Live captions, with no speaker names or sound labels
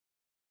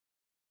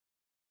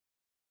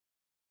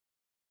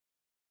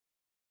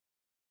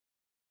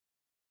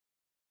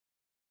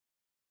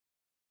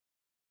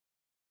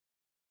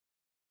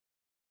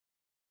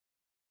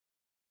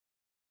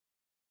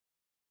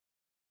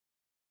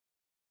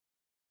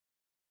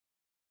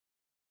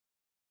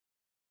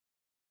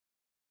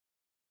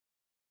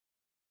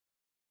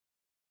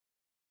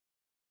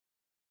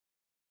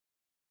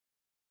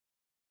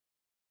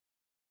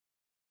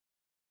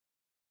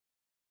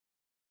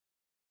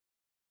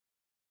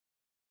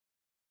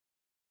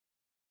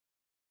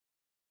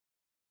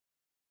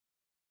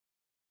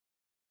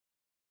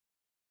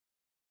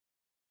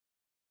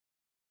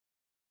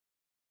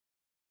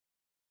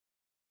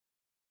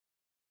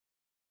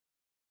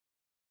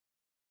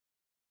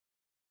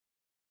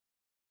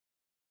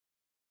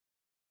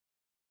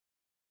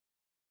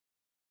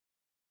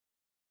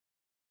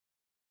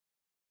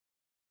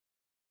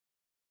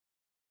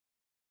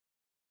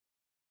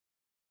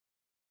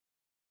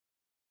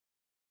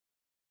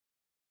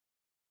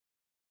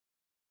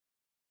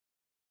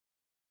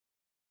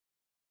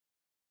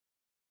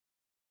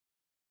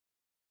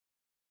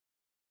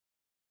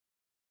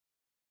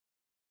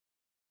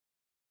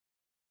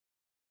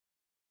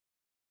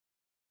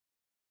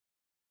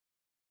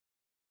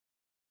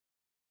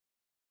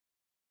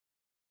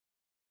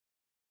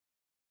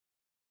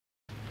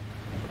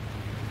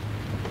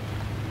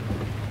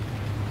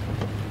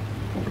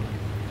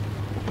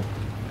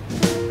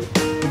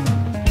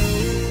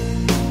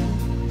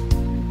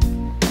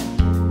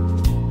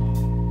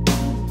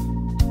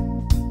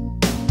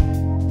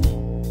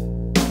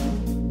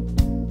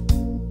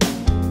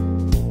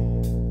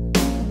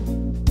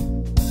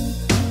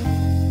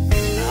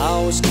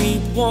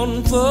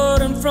1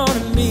 foot in front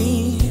of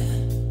me.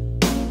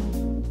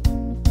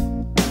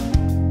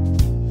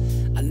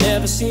 I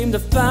never seem to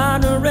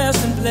find a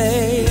resting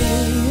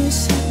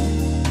place.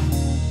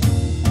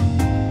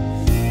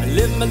 I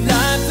live my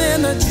life in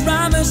the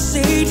driver's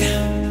seat.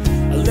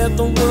 I let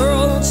the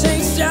world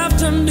chase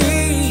after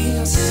me.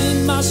 I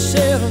see my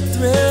share of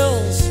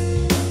thrills,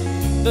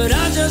 but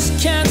I just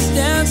can't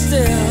stand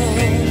still.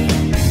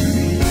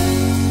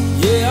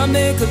 Yeah, I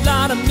make a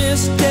lot of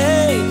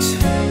mistakes,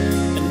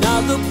 and I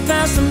look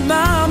past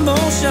my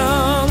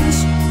emotions,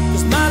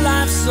 'cause my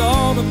life's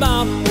all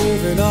about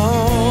moving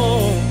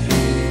on.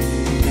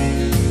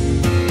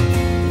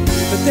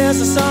 But there's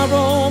a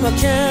sorrow I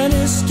can't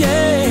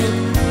escape.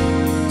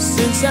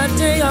 Since that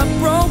day I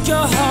broke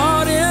your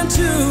heart in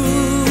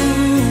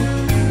two,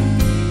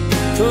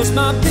 'cause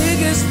my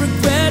biggest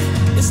regret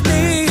is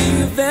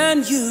leaving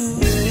you.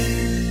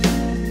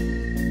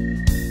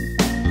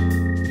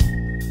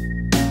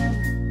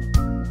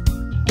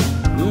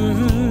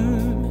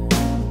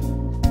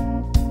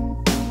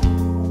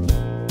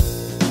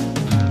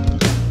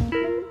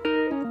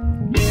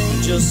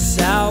 Just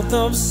south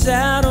of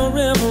Saddle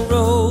River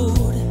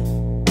Road,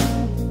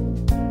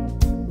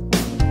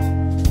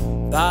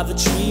 by the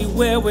tree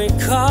where we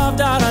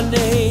carved out our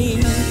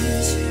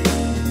names,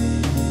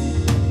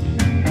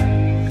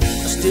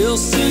 I still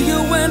see you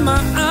when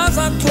my eyes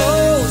are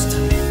closed.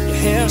 Your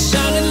hair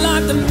shining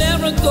like the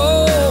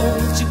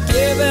marigold. You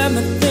gave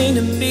everything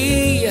to me,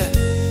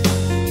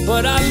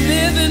 but I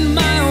live in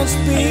my own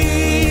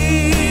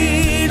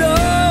speed.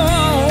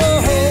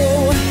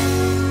 Oh,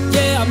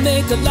 yeah, I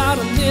make a lot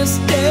of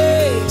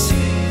mistakes,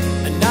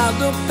 and I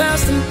look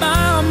past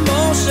my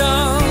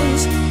emotions,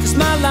 'cause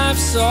my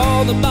life's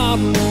all about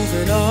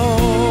moving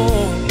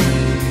on.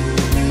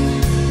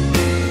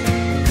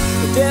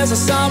 But there's a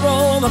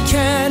sorrow I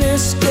can't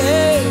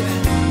escape.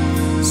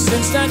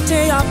 Since that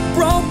day I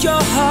broke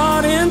your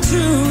heart in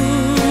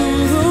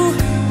two,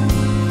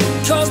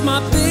 'cause my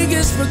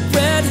biggest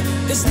regret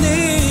is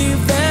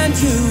leaving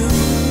you.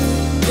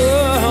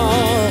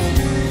 Oh,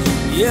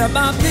 yeah,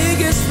 my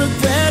biggest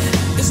regret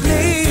is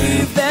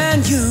leaving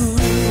you.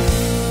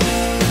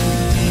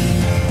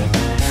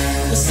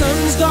 The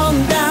sun's gone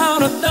down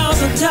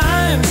 1,000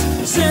 times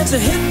since I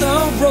hit the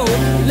road,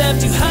 left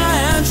you high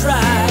and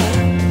dry.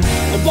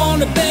 I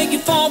wanna beg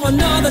you for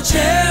another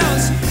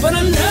chance, but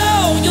I know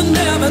you'll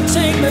never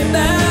take me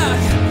back.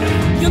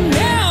 You'll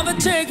never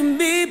take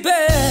me back.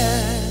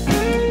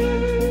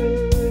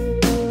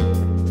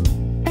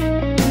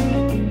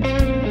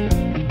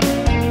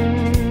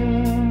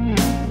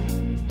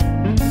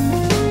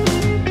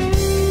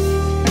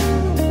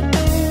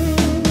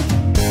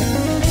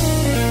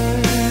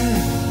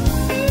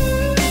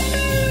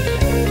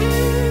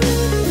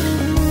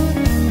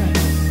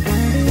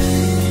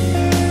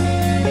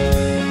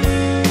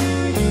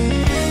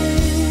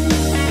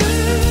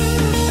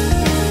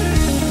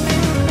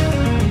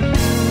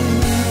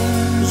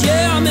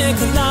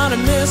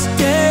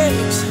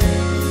 Mistakes,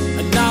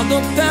 and I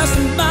look past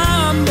my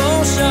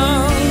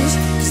emotions,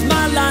 'cause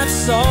my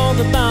life's all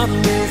about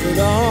moving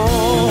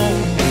on.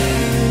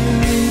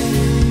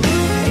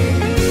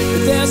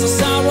 But there's a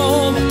sorrow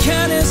I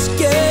can't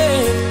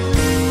escape.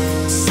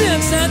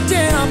 Since that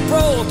day I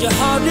broke your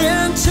heart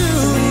in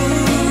two,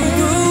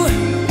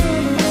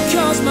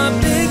 'cause my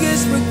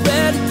biggest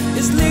regret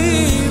is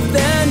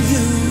leaving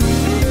you.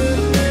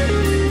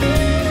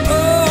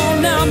 Oh,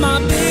 now my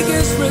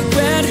biggest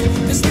regret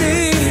is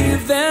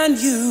leaving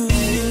you.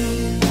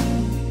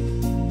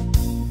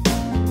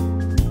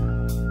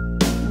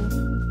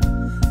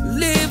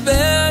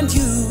 Leaving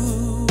you.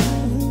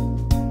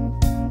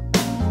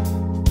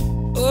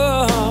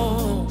 Oh.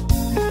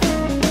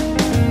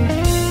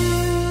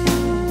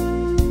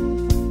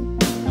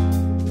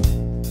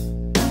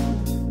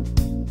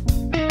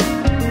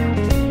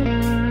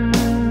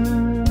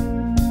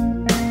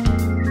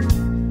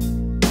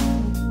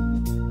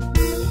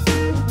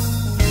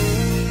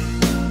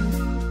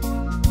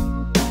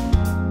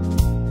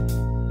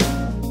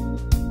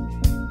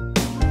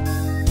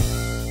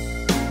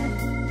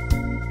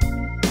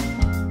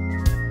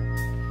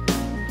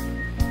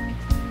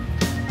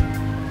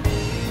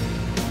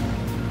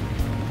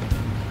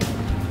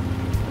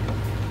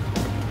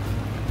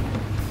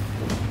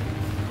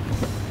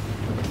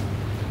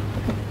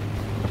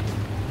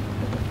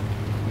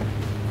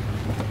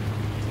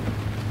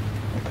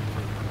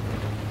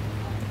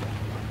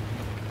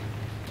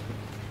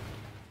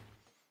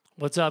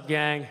 What's up,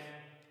 gang?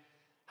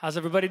 How's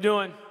everybody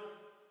doing?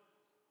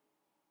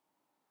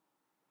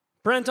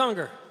 Brent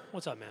Unger,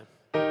 what's up, man?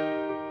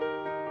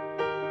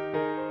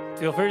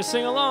 Feel free to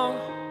sing along.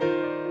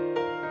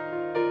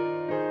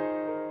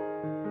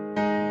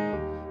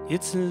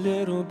 It's a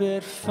little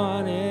bit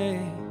funny,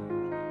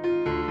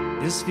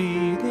 this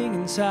feeling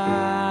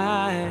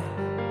inside.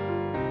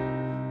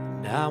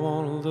 Now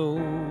one of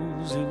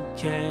those who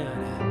can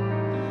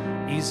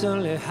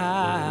easily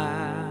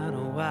hide.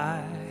 Oh,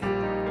 I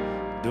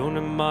don't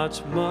have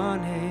much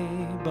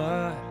money,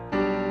 but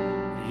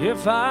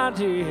if I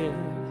did,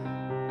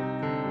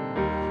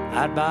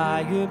 I'd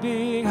buy you a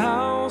big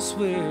house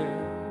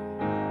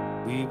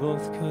where we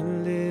both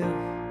could live.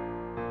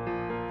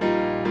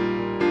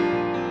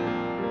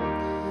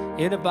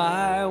 And if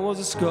I was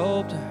a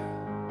sculptor,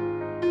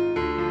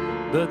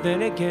 but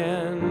then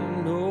again,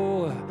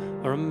 no,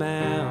 or a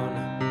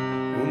man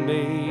who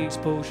makes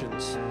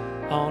potions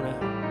on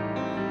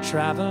a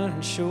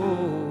traveling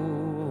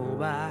show.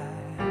 I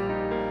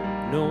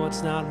know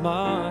it's not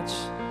much,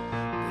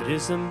 but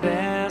it's the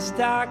best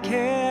I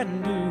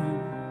can do.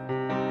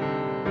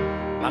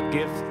 My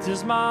gift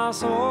is my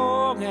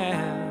song,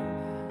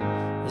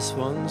 and this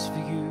one's for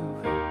you.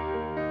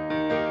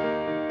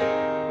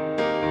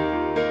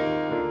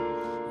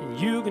 And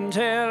you can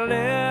tell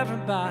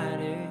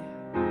everybody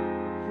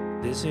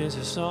this is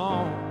a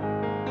song,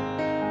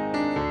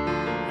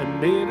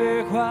 and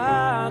maybe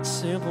quite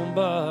simple,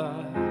 but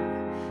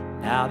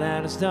now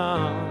that it's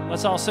done,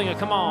 let's all sing it,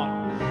 come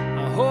on.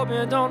 I hope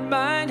you don't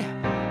mind,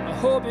 I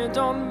hope you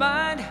don't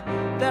mind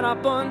that I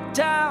put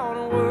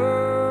down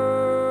words.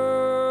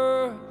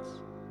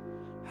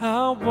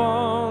 How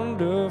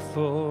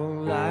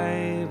wonderful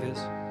life is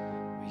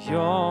when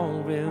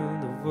you're in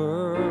the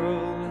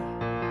world.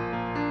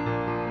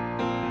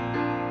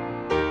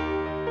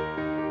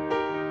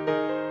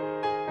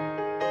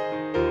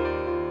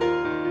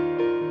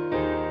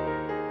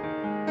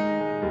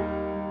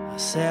 I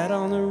sat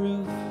on the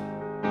roof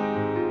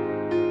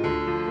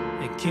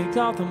and kicked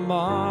off the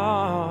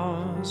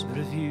moss, but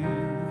a few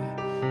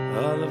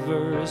other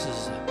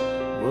verses,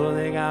 well,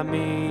 they got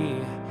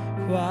me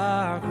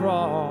quite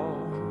cross.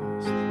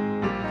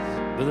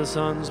 But the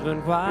sun's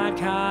been quite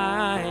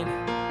kind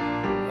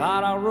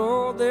while I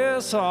wrote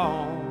this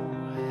song.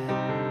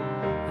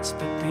 It's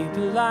for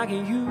people like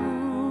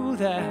you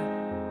that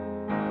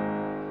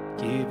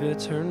keep it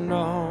turned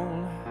on.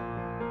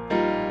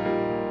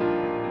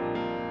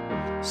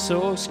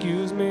 So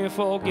excuse me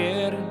for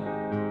forgetting,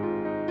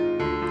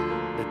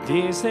 but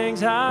these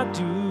things I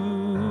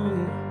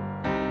do.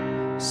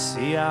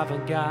 See, I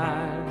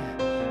forgot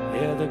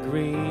the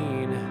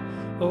green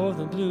or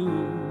the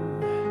blue.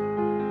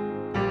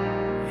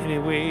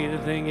 Anyway, the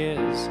thing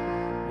is,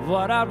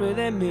 what I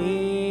really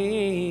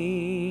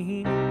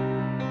mean,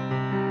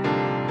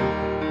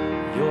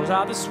 yours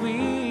are the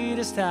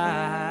sweetest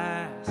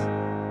eyes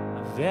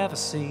I've ever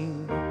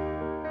seen.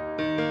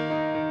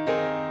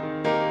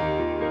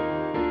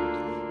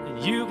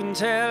 You can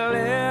tell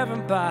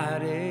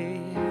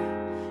everybody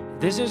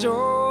this is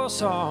your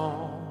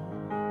song,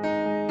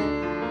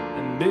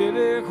 and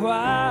maybe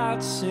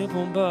quite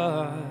simple,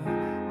 but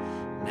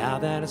now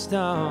that it's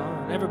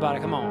done, everybody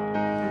come on.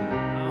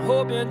 I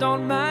hope you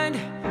don't mind,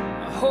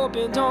 I hope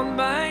you don't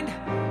mind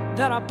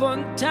that I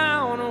put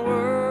down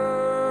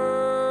words.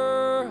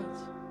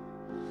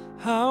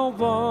 How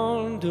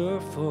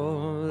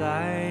wonderful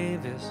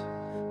life is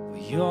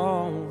when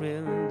you're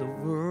in the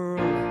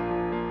world.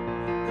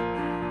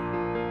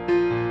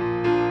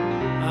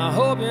 I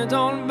hope you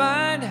don't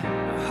mind, I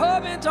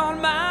hope you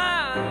don't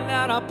mind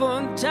that I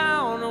put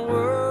down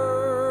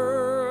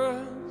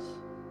words.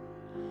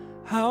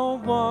 How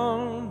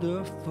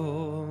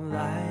wonderful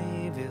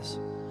life is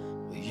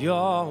when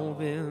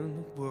you're in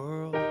the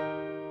world.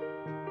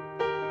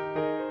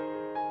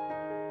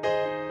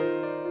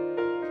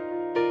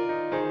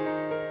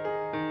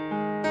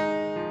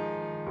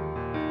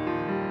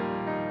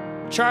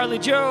 Charlie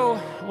Joe,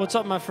 what's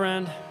up, my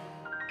friend?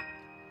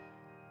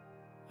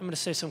 I'm going to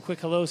say some quick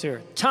hellos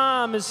here.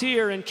 Tom is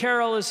here, and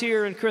Carol is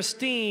here, and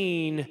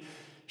Christine.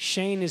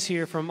 Shane is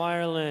here from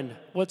Ireland.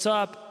 What's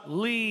up?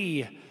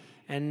 Lee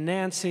and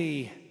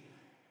Nancy.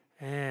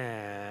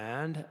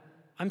 And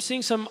I'm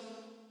seeing some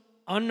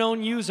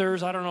unknown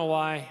users. I don't know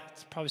why.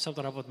 It's probably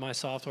something up with my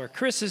software.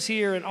 Chris is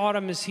here, and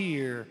Autumn is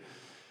here.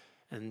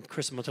 And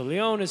Chris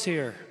Monteleone is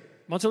here.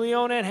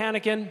 Monteleone and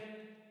Hannigan.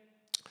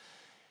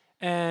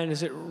 And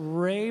is it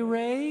Ray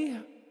Ray?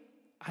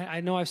 I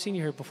know I've seen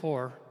you here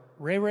before.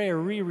 Ray Ray or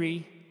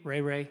Riri,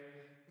 Ray Ray,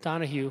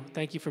 Donahue,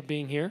 thank you for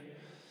being here.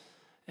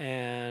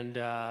 And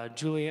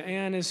Julia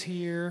Ann is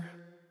here.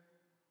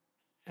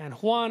 And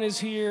Juan is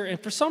here. And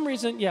for some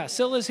reason, yeah,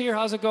 Syl is here.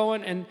 How's it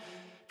going? And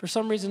for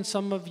some reason,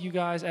 some of you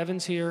guys,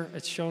 Evan's here.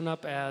 It's shown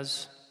up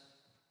as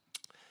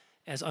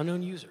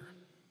unknown user.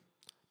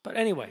 But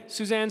anyway,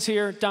 Suzanne's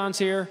here. Don's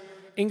here.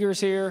 Inger's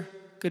here.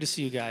 Good to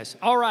see you guys.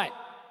 All right.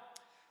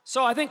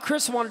 So I think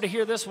Chris wanted to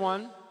hear this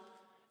one.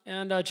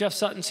 And Jeff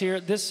Sutton's here.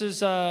 This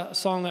is a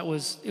song that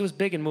was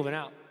big in moving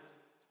out.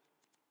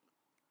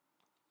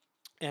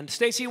 And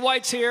Stacy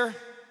White's here.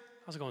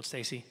 How's it going,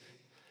 Stacy?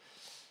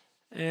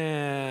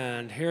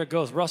 And here it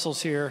goes. Russell's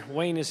here.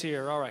 Wayne is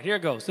here. All right, here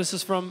it goes. This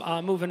is from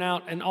Moving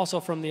Out and also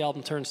from the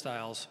album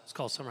Turnstiles. It's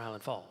called Summer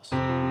Highland Falls.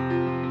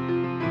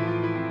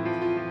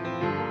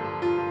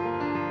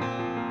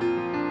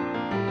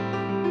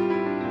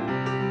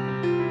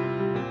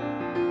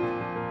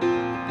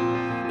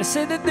 They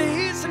say that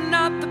these are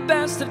not the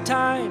best of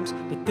times,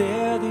 but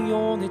they're the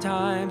only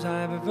times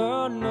I've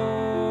ever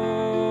known.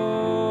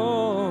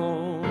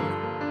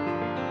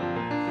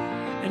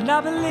 And I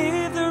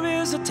believe there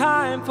is a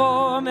time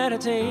for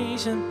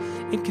meditation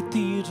in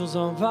cathedrals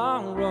of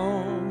our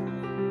own.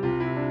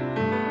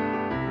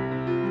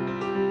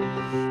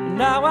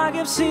 Now I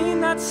have seen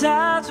that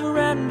sad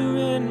surrender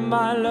in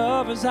my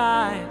lover's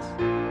eyes,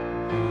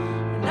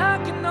 and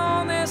I can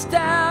only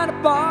stand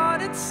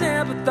apart and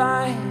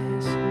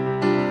sympathize,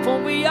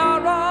 for we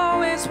are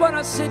always what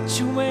our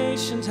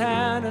situations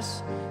hand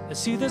us, and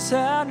see the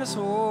sadness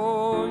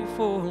or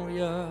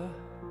euphoria.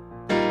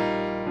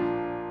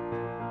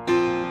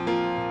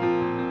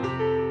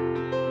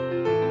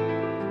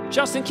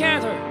 Justin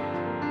Cantor.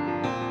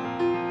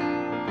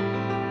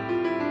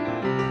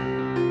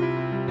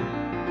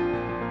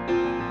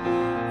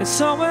 And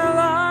so we'll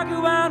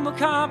argue and we'll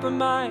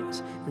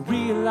compromise and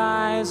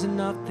realize that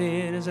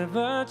nothing has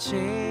ever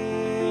changed.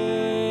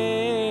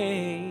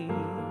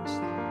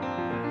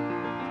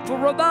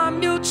 For all our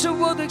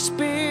mutual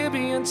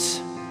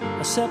experience,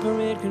 our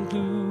separate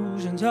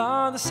conclusions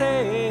are the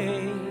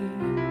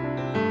same.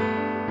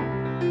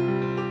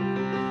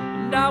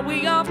 Now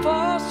we are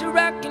forced to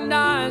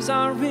recognize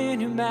our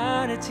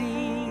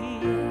inhumanity.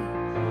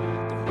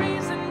 The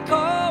reason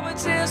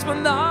coexists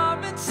with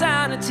our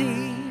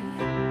insanity.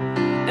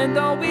 And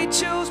though we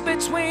choose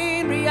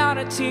between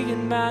reality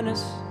and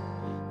madness,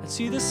 let's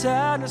see the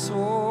sadness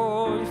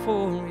or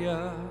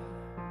euphoria.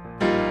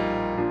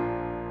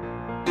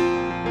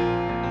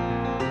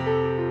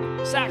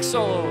 Sax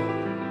solo.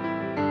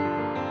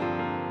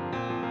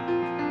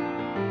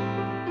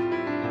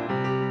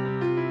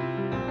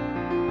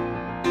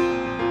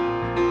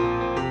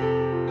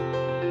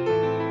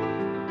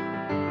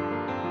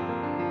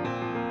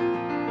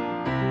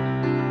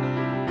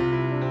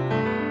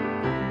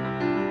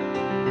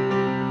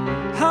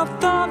 How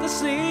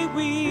thoughtlessly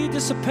we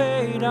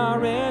dissipate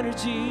our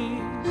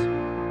energies.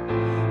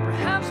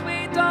 Perhaps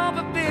we don't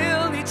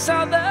fulfill each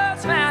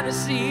other's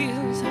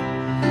fantasies.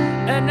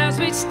 And as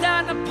we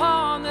stand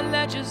upon the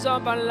ledges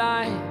of our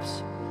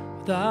lives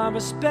with our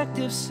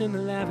respective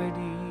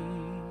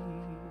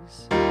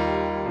similarities,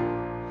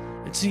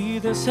 it's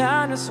either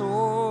sadness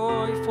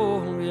or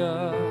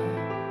euphoria.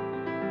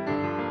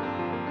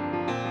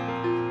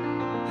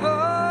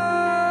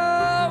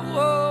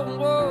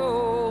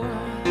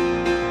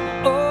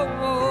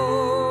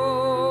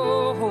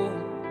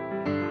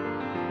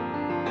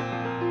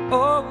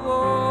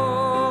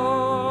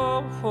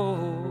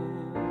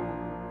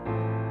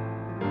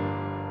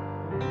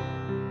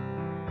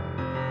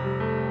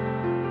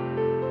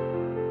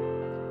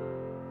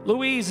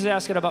 Louise is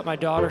asking about my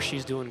daughter.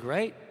 She's doing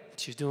great.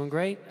 She's doing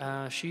great.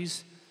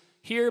 She's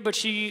here, but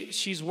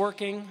she's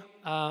working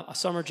a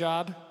summer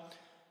job,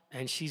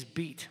 and she's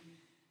beat.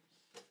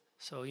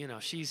 So, you know,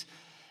 she's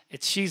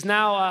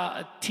now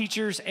a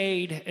teacher's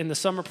aide in the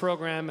summer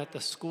program at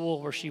the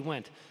school where she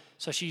went.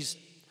 So she's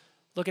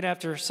looking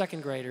after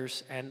second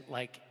graders, and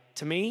like,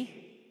 to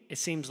me, it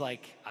seems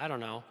like, I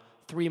don't know,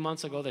 3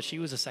 months ago that she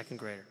was a second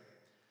grader.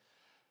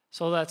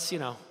 So that's, you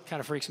know,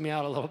 kind of freaks me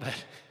out a little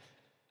bit.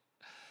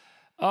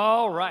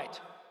 All right.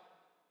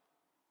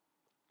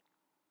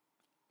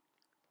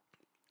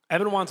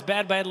 Evan wants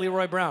Bad Bad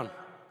Leroy Brown.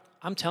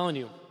 I'm telling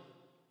you,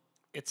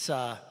 it's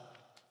been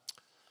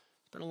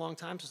a long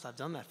time since I've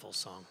done that full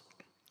song.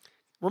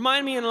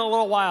 Remind me in a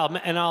little while,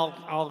 and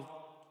I'll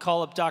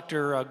call up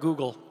Dr.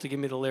 Google to give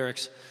me the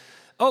lyrics.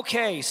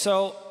 Okay,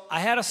 so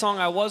I had a song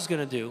I was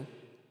going to do,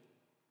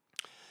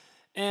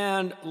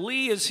 and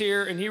Lee is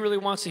here, and he really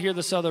wants to hear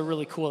this other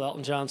really cool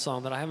Elton John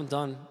song that I haven't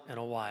done in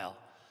a while.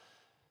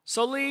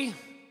 So Lee,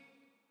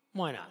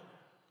 why not?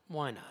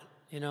 Why not?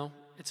 You know,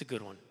 it's a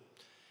good one.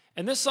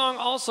 And this song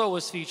also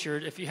was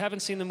featured. If you haven't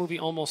seen the movie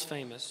Almost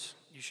Famous,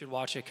 you should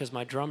watch it because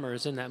my drummer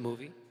is in that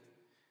movie.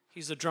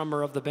 He's the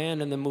drummer of the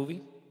band in the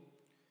movie.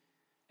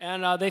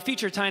 And they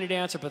featured Tiny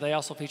Dancer, but they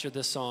also featured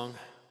this song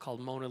called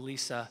Mona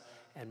Lisa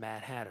and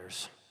Mad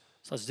Hatters.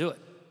 So let's do it.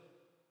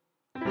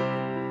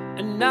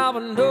 And now I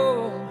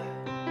know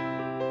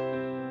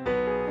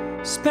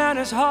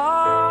Spanish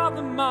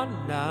Harlem are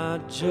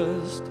not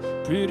just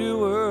pretty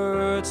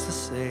words to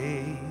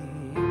say.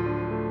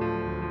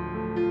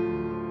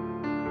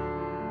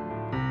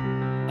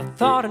 I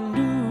thought I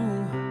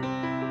knew,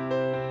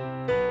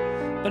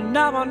 but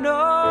now I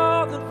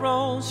know that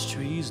rose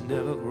trees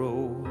never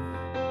grow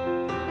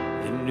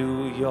in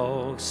New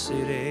York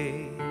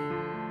City.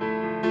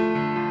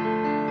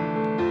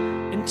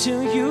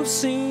 Until you've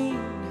seen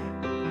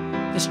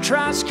this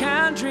trash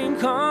can dream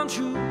come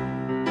true,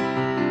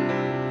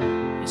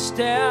 you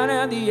stand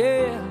at the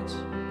edge,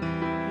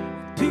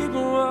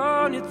 people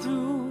run you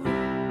through.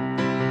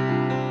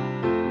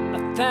 I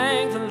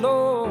thank the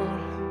Lord,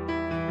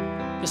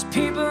 there's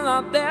people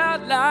out there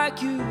like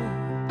you.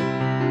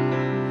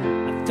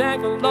 I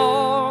thank the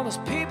Lord, there's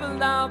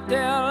people out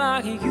there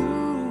like you.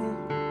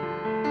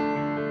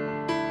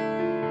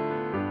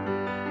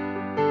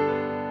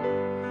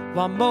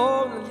 While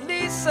Mona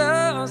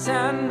Lisa's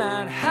and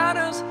Mad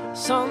Hatters,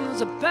 sons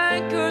of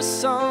bankers,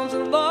 sons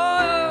of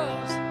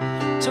lawyers,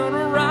 turn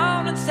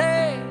around and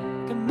say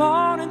good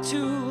morning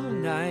to the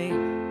night.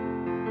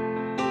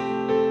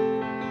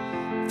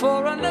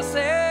 For unless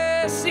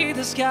they see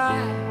the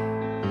sky,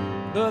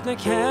 but they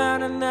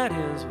can, and that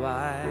is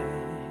why.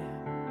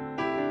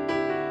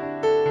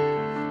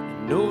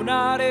 And No,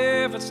 not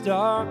if it's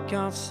dark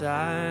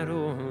outside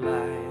or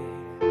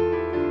light.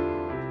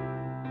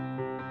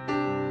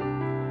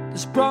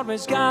 This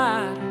Broadway's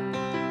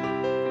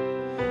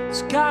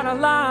it's got a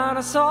lot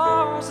of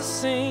songs to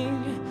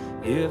sing.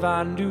 If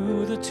I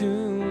knew the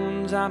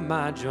tunes, I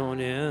might join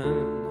in.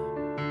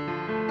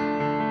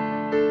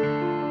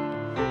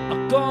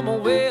 I go my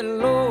way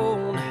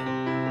alone.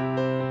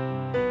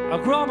 I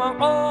grow my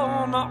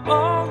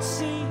own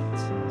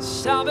seats.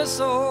 Salvation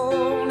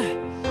zone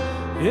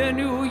in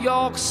New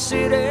York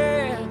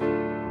City.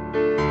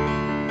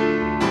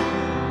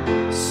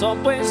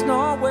 Subway's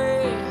no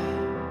way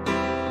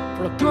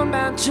for a good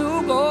man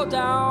to go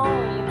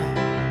down.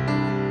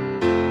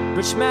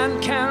 Rich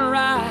man can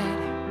ride,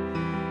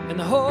 and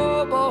the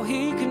hobo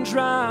he can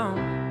drown.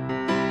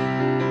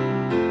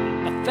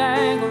 I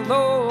thank the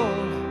Lord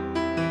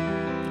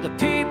for the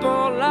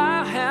people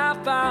I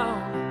have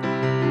found.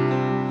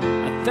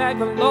 I thank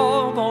the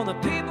Lord for the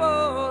people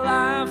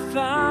I have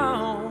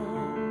found.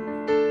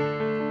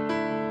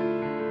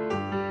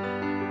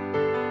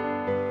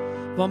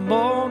 For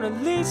Mona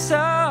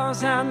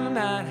Lisa's and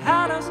Mad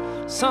Hatters,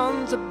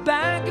 sons of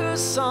bankers,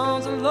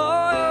 sons of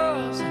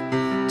lawyers,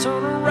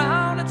 turn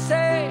around and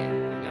say,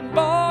 I'm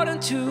born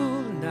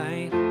into the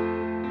night.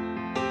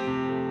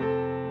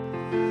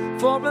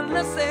 For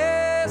unless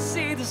they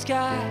see the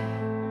sky,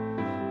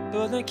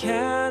 but they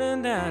can,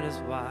 and that is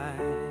why.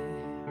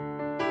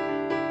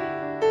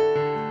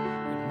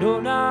 No,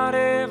 not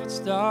if it's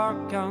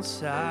dark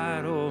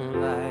outside or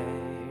light.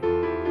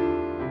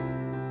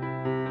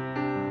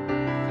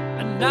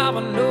 And now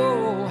I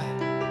know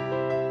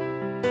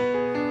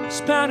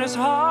Spanish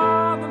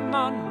hard, but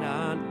might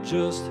not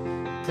just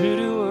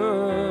pretty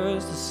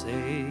words to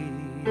say.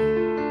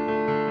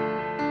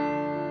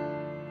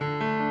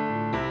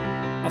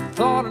 I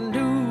thought I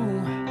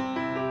knew,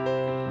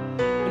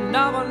 but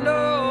now I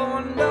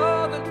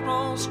know that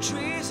those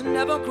trees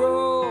never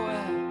grow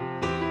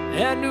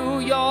in New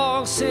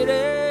York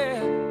City.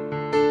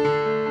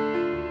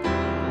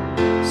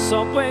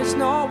 Subway's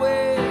no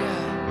way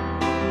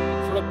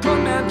for a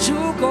good man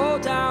to go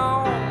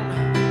down.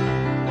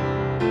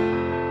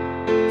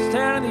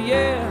 Stand in the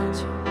edge,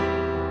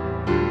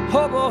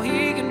 hobo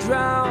he can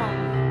drown.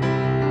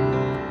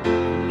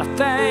 I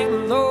thank the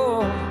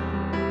Lord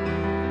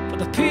for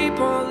the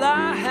people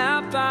I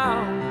have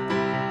found.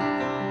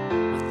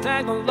 I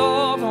thank the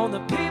Lord for the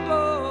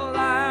people I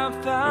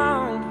have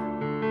found.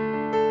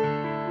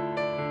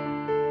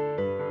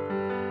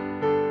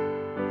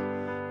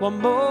 Well,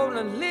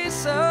 Mona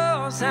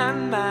Lisa's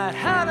and Mad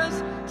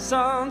Hatters,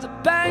 sons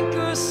of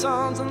bankers,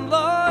 sons of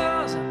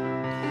lawyers,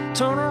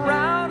 turn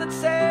around and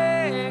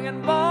sing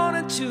and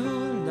morning to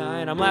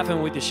night. I'm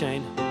laughing with you,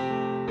 Shane.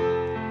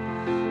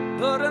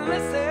 But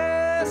unless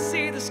they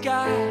see the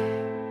sky,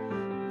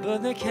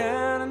 but they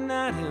can, and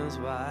that is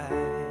why.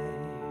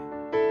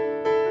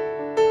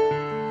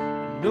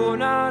 No,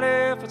 not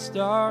if it's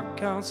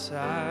dark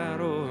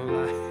outside or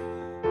light.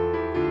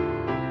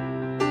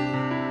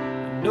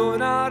 No,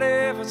 not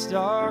if it's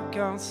dark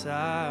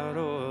outside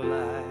or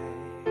light.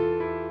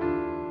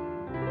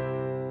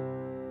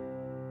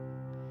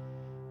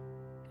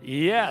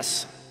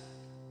 Yes.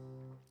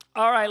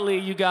 All right, Lee,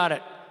 you got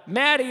it.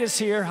 Maddie is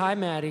here. Hi,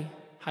 Maddie.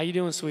 How you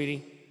doing,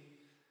 sweetie?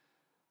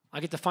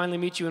 I get to finally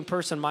meet you in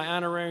person, my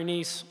honorary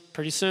niece,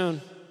 pretty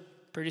soon.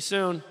 Pretty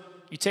soon.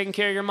 You taking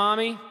care of your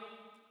mommy?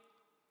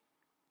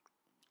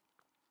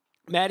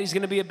 Maddie's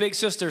going to be a big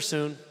sister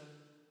soon.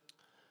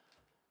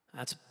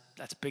 That's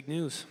big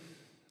news.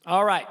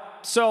 All right,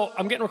 so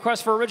I'm getting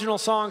requests for original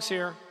songs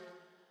here.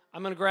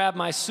 I'm going to grab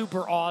my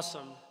super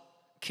awesome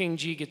King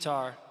G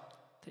guitar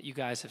that you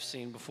guys have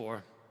seen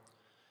before.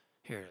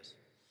 Here it is.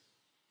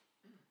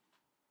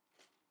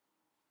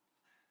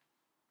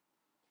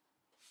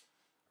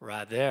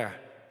 Right there.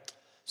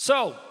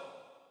 So,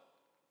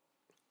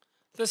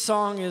 this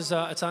song is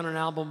it's on an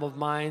album of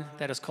mine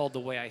that is called The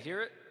Way I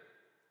Hear It.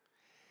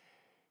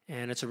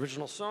 And it's an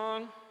original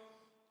song.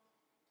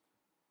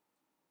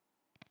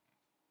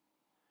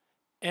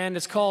 And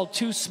it's called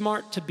Too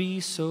Smart to Be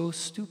So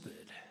Stupid.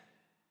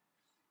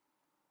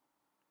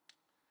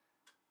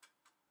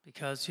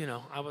 Because, you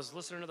know, I was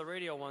listening to the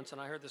radio once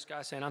and I heard this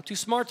guy saying, I'm too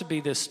smart to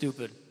be this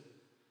stupid.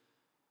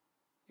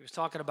 He was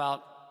talking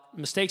about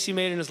mistakes he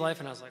made in his life,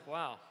 and I was like,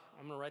 wow,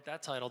 I'm going to write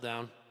that title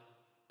down.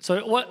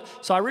 So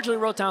I originally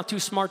wrote down Too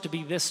Smart to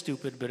Be This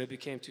Stupid, but it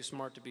became Too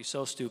Smart to Be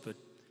So Stupid.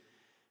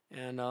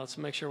 And let's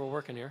make sure we're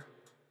working here.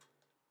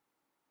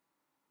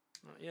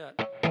 Not yet.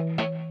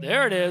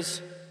 There it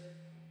is.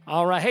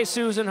 All right. Hey,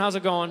 Susan, how's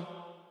it going?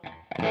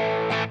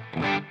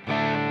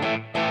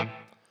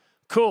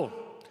 Cool.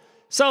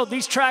 So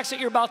these tracks that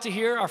you're about to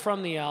hear are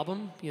from the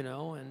album, you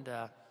know, and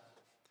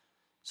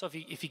so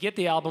if you get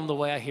the album the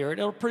way I hear it,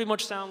 it'll pretty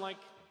much sound like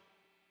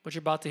what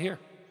you're about to hear.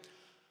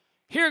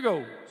 Here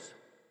goes.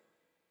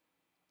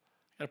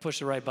 Got to push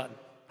the right button.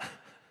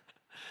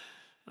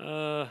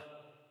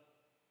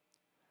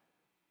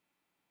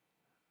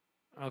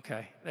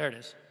 Okay, there it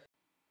is.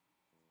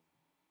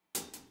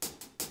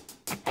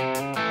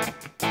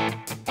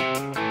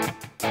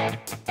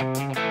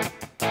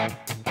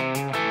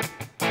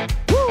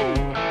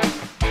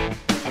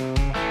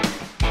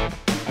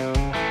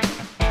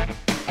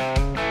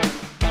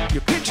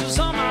 pictures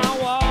on my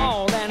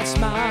wall and it's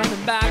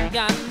smiling back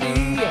at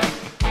me.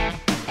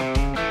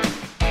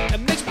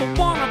 It makes me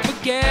wanna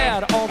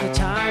forget all the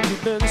times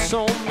you've been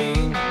so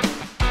mean.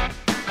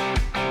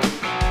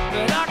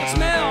 But I can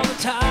smell the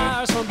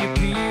tires from you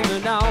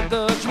peeling out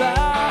the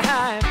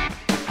drive,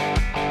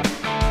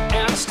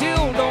 and I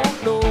still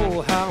don't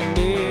know how I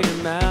made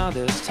it out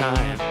this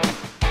time.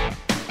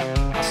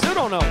 I still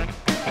don't know.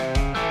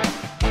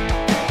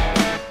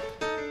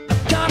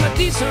 I've got a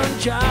decent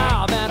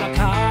job and a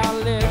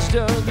college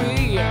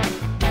degree,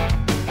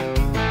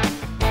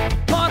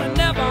 but I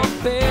never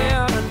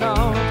been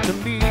enough to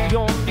meet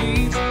your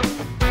needs.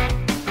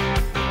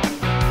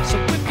 So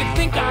if you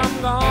think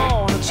I'm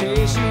gonna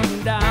chase you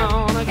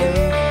down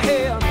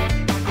again,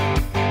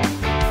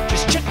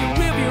 just check your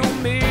rearview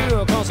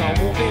mirror, 'cause I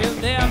won't be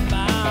there,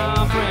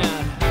 my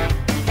friend.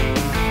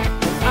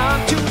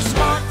 I'm too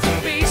smart to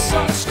be so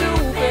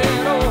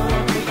stupid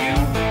over you.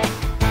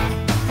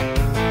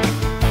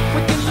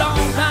 With your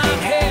long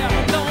blonde hair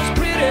and those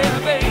pretty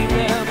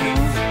baby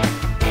blues,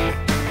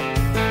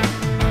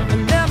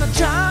 and every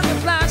time you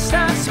flash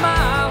that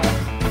smile,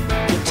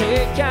 you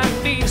take and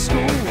be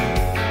school.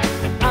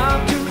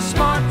 I'm too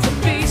smart to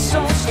be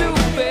so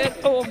stupid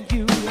over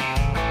you.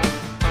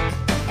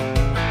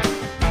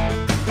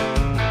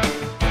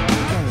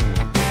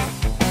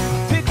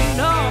 Picking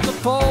up the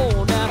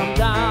phone and I'm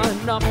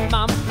dialing up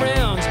my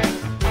friends.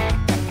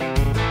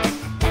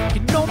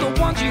 You know, the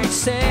ones you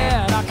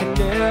said I can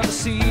never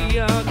see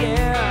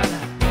again.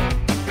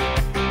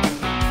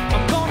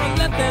 I'm gonna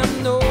let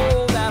them know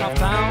that I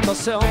found my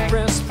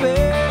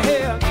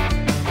self-respect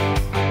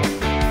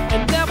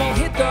and never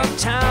hit the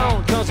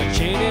town, 'cause the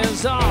chain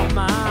is on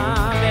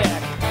my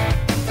neck.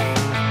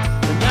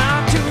 And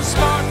I'm too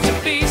smart to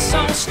be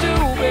so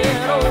stupid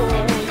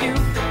over you.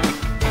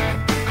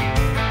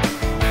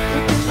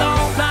 With the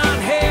long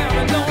blonde hair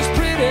and those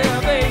pretty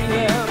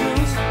baby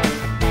blues,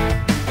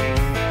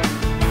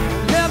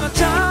 and every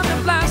time you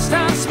flash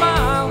that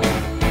smile,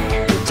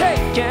 you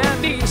take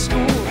candy to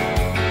school.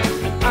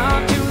 And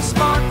I'm too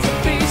smart to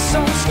be so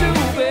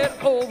stupid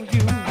over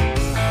you.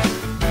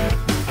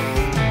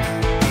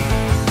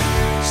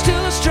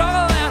 Still a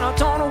struggle and I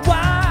don't know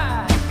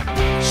why.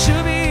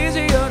 Should be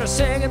easier to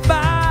say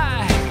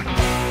goodbye.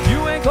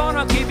 You ain't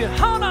gonna keep your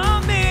hold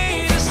on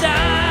me this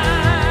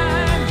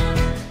time.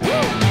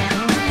 Woo!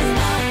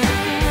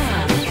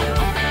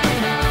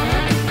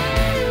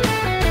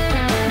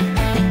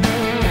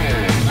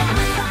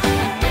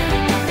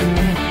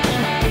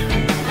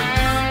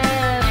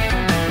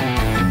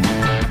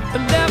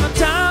 And every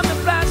time you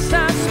flash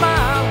that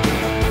smile,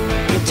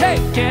 you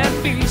take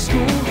and be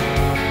school.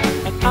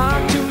 And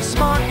I'm too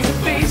smart to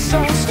be so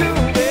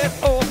stupid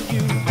over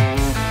you.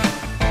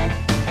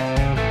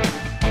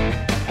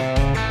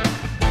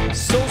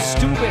 So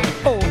stupid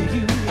over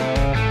you.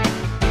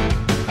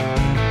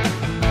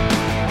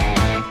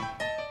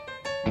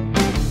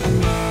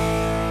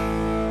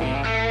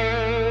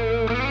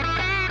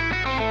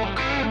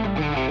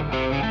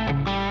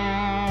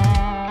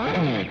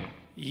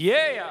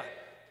 Yeah!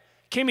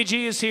 Kimmy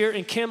G is here,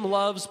 and Kim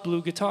loves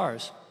blue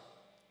guitars.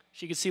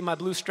 She can see my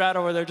blue Strat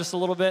over there just a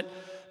little bit,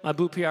 my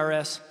blue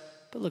PRS.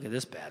 But look at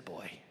this bad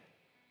boy.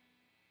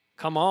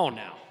 Come on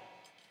now.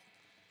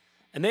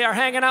 And they are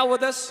hanging out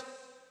with us.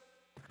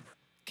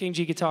 King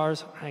G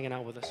Guitars are hanging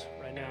out with us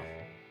right now.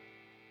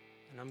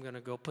 And I'm going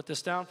to go put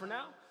this down for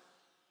now.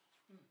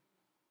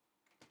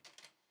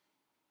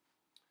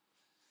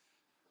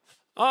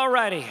 All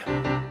righty.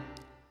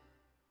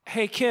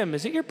 Hey, Kim,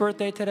 is it your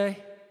birthday today?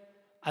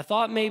 I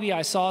thought maybe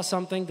I saw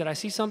something. Did I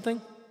see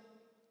something?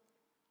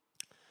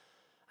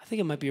 I think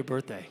it might be your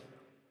birthday.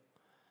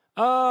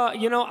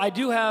 You know, I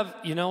do have,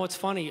 you know, it's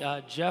funny.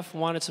 Jeff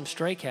wanted some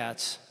Stray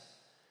Cats,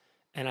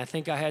 and I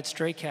think I had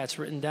Stray Cats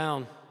written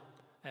down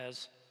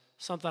as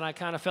something I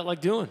kind of felt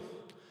like doing.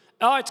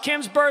 Oh, it's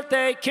Kim's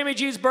birthday, Kimmy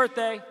G's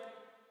birthday.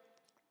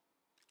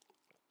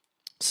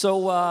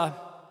 So,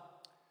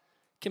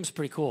 Kim's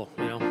pretty cool,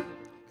 you know.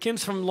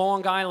 Kim's from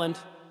Long Island,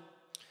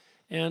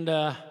 and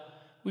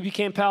we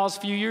became pals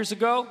a few years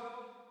ago,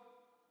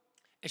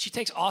 and she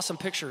takes awesome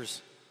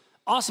pictures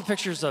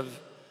of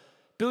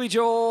Billy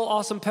Joel,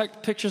 awesome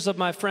pictures of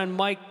my friend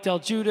Mike Del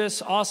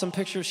Judas, awesome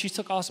pictures. She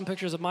took awesome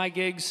pictures of my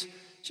gigs,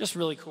 just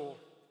really cool.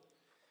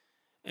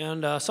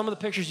 And some of the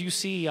pictures you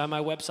see on my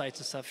websites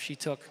and stuff she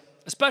took,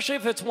 especially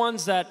if it's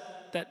ones that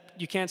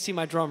you can't see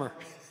my drummer.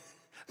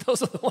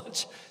 Those are the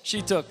ones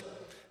she took.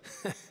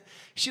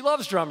 She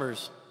loves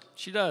drummers.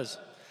 She does.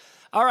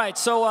 All right,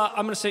 so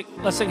I'm going to sing,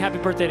 let's sing Happy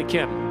Birthday to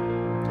Kim.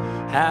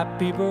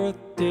 Happy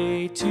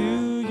birthday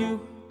to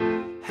you.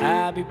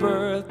 Happy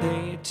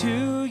birthday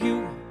to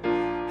you.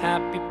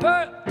 Happy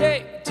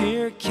birthday,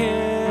 dear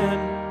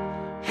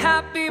Kim.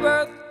 Happy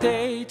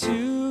birthday to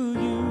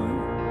you.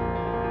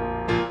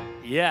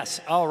 Yes,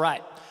 all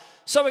right.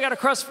 So we got a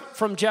request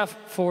from Jeff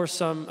for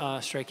some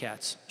Stray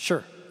Cats.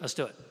 Sure, let's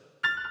do it.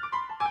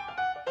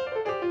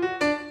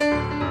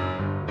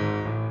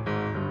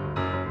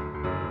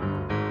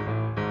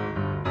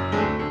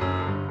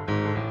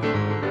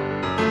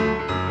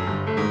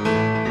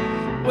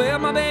 Well,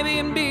 my baby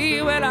and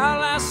me, went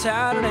out last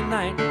Saturday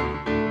night.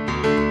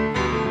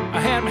 I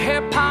had my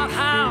hair piled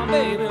high,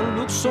 baby, it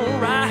looked so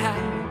right.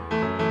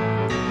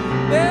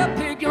 Well,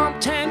 pick you up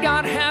 10,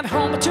 gotta have it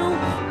home at 2.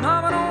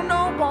 Mama don't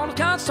know, wanna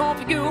got song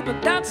for you,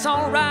 but that's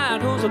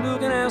alright, cause I'm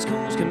looking as cool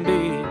as can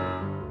be.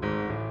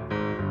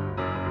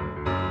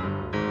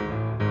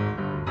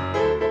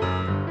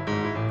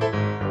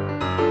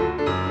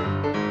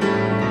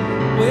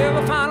 Well,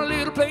 I found a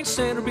little place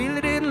and it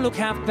really didn't look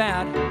half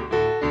bad.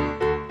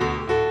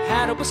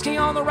 Had a whiskey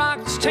on the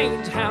rocks,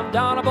 change half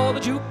down aboard the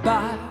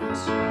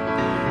jukebox.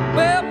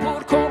 Well,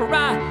 put a quarter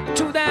right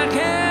to that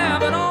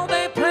cab, and all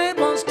they played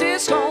was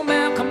disco,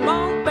 man. Come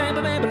on,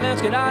 baby, baby,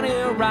 let's get out of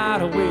here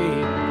right away.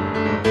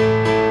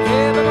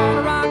 Yeah, we're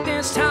gonna rock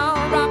this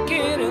town, rock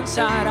it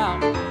inside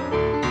out.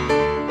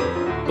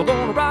 We're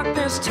gonna rock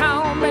this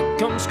town, make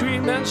them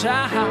scream and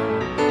shout.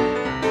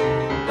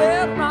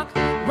 Well, rock,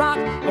 rock,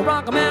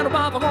 rock a man,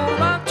 rock, we're gonna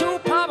rock to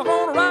pop, we're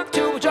gonna rock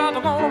to a job,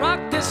 we're gonna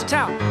rock this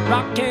town,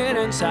 rock it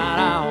inside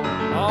out.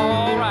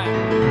 All right.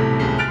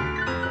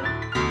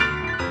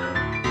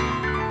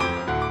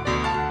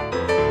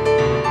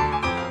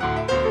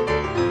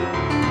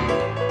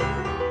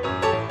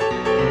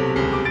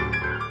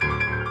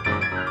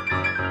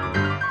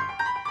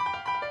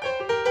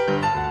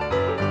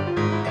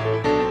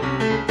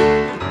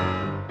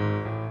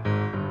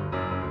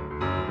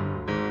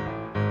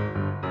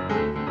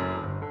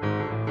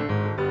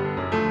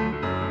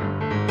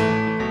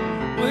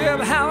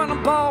 We're having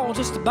a ball,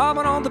 just a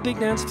bobbing on the big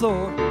dance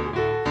floor.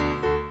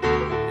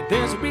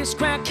 There's a wrist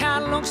crack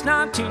catalog's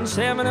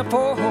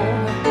 1974.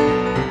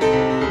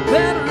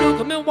 Better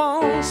look at me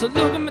once, look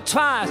at me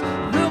twice,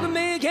 look at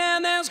me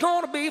again, there's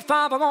gonna be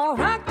 5. We're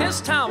gonna rock this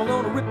town, we're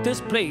gonna rip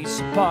this place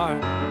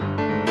apart.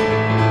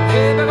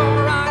 Yeah, we're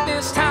gonna rock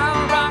this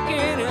town, rock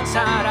it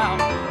inside out.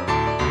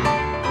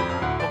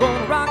 We're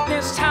gonna rock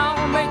this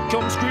town, make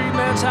them scream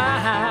and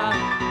shout.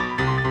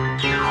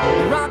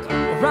 Rock,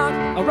 rock,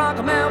 rock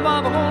a man,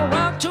 while we're gonna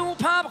rock to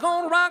pop, we're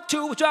gonna rock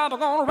to a job, we're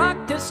gonna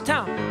rock this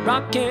town,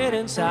 rock it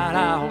inside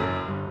out.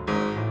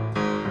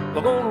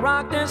 We're gonna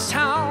rock this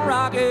town,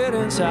 rock it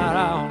inside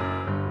out.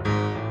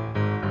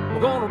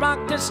 We're gonna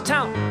rock this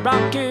town,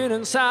 rock it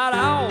inside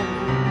out.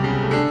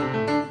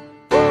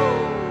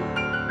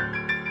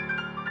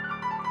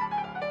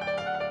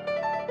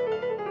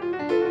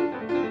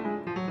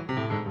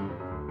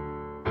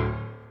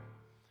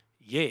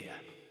 Yeah.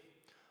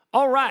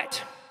 All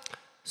right.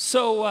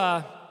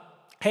 So,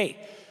 hey,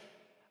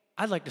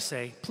 I'd like to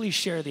say, please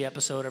share the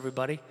episode,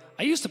 everybody.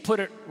 I used to put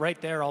it right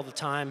there all the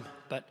time,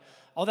 but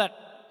all that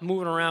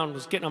moving around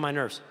was getting on my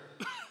nerves.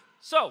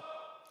 So,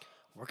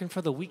 working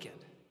for the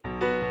weekend.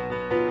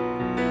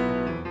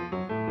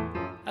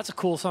 That's a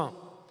cool song.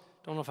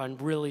 Don't know if I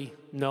really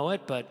know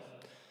it, but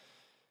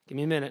give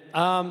me a minute.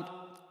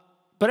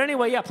 But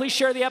anyway, yeah, please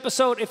share the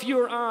episode. If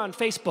you're on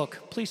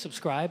Facebook, please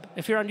subscribe.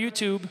 If you're on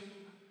YouTube,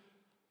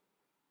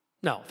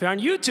 if you're on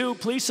YouTube,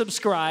 please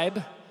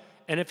subscribe.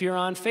 And if you're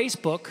on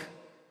Facebook,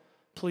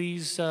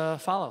 please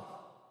follow.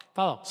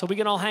 So we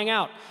can all hang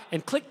out.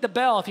 And click the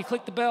bell. If you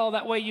click the bell,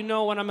 that way you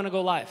know when I'm going to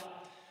go live.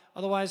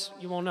 Otherwise,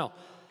 you won't know.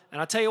 And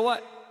I'll tell you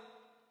what,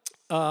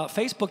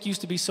 Facebook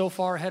used to be so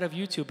far ahead of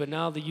YouTube, but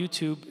now the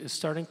YouTube is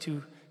starting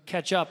to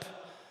catch up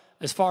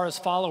as far as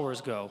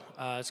followers go.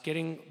 It's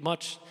getting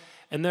much,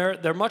 and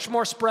they're much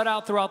more spread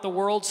out throughout the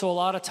world, so a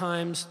lot of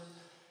times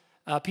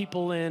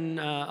people in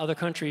other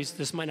countries,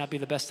 this might not be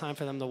the best time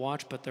for them to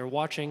watch, but they're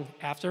watching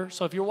after.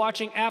 So if you're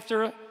watching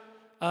after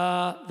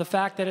the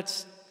fact that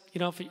it's,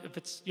 if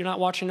it's you're not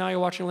watching now, you're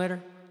watching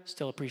later,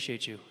 still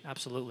appreciate you,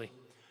 absolutely.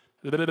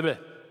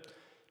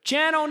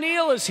 Jan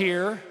O'Neill is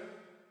here.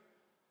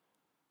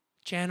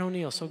 Jan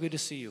O'Neill, so good to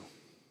see you.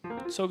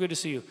 So good to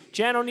see you.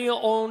 Jan O'Neill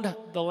owned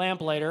the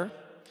Lamplighter,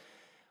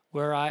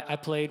 where I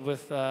played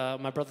with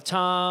my brother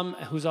Tom,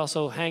 who's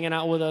also hanging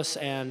out with us,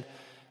 and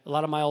a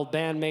lot of my old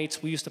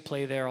bandmates. We used to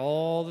play there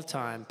all the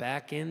time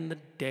back in the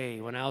day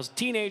when I was a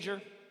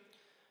teenager.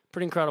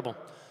 Pretty incredible.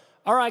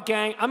 All right,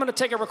 gang, I'm going to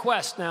take a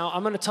request now.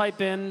 I'm going to type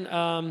in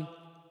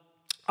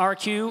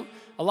RQ.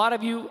 A lot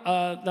of you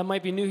that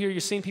might be new here,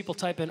 you've seen people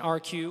type in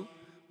RQ.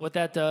 What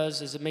that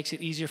does is it makes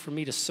it easier for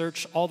me to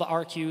search all the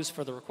RQs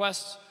for the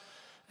requests,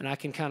 and I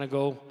can kind of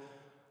go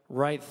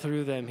right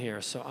through them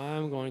here. So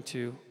I'm going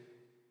to...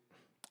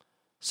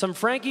 Some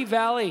Frankie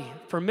Valli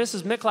for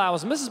Mrs. Miclow.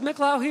 Is Mrs.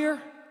 Miclow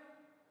here?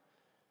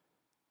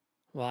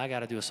 Well, I got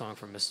to do a song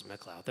for Mrs.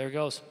 Miclow. There it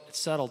goes. It's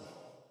settled.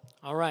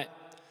 All right.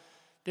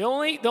 The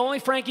only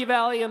Frankie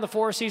Valli in the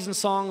Four Seasons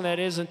song that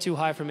isn't too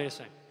high for me to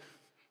sing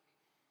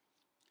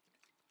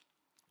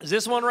is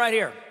this one right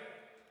here.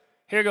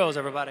 Here goes,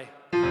 everybody.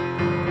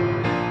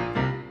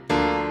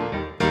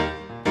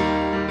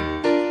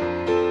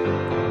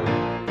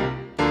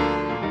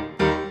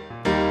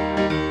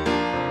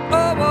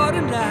 Oh, what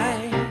a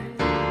night.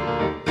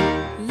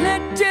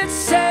 Let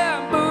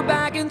December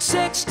back in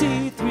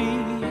 63.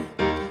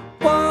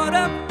 What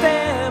a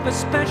very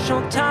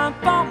special time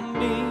for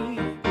me.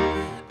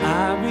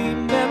 I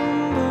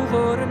remember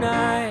what a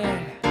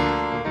night.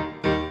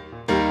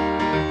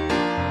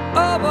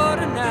 Oh, what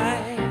a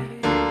night.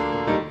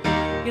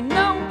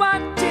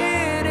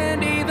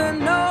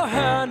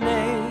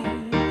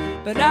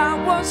 but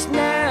I was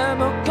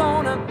never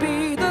gonna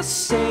be the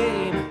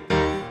same.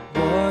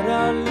 What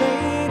a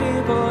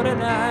lady, what a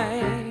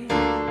night.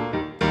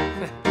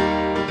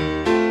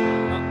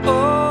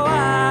 Oh,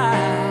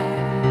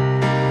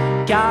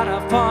 I got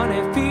a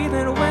funny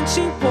feeling when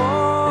she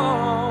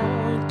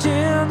walked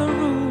in the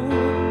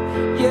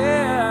room.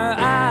 Yeah,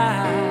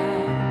 I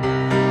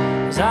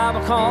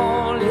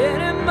recall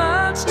it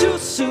much too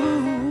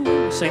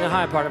soon. Sing the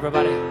high part,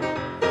 everybody.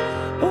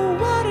 Oh,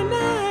 what a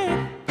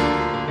night.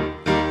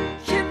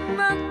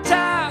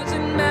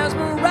 Hypnotizing,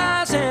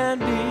 mesmerizing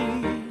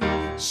me.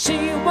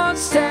 She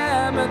was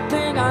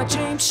everything I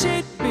dreamed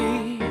she'd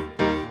be.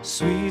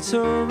 Sweet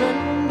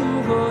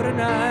surrender, what a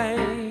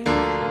night.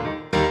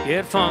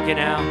 Get funky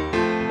now.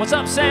 What's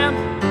up, Sam?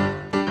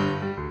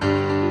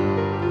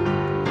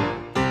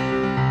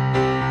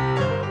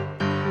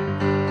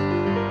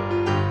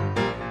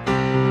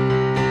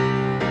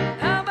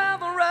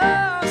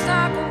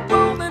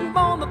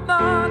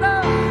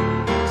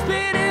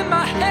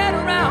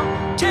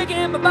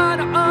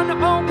 Body under,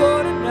 oh,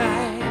 what a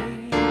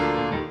night.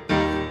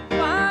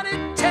 Why'd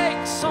it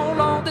take so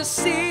long to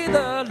see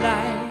the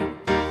light?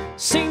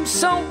 Seems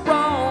so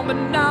wrong, but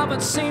now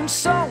it seems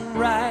so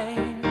right.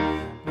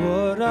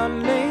 What a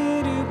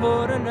lady,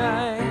 what a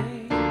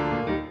night.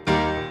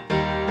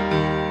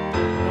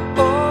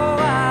 Oh,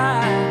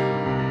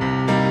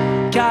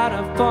 I got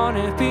a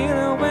funny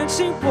feeling when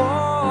she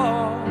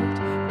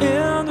walked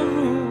in the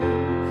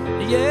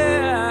room.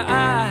 Yeah,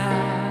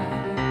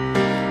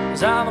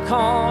 I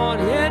recall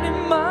it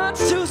much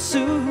too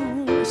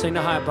soon. Sing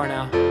the high part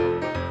now.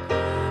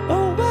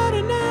 Oh, what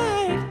a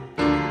night.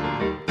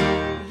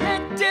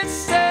 Late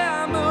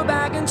December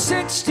back in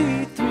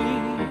 '63.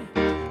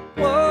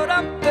 What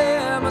a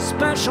very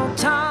special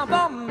time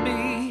for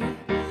me.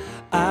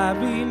 I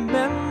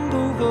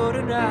remember what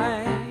a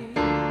night.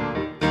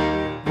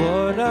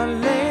 What a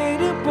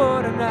lady,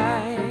 what a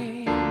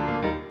night.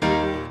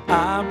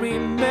 I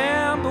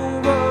remember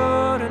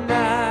what a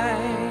night.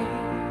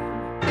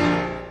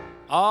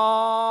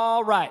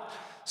 All right,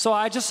 so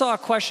I just saw a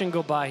question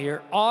go by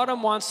here.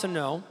 Autumn wants to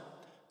know,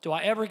 do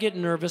I ever get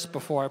nervous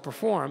before I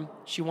perform?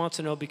 She wants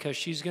to know because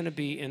she's going to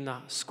be in the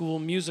school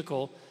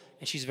musical,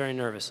 and she's very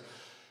nervous.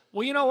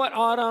 Well, you know what,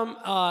 Autumn?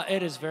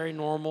 It is very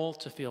normal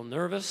to feel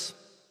nervous.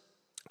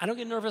 I don't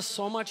get nervous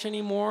so much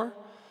anymore.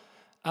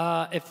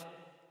 If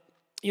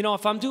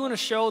I'm doing a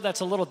show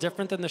that's a little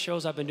different than the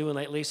shows I've been doing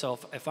lately, so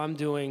if I'm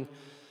doing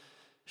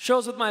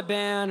shows with my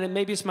band, and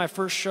maybe it's my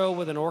first show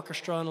with an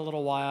orchestra in a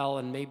little while,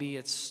 and maybe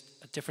it's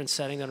a different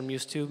setting that I'm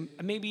used to.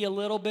 Maybe a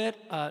little bit,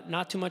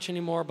 not too much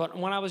anymore, but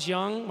when I was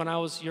young, when I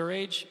was your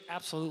age,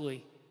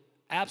 absolutely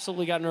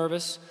got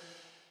nervous.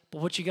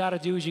 But what you gotta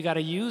do is you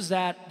gotta use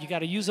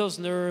those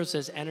nerves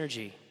as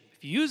energy.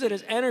 If you use it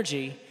as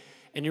energy,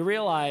 and you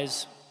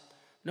realize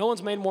no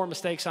one's made more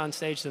mistakes on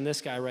stage than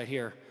this guy right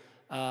here,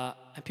 and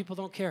people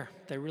don't care,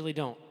 they really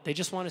don't. They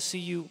just wanna see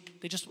you,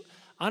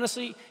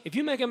 honestly, if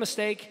you make a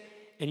mistake,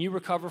 and you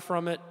recover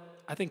from it,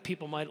 I think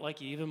people might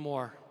like you even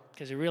more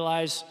because you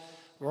realize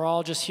we're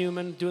all just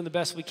human, doing the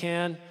best we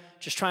can,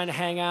 just trying to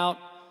hang out.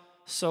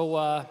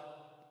 So,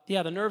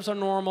 yeah, the nerves are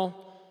normal,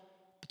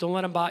 but don't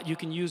let them bother. You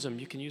can use them.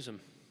 You can use them.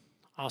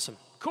 Awesome.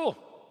 Cool.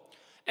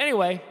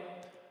 Anyway,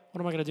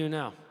 what am I going to do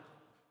now?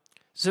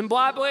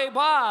 Zimbabwe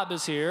Bob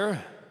is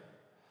here.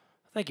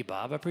 Thank you,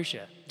 Bob. I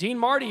appreciate it. Dean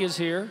Marty is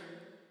here.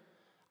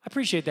 I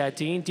appreciate that,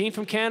 Dean. Dean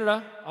from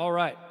Canada. All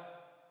right.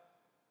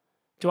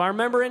 Do I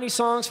remember any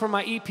songs from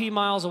my EP,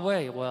 Miles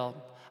Away? Well,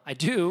 I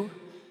do.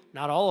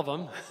 Not all of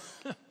them.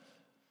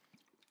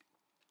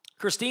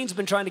 Christine's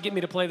been trying to get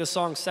me to play the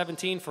song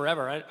 17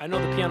 forever. I know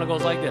the piano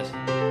goes like this.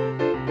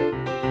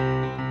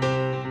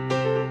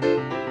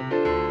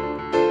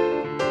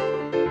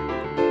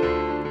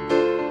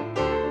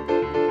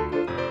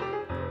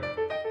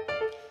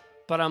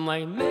 But I'm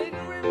like, make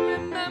me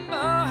remember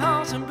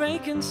how I'm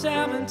breaking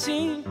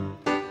 17.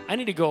 I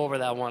need to go over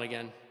that one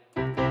again.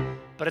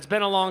 But it's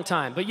been a long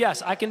time. But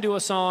yes, I can do a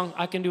song.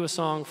 I can do a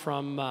song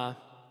from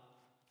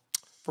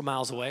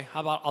Miles Away.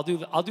 How about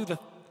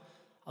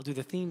I'll do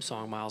the theme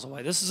song, Miles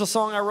Away. This is a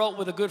song I wrote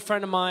with a good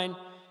friend of mine,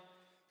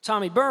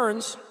 Tommy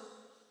Burns.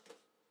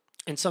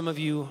 And some of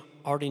you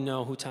already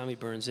know who Tommy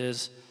Burns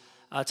is.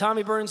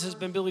 Tommy Burns has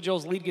been Billy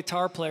Joel's lead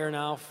guitar player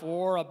now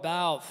for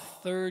about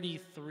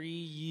 33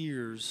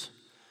 years.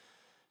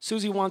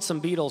 Susie wants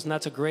some Beatles, and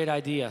that's a great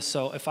idea.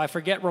 So if I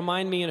forget,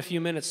 remind me in a few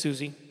minutes,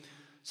 Susie.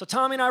 So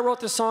Tommy and I wrote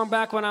this song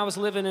back when I was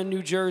living in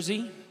New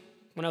Jersey,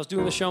 when I was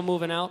doing the show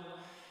Moving Out.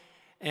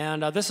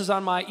 And this is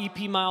on my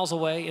EP, Miles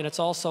Away, and it's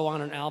also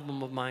on an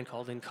album of mine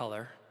called In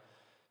Color.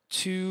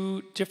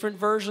 2 different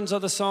versions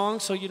of the song,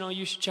 so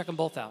you should check them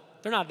both out.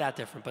 They're not that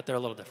different, but they're a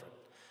little different.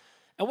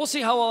 And we'll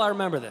see how well I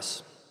remember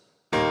this.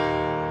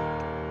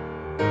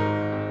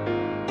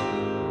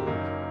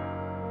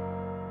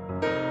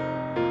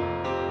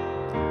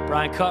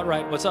 Brian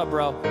Cutright, what's up,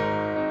 bro?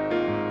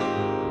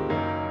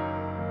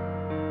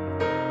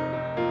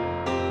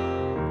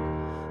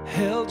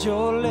 Held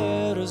your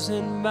letters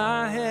in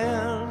my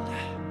hand,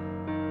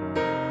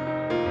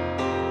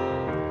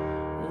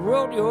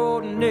 wrote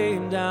your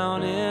name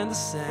down in the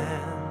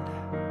sand.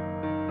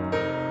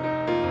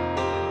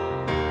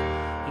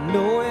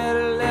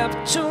 Nowhere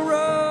left to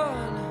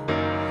run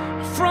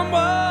from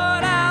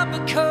what I've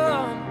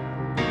become,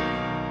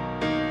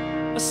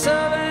 a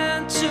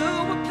servant to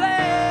a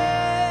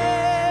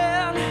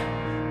plan.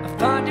 I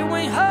find your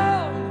way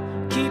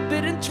home, keep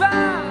it in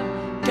drive.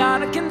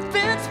 Gotta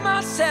convince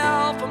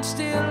myself I'm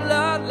still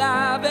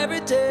alive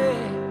every day,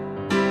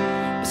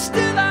 but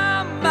still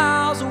I'm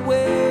miles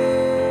away.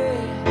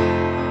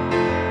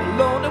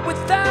 Lonely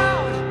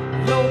without,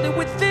 lonely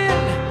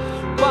within.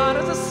 Why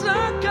does the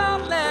sun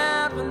come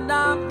land when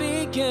I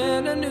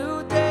begin a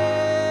new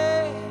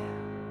day?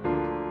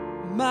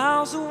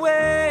 Miles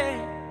away.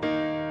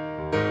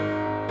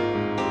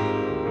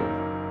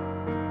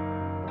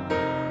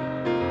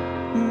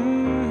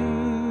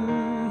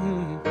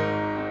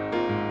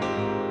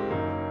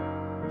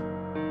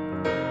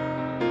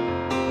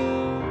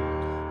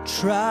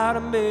 Try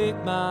to make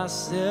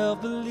myself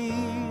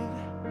believe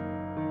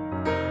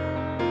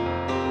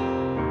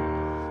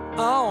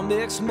all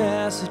mixed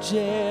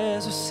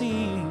messages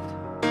received.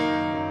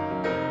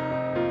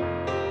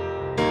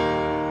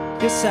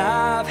 Guess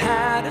I've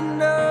had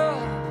enough.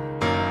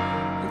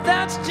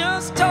 That's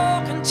just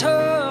talking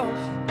tough.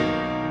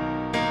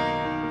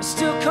 It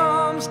still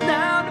comes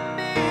down to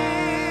me.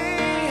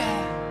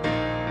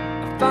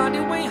 I find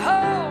your way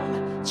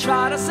home,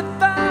 try to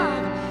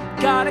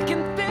survive. Gotta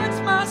convince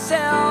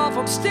myself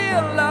I'm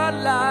still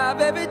alive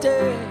every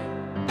day.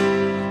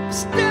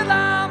 Still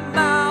I'm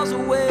miles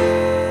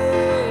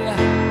away.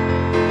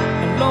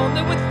 I'm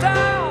lonely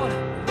without,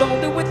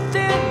 lonely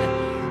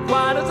within.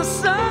 Why does the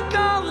sun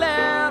go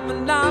land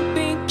when I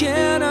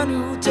begin a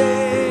new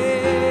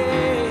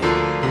day?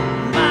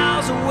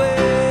 Miles away.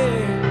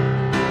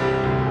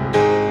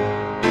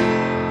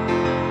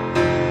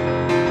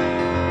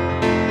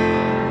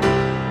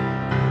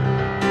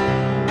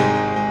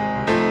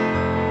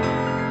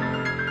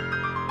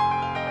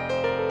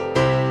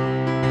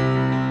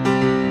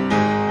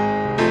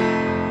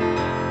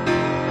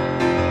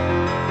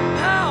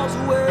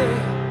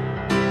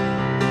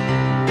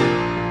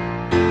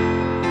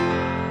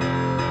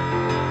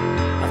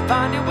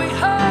 Find your way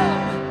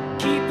home,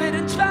 keep it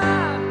in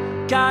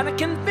drive. Gotta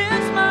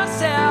convince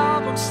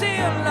myself I'm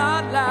still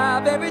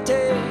alive every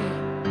day.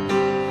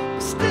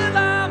 Still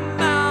I'm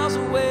miles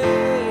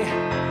away.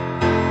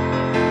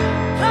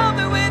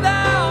 Lonely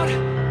without,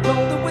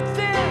 lonely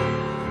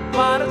within.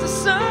 Why does the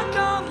sun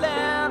go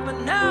land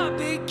when I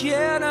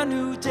begin a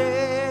new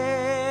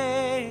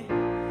day?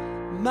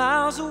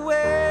 Miles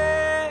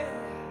away.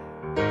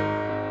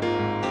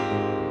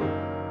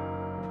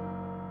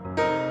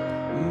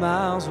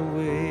 Miles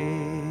away.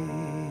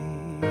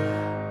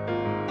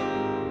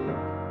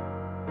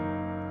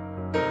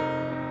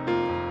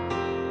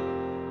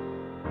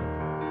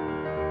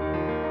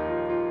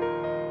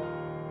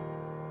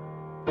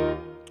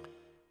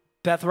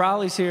 Beth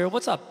Rowley's here.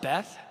 What's up,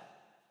 Beth?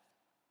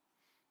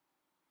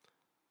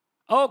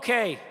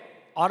 Okay,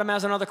 Autumn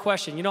has another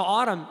question. You know,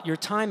 Autumn, your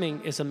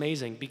timing is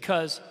amazing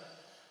because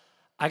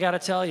I got to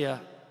tell you,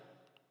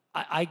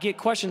 I get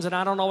questions and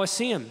I don't always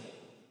see them,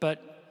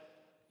 but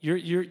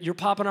you're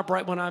popping up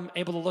right when I'm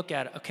able to look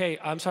at it. Okay,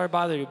 I'm sorry to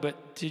bother you,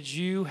 but did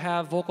you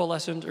have vocal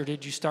lessons or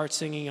did you start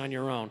singing on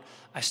your own?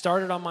 I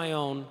started on my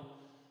own,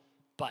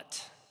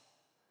 but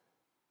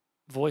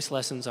voice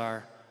lessons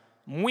are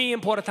muy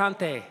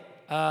importante.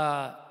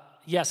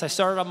 Yes, I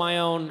started on my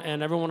own,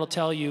 and everyone will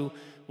tell you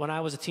when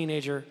I was a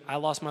teenager, I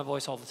lost my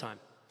voice all the time.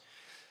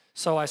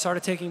 So I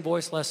started taking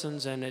voice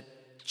lessons, and it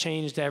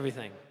changed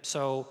everything.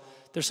 So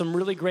there's some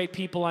really great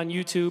people on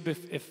YouTube.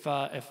 If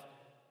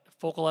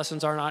vocal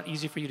lessons are not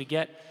easy for you to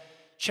get,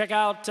 check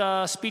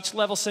out speech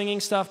level singing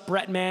stuff.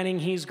 Brett Manning,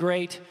 he's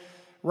great.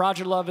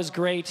 Roger Love is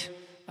great.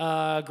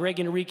 Greg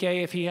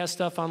Enrique, if he has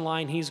stuff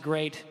online, he's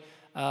great.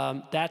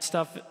 That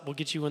stuff will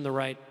get you in the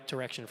right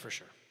direction for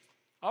sure.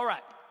 All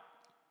right.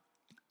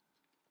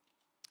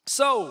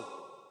 So,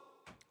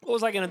 what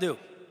was I going to do?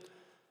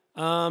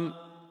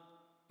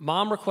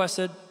 Mom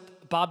requested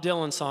a Bob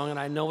Dylan song, and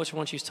I know which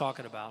one she's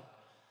talking about.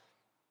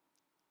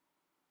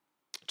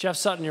 Jeff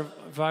Sutton, your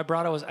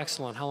vibrato was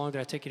excellent. How long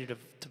did it take you to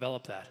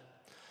develop that?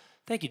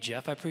 Thank you,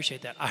 Jeff. I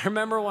appreciate that. I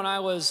remember when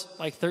I was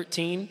like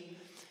 13,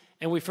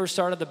 and we first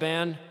started the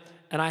band,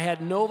 and I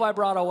had no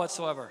vibrato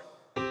whatsoever.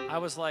 I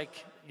was like,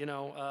 you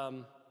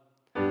know,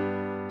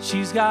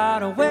 she's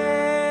got a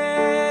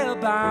way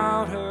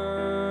about her.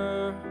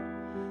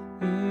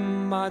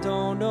 I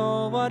don't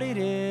know what it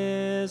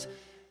is,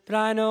 but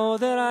I know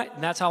that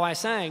and that's how I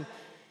sang.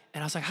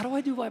 And I was like, how do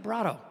I do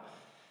vibrato?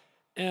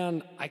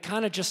 And I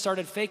kind of just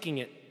started faking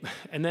it,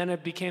 and then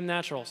it became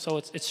natural. So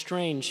it's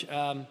strange.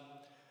 I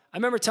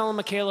remember telling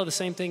Michaela the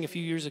same thing a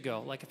few years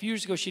ago. Like a few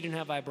years ago, she didn't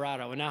have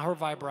vibrato, and now her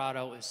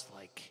vibrato is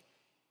like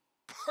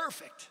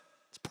perfect.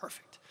 It's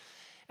perfect.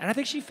 And I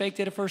think she faked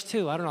it at first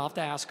too. I don't know. I'll have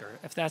to ask her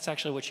if that's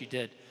actually what she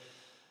did.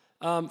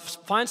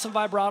 Find some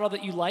vibrato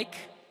that you like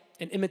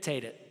and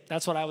imitate it.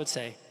 That's what I would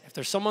say. If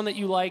there's someone that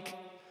you like,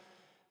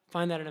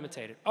 find that and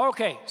imitate it.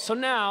 Okay, so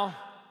now,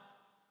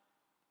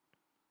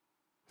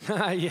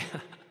 Yeah,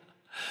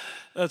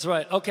 that's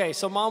right. Okay,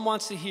 so Mom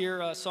wants to hear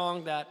a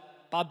song that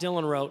Bob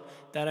Dylan wrote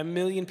that 1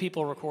 million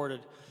people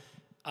recorded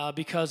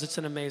because it's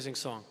an amazing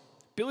song.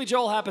 Billy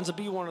Joel happens to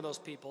be one of those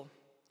people.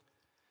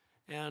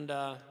 And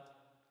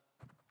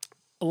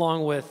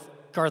along with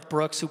Garth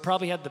Brooks, who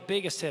probably had the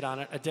biggest hit on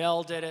it.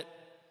 Adele did it.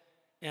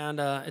 And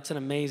it's an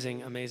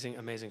amazing, amazing,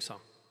 amazing song.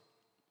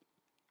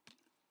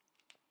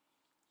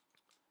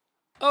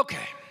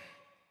 Okay.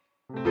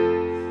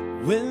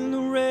 When the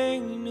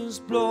rain is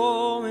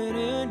blowing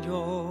in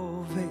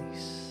your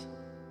face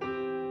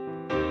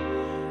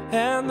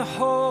and the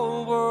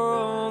whole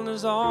world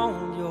is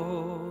on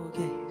your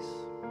gaze,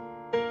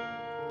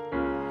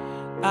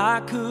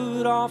 I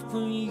could offer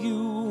you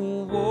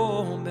a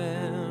warm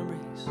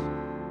embrace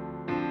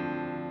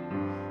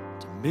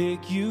to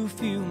make you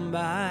feel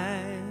my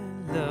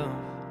love.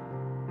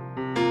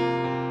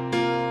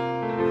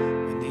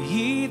 When the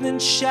evening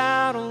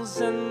shadows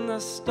and the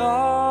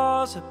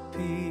stars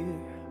appear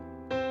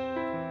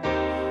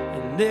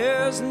and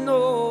there's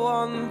no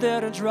one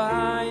there to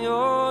dry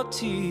your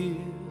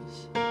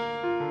tears,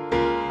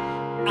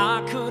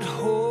 I could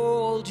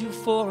hold you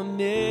for 1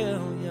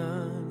 million years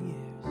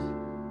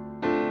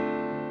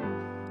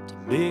to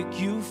make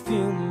you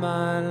feel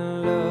my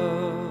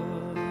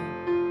love.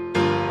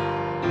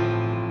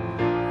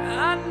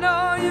 I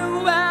know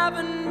you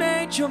haven't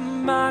made your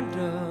mind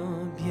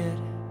up yet,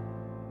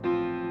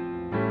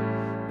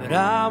 but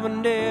I would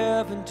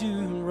never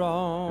do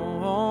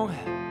wrong.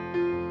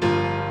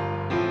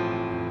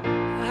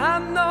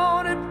 I've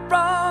known it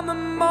from the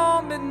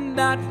moment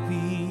that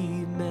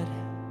we met.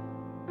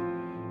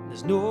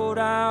 There's no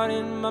doubt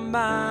in my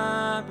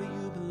mind where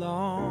you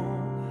belong.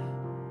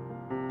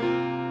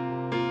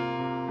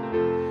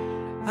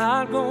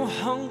 I'd go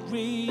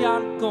hungry,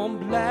 I'd go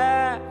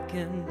black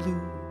and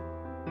blue,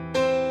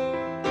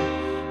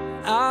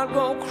 I'd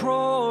go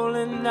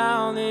crawling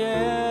down the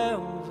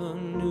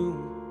avenue.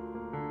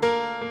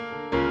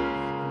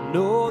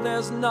 No,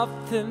 there's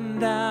nothing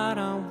that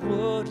I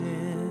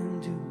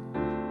wouldn't do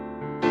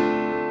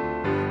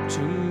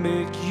to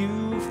make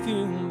you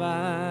feel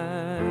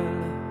my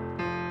love.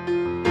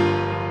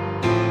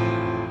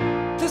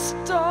 The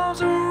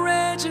storms are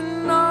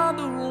raging on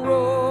the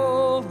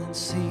rolling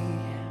sea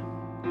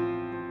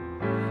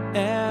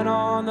and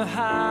on the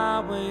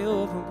highway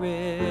of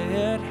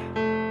regret.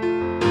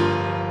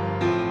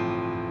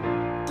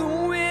 The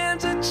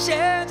winds of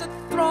change are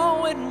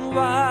throwing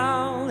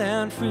wild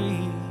and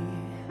free.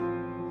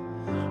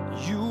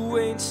 You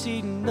ain't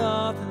seen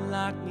nothing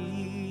like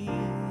me.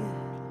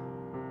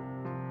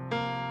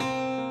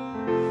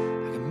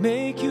 I can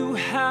make you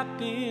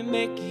happy,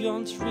 make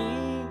your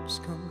dreams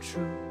come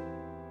true.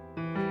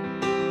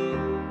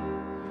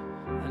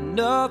 And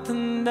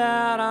nothing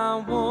that I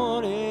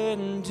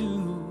wouldn't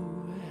do.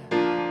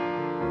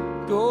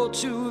 Go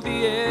to the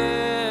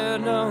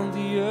end of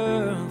the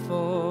earth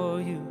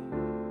for you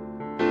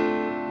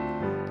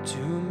to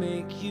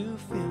make you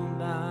feel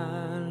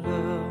my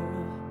love,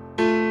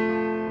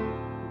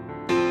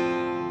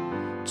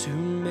 to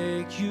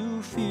make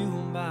you feel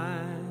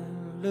my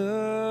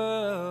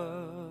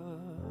love.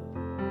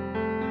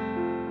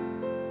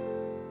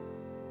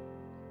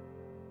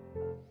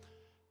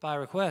 By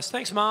request.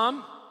 Thanks,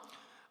 Mom.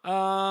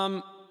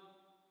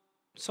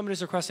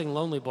 Somebody's requesting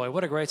Lonely Boy.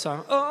 What a great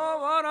song. Oh,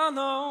 what a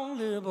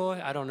lonely boy.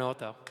 I don't know it,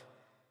 though.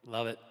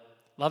 Love it.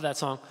 Love that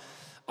song.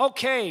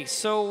 Okay,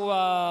 so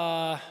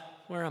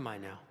where am I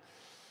now?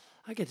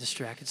 I get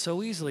distracted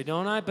so easily,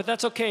 don't I? But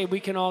that's okay. We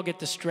can all get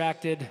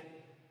distracted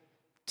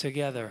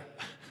together.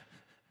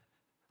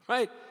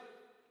 Right?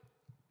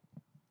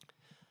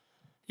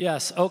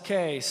 Yes,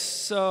 okay.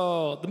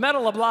 So the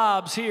Medal of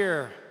Blobs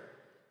here.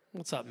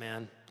 What's up,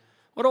 man?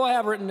 What do I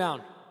have written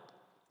down?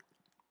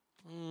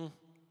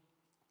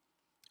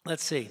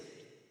 Let's see.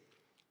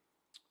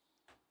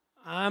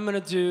 I'm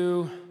going to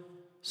do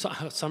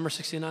Summer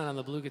 69 on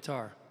the blue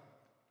guitar.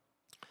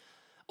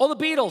 Oh, the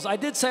Beatles. I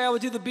did say I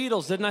would do the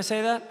Beatles. Didn't I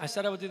say that? I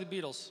said I would do the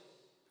Beatles.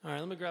 All right,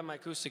 let me grab my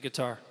acoustic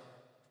guitar.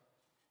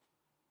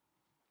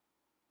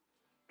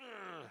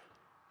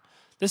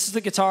 This is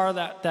the guitar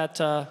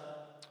that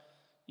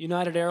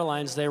United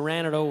Airlines, they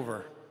ran it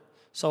over.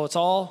 So it's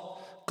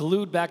all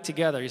glued back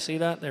together. You see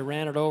that? They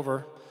ran it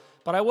over.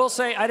 But I will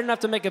say I didn't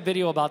have to make a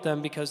video about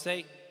them because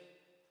they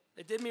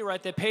did me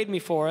right. They paid me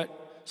for it.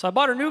 So I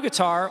bought a new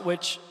guitar,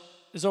 which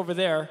is over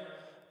there,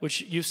 which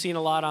you've seen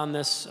a lot on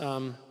this. This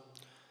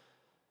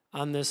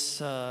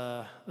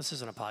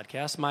isn't a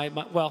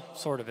podcast. Well,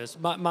 sort of is.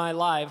 My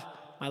live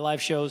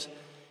shows,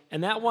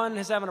 and that one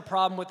is having a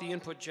problem with the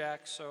input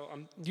jack. So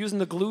I'm using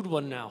the glued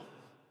one now,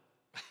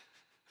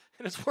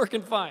 and it's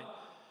working fine.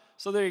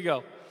 So there you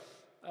go.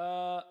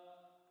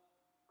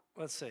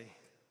 Let's see.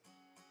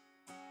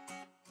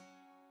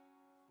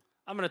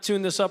 I'm going to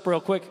tune this up real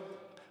quick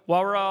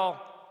while we're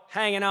all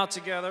hanging out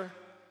together.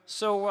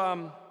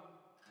 So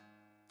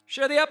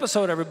share the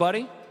episode,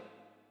 everybody.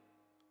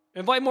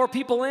 Invite more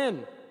people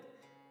in.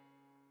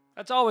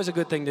 That's always a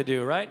good thing to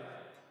do, right?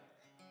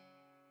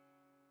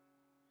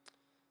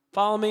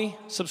 Follow me,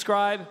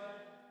 subscribe,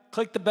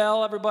 click the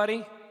bell,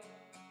 everybody.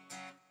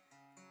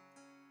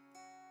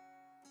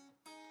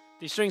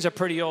 These strings are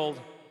pretty old,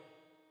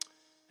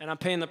 and I'm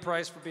paying the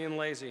price for being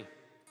lazy.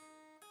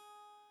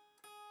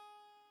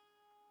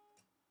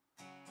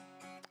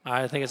 All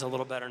right, I think it's a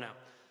little better now.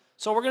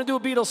 So we're going to do a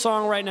Beatles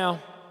song right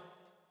now.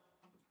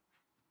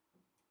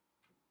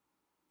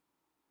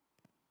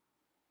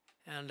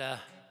 And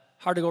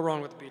hard to go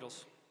wrong with the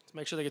Beatles. Let's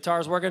make sure the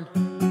guitar is working.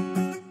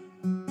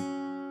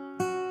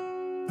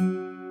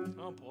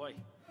 Oh, boy.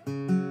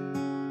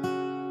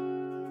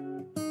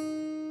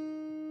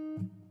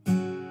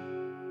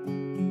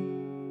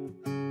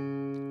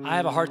 I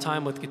have a hard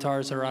time with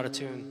guitars that are out of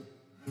tune.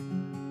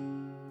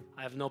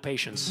 I have no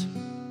patience.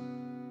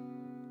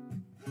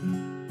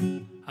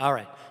 All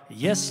right.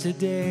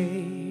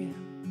 Yesterday,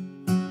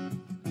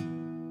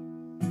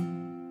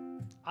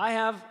 I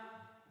have...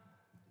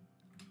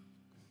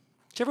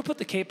 Did you ever put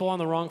the capo on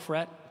the wrong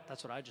fret?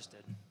 That's what I just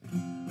did.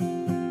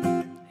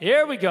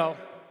 Here we go.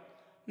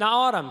 Now,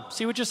 Autumn,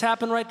 see what just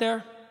happened right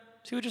there?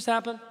 See what just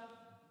happened?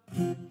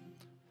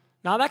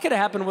 Now, that could have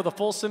happened with a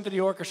full symphony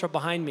orchestra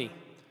behind me.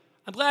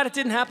 I'm glad it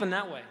didn't happen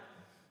that way.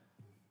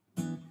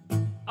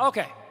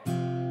 Okay.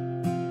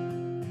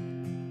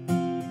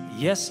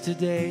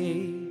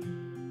 Yesterday,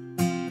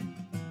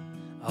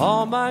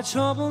 all my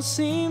troubles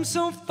seem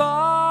so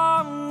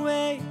far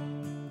away.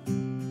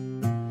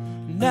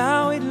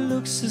 Now it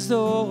looks as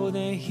though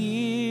they're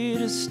here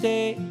to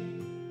stay.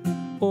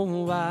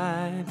 Oh,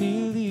 I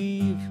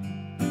believe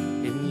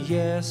in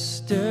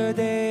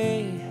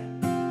yesterday.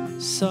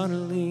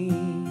 Suddenly,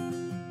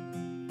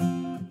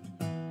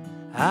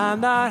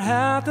 I'm not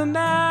half the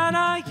man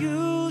I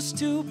used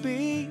to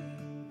be,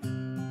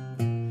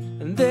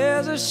 and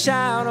there's a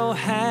shadow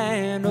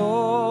hanging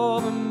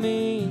over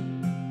me.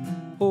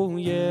 Oh,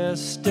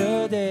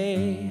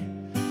 yesterday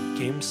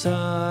came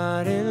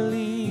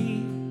suddenly.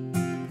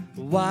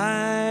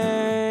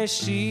 Why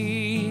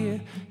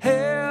she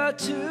had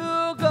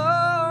to go,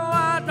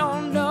 I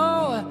don't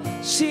know.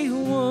 She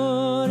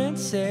wouldn't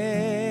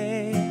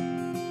say.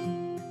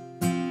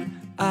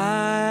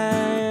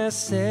 I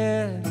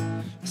said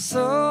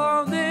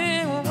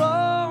something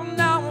wrong.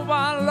 Now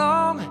I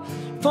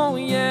long for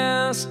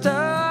yesterday.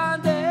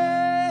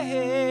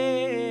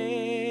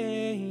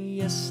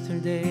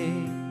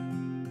 Yesterday,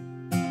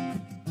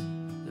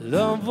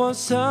 love was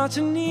such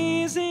an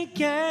easy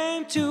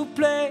game to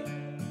play.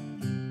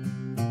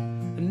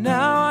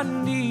 Now I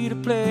need a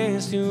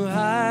place to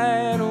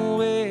hide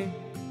away.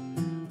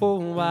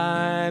 Oh,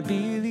 I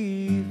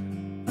believe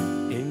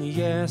in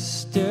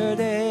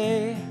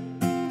yesterday.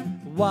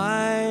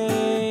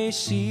 Why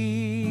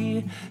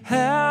she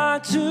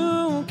had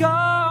to go,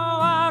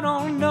 I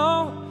don't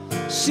know.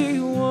 She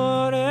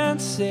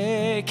wouldn't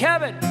say.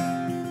 Kevin,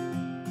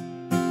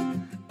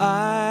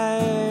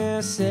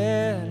 I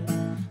said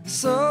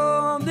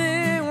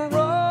something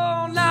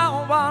wrong.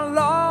 Now I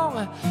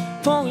long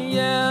for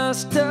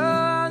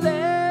yesterday.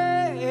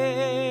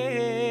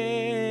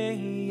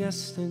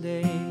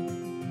 Yesterday,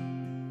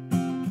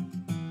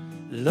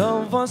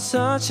 love was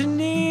such an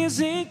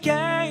easy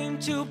game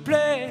to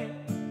play.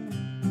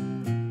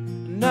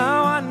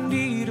 Now I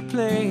need a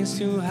place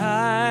to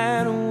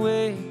hide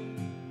away.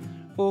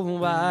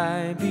 Oh,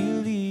 I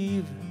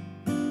believe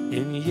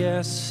in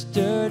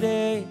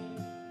yesterday.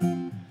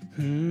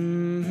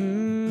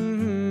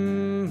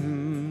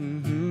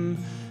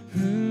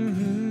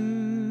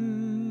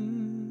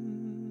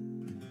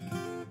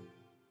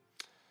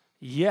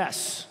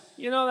 Yes.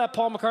 You know that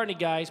Paul McCartney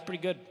guy, he's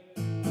pretty good.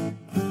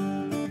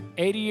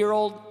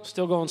 80-year-old,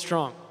 still going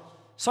strong.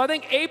 So I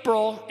think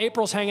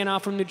April's hanging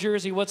out from New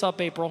Jersey. What's up,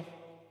 April?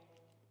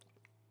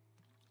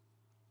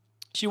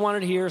 She wanted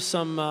to hear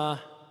some,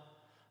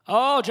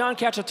 oh, John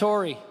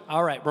Cacciatore.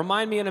 All right,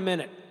 remind me in a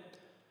minute.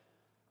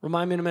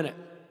 Remind me in a minute.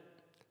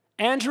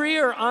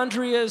 Andrea or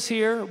Andrea is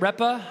here.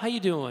 Repa, how you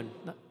doing?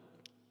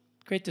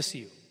 Great to see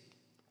you.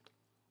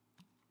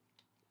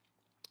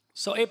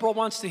 So April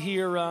wants to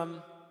hear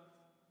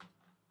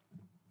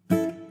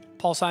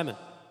Paul Simon.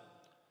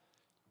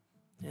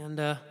 And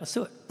let's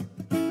do it.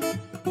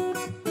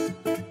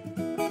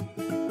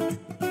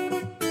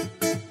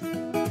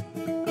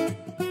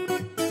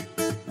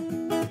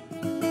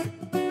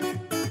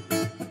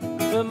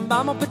 The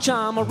mama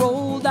pajama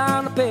rolled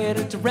down the bed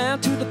and ran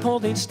to the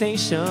police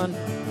station.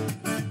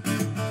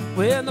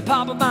 When the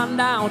papa found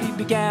out, he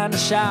began to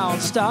shout,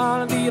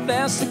 starting the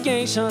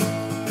investigation.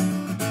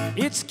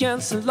 It's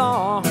against the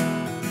law,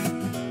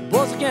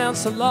 was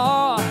against the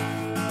law.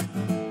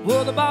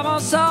 What the Bible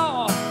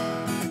saw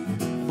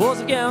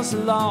was against the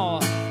law.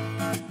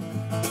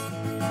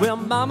 Well,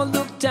 mama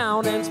looked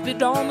down and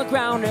spit on the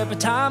ground every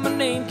time her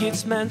name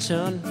gets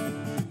mentioned.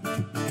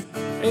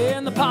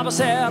 And the papa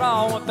said,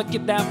 oh, if I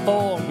get that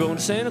boy, I'm going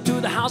to send him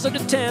to the house of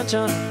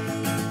detention.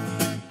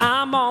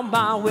 I'm on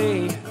my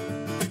way.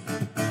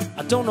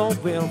 I don't know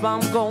where I'm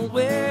going,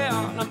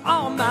 I'm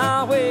on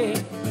my way.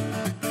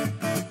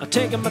 I'm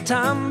taking my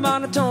time,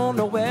 but I don't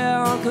know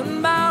where.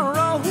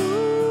 Tomorrow,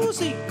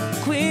 see,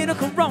 quit a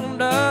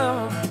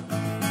corona.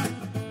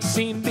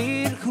 Seen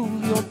Big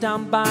Julio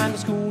down by the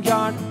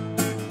schoolyard.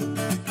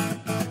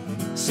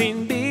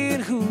 Seen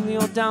Big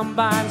Julio down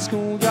by the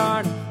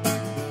schoolyard.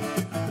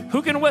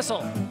 Who can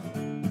whistle?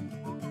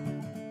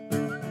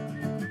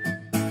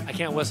 I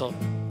can't whistle.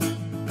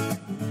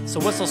 So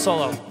whistle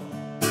solo.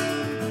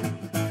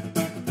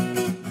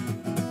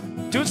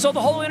 Do it so the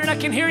whole internet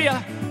can hear you.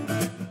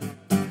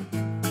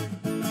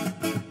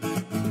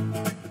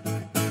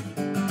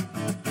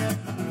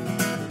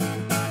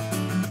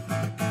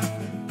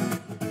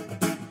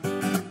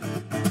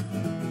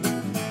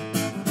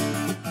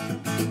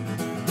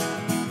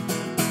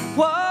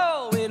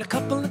 Whoa, in a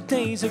couple of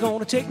days they're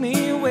gonna take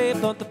me away,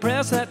 but the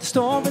press let the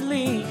storm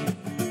relieve.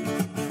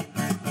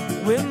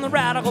 When the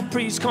radical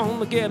priest come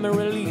to get me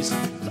released,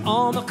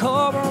 on the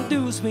cover of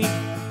Newsweek,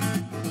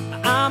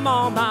 I'm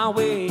on my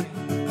way.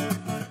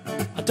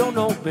 I don't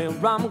know where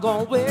I'm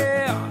going,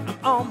 where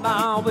I'm on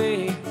my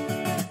way.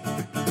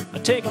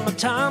 I'm taking my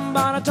time,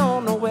 but I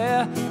don't know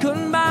where.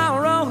 Couldn't buy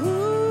a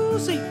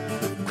rosy,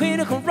 Queen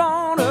of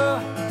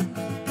Corona.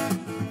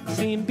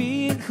 Seen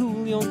B and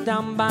Julio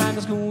down by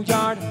the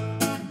schoolyard.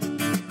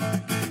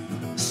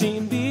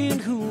 Seen B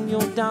and Julio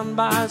down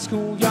by the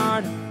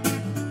schoolyard.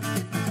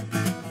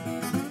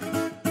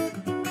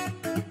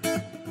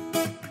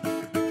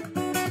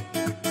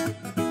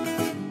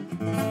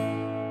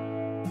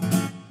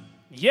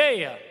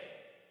 Yeah,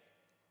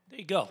 there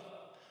you go.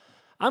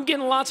 I'm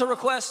getting lots of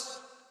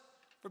requests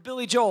for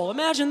Billy Joel.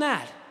 Imagine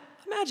that.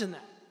 Imagine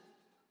that.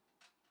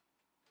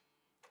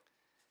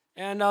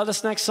 And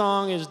this next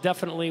song is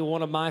definitely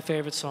one of my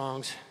favorite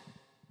songs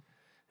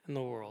in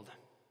the world.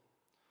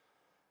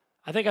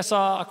 I think I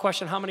saw a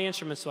question, how many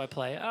instruments do I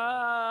play?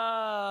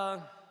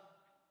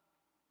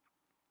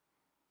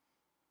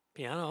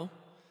 Piano,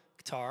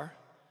 guitar,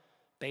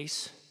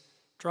 bass,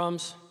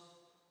 drums,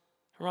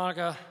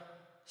 harmonica,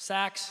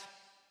 sax,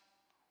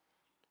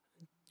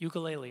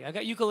 ukulele. I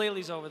got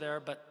ukuleles over there,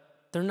 but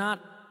they're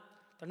not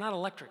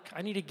electric.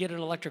 I need to get an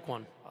electric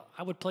one.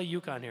 I would play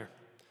uke on here.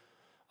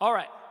 All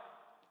right.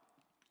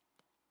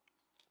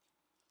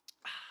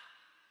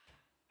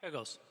 Here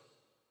goes.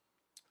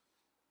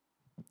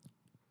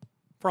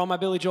 For all my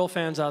Billy Joel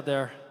fans out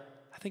there,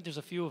 I think there's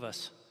a few of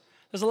us.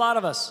 There's a lot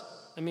of us.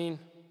 I mean,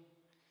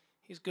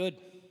 he's good.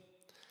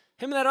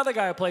 Him and that other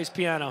guy who plays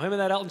piano, him and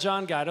that Elton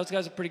John guy, those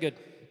guys are pretty good.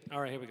 All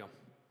right, here we go.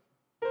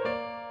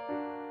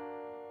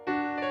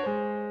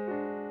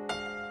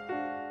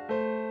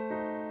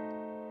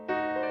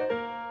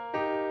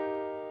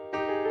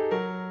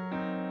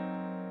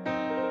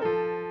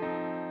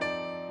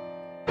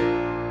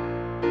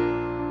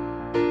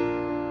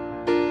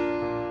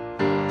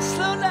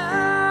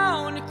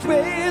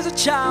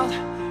 Child,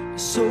 you're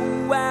so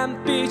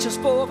ambitious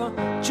for a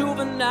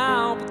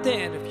juvenile, but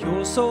then if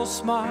you're so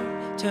smart,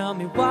 tell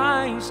me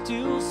why you're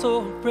still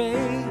so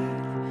afraid.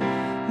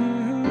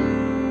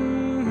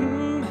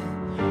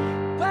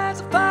 Where's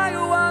the fire you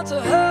want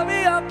to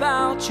hurry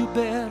about? You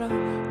better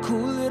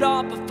cool it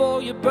off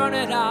before you burn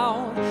it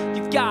out.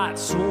 You've got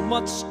so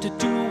much to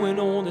do and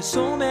only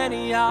so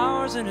many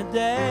hours in a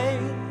day.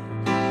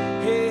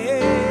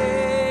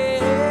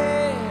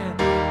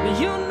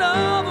 You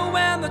know that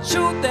when the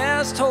truth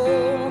is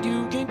told,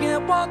 you can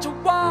get what you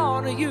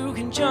want or you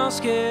can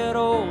just get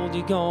old.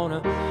 You're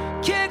gonna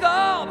kick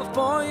off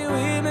before you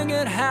even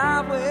get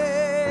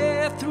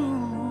halfway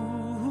through.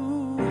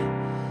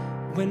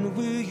 When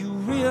will you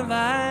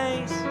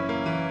realize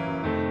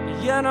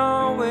you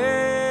know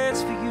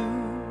it's for you?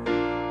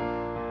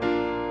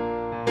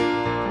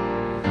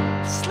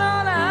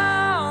 Slow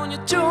down,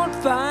 you're doing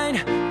fine.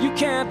 You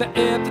can't be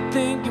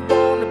everything you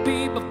want to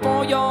be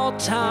before your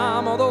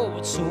time, although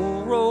it's so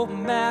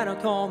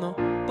romantic on the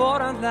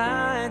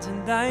borderline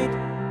tonight.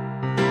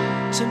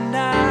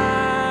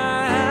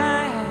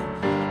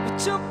 But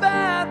too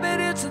bad, but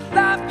it's the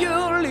life you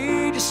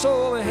lead. You're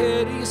so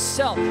ahead of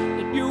yourself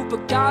that you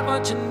forgot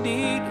what you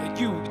need.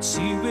 You can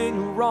see when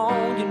you're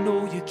wrong, you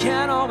know you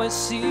can't always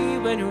see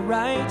when you're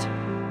right.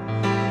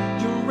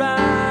 You're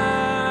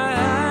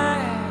right.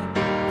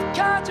 You've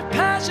got your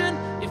passion,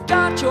 you've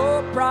got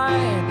your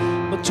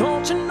pride, but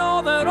don't you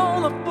know that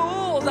all the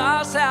fools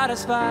are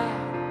satisfied?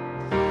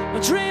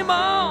 Dream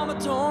on, but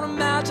don't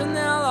imagine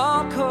they'll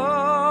all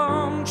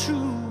come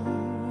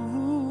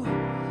true.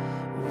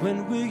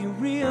 When will you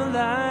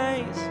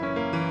realize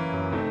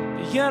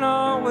you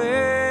know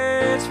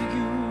it's for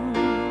you?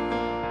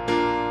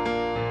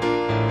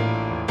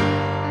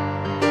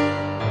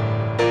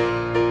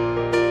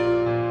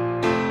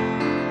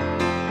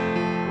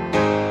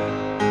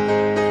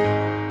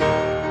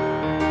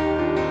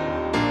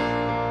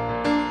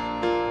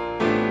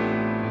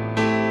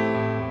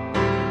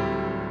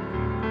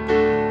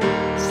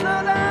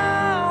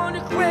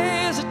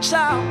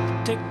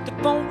 Take the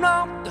phone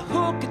off the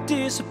hook and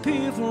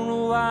disappear for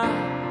a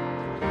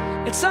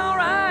while. It's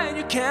alright,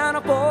 you can't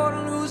afford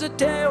to lose a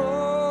day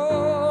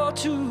or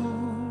two.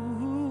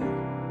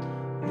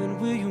 When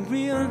will you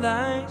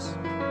realize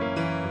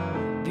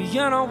the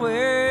end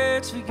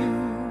waits for you?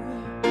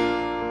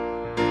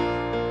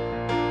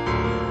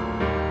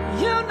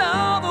 You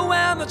know that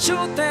when the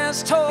truth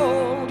is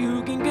told,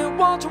 you can get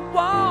what you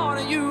want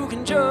and you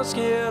can just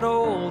get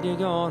old. You're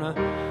gonna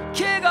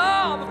kick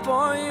off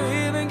before you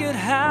even get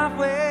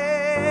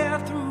halfway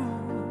through.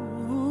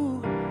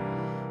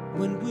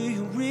 when we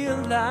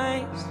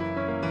realize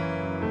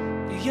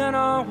the end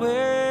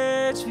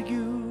always for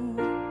you?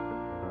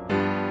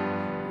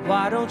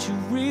 Why don't you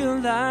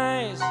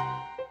realize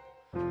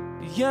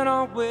the end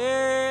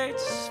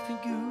always for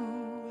you?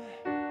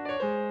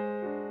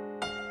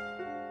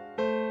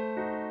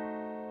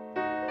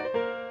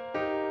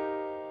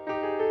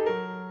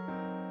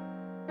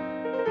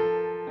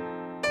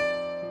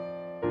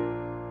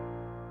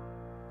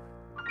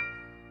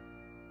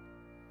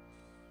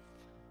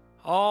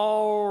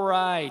 All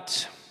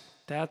right,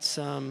 that's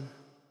a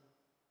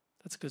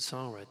good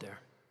song right there.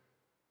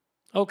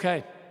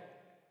 Okay.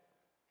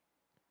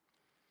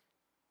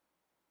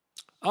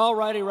 All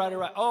righty.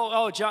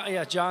 Oh, John,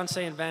 yeah, John's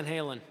saying Van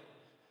Halen.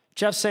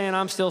 Jeff's saying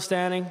I'm still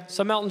standing.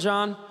 Some Elton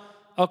John.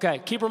 Okay,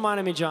 keep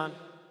reminding me, John.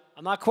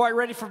 I'm not quite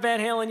ready for Van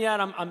Halen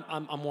yet.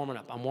 I'm warming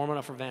up. I'm warming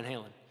up for Van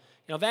Halen.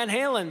 You know, Van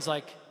Halen's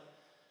like,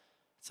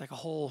 it's like a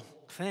whole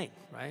thing,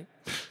 right?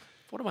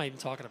 What am I even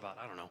talking about?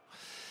 I don't know.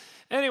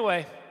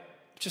 Anyway.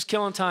 Just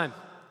killing time.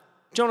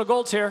 Jonah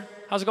Gold's here.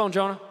 How's it going,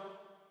 Jonah?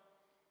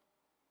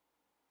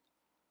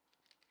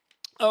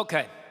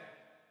 Okay.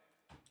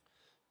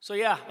 So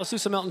yeah, let's do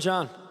some Elton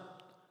John.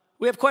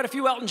 We have quite a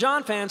few Elton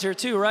John fans here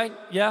too, right?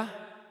 Yeah?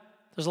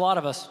 There's a lot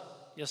of us.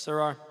 Yes, there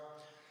are.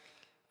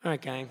 All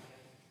right, gang.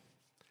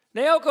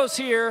 Naoko's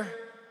here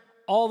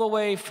all the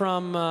way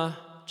from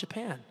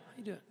Japan. How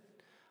you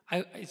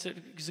doing?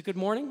 Is it good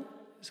morning?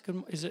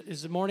 Is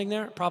it morning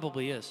there? It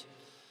probably is.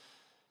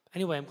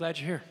 Anyway, I'm glad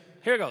you're here.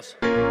 Here it goes.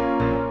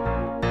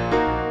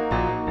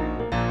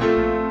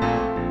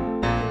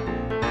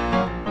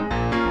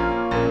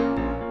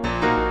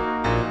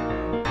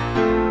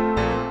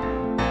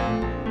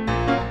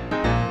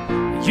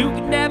 You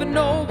can never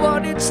know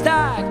what it's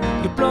like.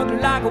 Your blood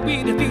like a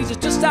weed disease,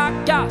 it's just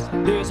like gas.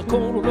 There's a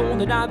cold on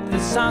the night that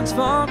sounds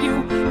from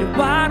you. You're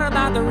wider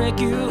than the wreck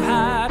you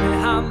hide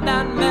behind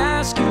that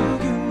mask you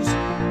use.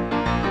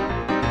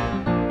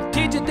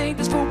 Did you think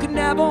this fool could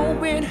never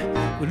win?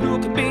 Well,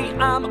 look at me,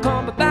 I'm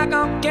coming back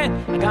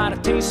again. I got a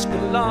taste for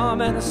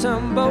love and a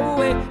simple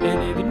way.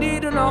 And if you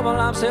need to know, well,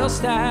 I'm still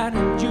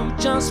standing. You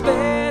just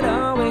fade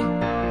away.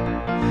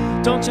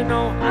 Don't you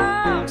know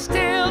I'm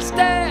still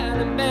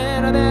standing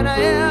better than I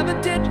ever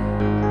did?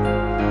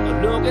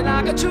 I'm looking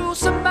like a true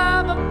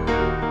survivor.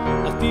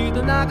 I'm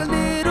feeling like a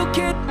little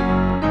kid.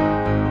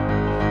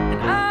 And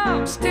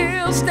I'm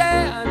still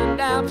standing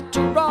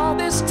after all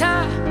this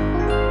time.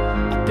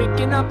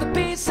 Picking up the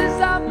pieces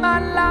of my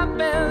life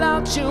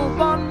without you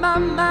on my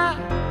mind.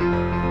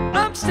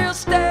 I'm still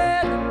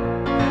standing,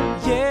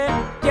 yeah.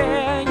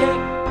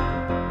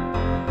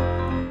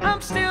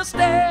 I'm still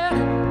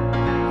standing,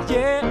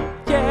 yeah.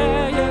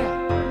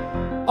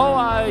 Oh,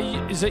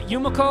 is it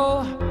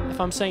Yumiko? If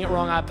I'm saying it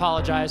wrong, I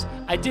apologize.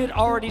 I did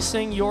already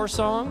sing your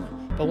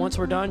song, but once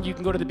we're done, you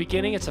can go to the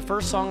beginning. It's the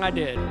first song I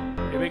did.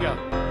 Here we go.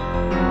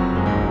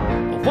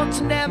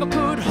 Once I never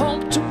could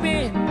hope to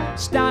win.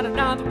 Started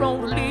on the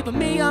road, leaving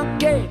me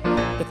again.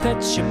 The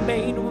threats you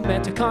made were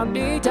meant to calm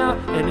me down.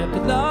 And if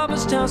the love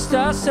was just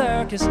a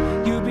circus,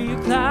 you'd be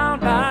a clown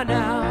by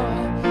now.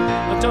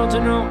 But don't you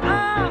know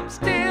I'm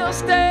still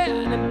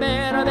standing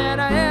better than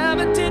I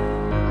ever did?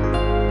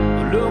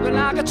 Looking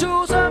like a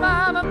true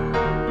survivor,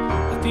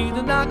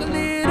 feeling like a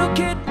little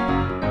kid.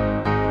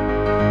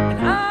 And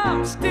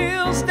I'm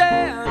still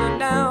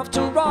standing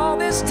after all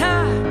this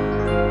time.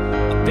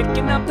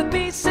 Picking up the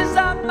pieces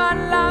of my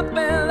life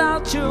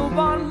without you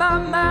on my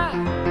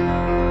mind.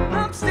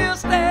 I'm still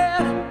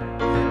standing,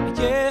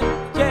 yeah.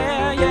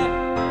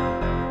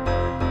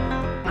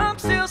 I'm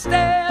still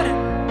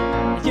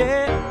standing,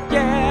 yeah.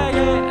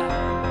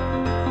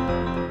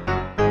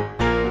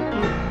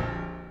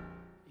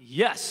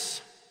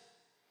 Yes,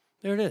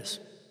 there it is,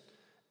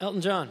 Elton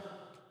John.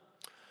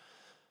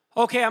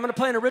 Okay, I'm gonna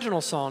play an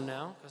original song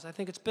now, because I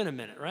think it's been a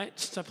minute, right,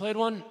 since I played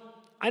one.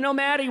 I know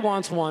Maddie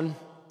wants one.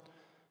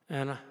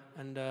 And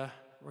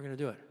we're going to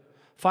do it.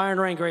 Fire and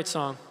Rain, great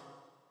song.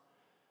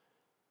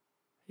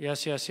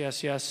 Yes.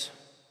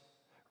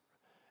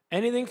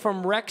 Anything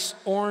from Rex,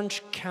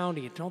 Orange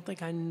County? I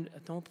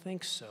don't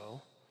think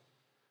so.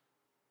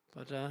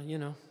 But, you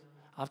know,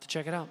 I'll have to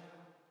check it out.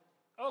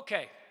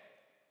 Okay.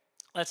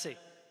 Let's see.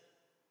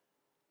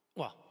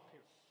 Well,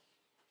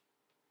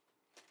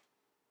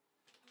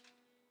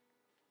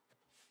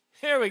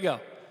 here we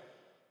go.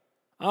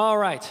 All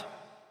right.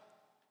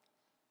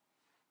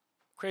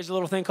 Crazy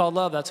Little Thing Called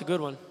Love, that's a good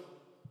one.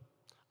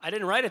 I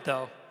didn't write it,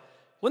 though.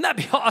 Wouldn't that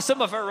be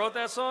awesome if I wrote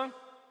that song?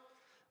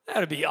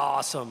 That'd be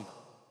awesome.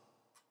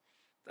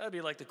 That'd be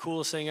like the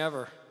coolest thing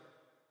ever.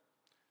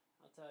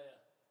 I'll tell you.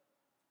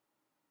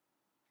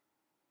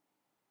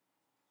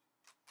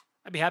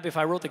 I'd be happy if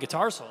I wrote the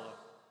guitar solo.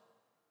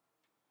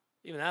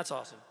 Even that's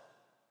awesome.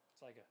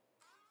 It's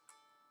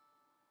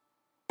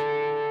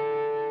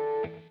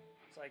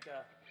like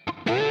a...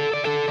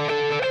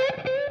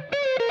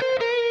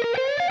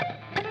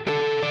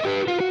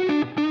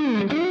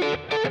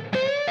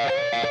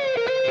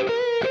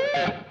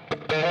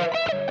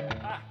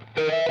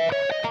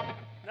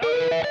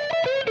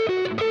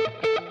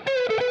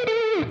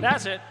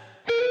 That's it.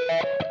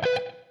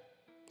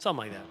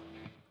 Something like that.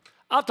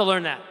 I'll have to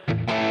learn that.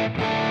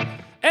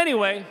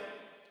 Anyway,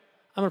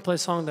 I'm gonna play a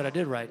song that I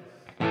did write.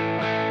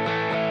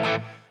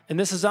 And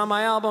this is on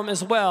my album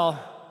as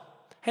well.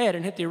 Hey, I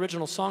didn't hit the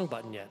original song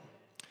button yet.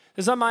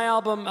 This is on my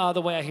album,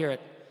 The Way I Hear It.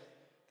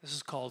 This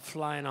is called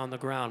Flying on the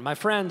Ground. My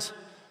friends,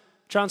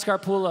 John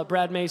Scarpula,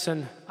 Brad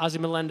Mason, Ozzy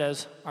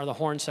Melendez are the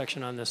horn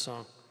section on this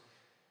song.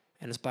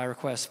 And it's by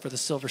request for the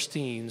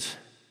Silversteins.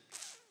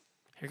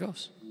 Here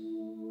goes.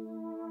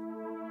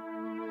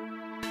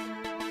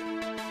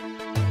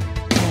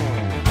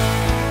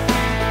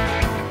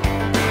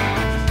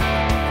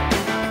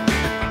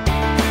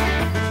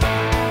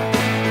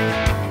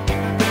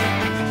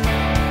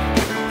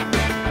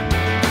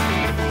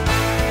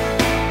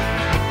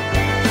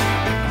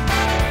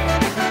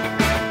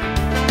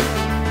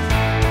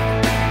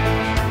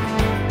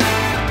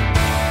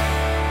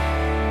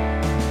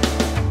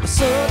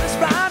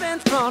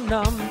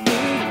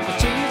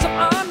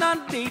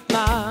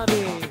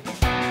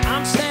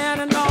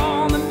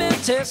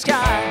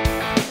 Sky.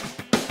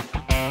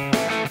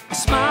 A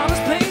smile is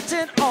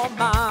painted on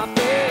my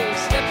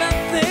face.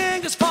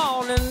 Everything is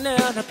falling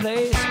into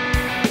place,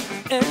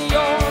 and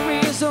you're the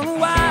reason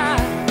why.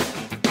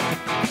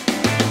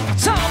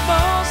 It's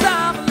almost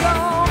I'm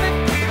alone,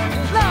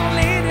 and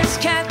loneliness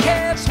can't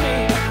catch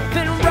me.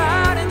 Been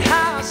riding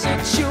high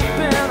since you've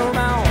been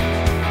around.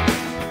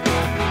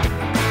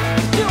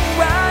 You're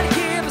right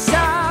here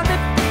beside me.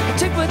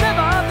 Take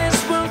whatever this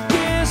world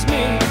gives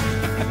me.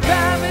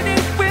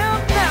 Gravity will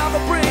never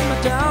bring me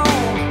down,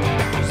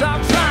 'cause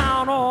I'm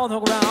flying on the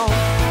ground.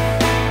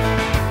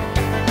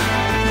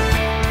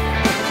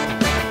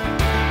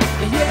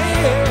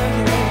 Yeah.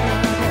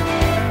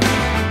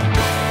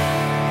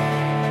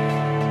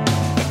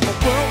 My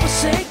world was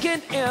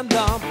sinking in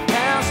the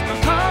past. My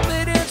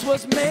confidence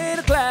was made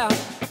of glass.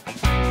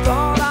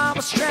 Thought I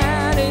was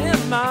stranded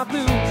in my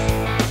blues.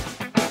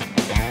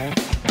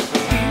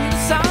 You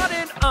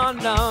decided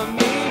under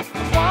me,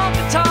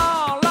 walking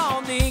tall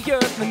on the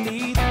earth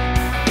beneath.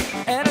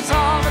 And it's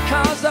all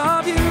because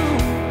of you.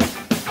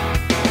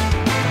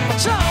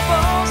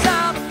 Troubles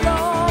I'm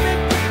alone,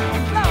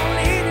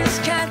 loneliness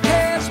can't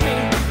catch me.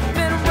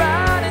 Been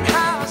riding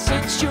high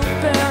since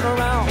you've been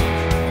around.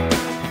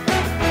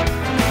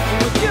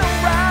 With you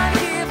right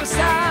here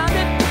beside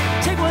me,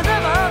 take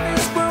whatever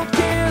this world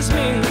gives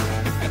me.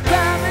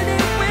 Gravity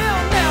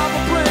will never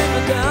bring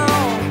me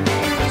down,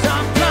 'cause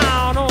I'm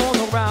down on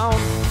the ground.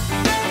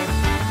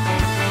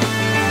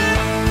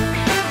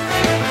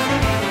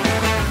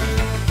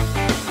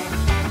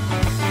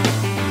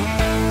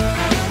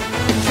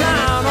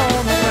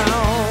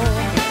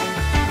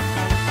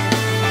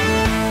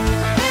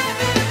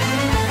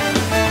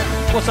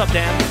 What's up,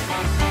 Dan?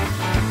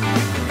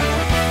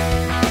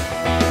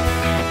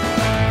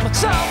 My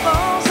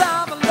troubles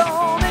I'm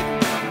alone,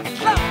 and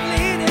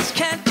loneliness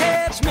can't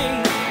catch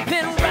me.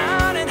 Been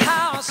riding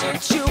high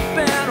since you've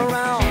been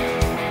around.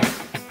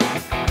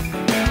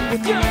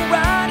 With you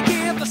right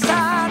here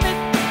beside me,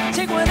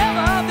 take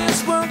whatever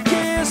this world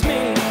gives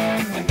me.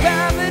 And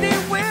gravity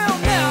will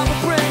never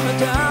bring me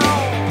down.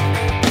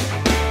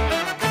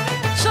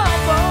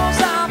 Troubles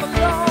I'm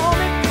alone,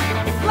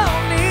 and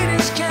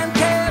loneliness can't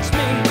catch me.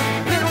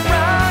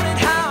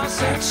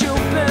 Since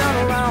you've been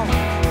around.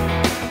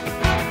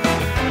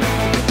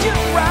 You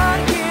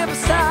right here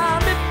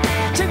beside me,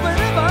 take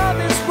whatever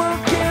this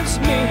world gives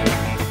me.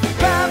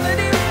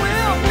 Gravity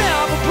will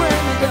never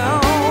bring me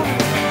down,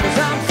 'cause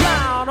I'm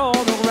flying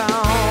on the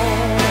ground.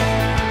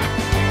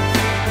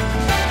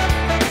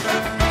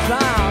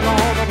 Flying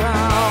on the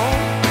ground.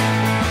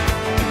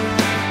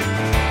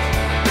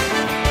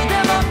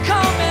 Never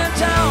coming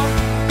down.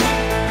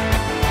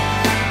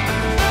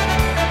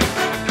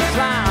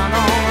 Flying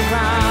on the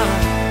ground.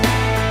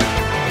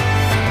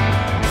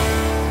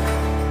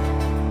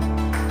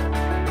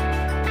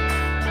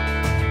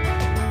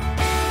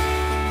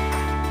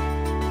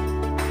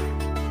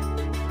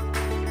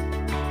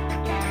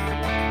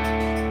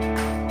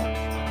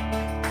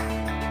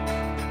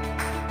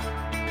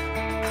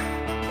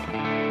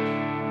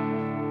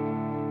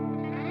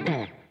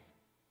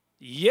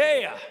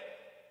 Yeah.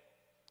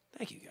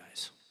 Thank you,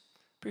 guys.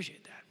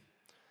 Appreciate that.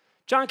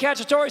 John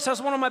Cacciatore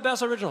says one of my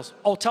best originals.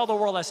 Oh, Tell the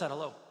World I Said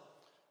Hello.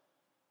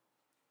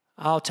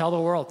 I'll Tell the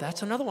World.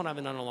 That's another one I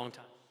haven't done in a long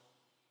time.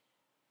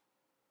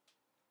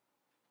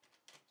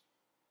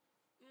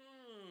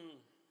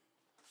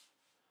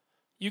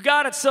 You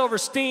got it,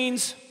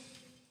 Silversteins.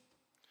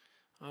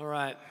 All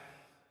right.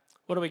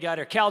 What do we got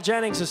here? Cal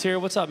Jennings is here.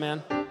 What's up,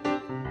 man?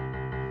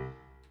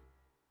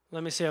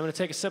 Let me see. I'm going to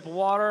take a sip of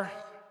water.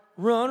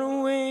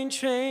 Runaway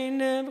train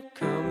never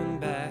coming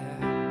back.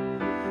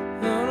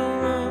 On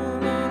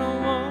a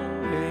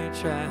one-way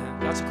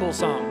track. That's a cool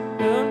song.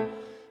 Yeah?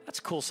 That's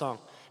a cool song.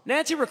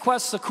 Nancy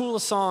requests the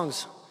coolest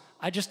songs.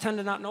 I just tend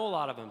to not know a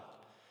lot of them.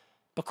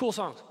 But cool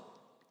songs.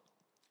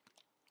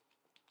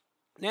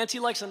 Nancy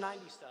likes the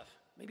 90s stuff.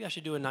 Maybe I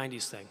should do a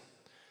 90s thing.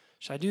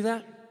 Should I do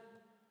that?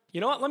 You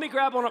know what? Let me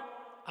grab one up.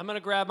 I'm going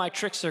to grab my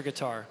Trickster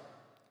guitar.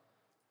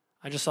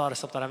 I just thought of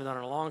something I haven't done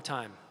in a long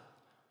time.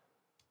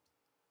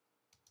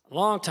 A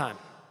long time.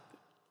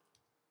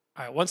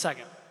 All right, 1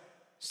 second.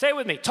 Stay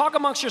with me. Talk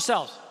amongst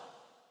yourselves.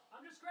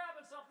 I'm just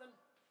grabbing something.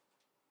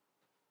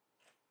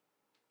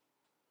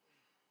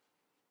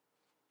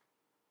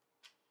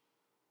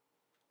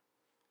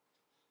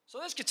 So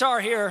this guitar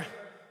here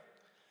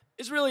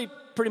is really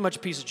pretty much a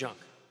piece of junk.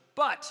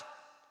 But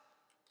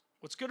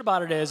what's good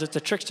about it is it's a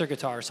trickster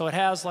guitar. So it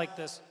has like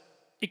this,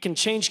 it can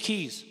change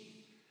keys.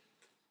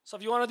 So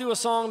if you want to do a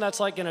song that's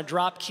like in a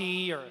drop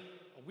key or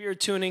a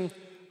weird tuning,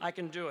 I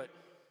can do it.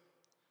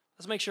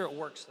 Let's make sure it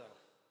works though.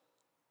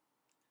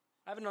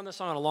 I haven't done this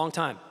song in a long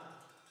time.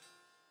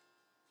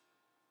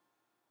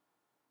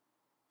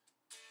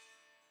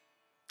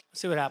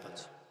 Let's see what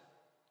happens.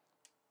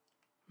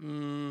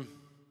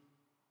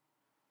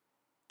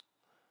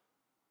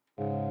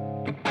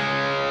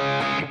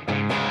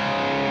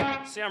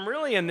 See, I'm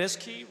really in this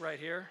key right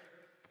here.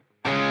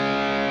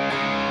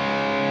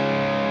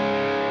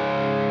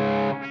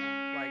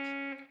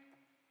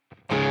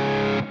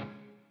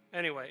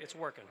 Anyway, it's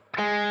working.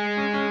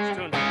 It's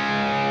doing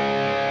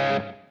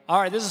it. All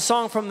right, this is a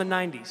song from the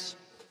 90s.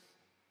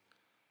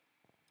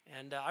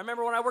 And I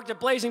remember when I worked at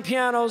Blazing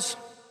Pianos,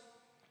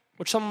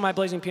 which some of my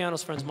Blazing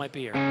Pianos friends might be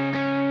here.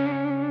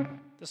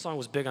 This song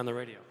was big on the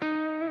radio.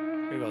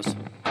 Here it goes.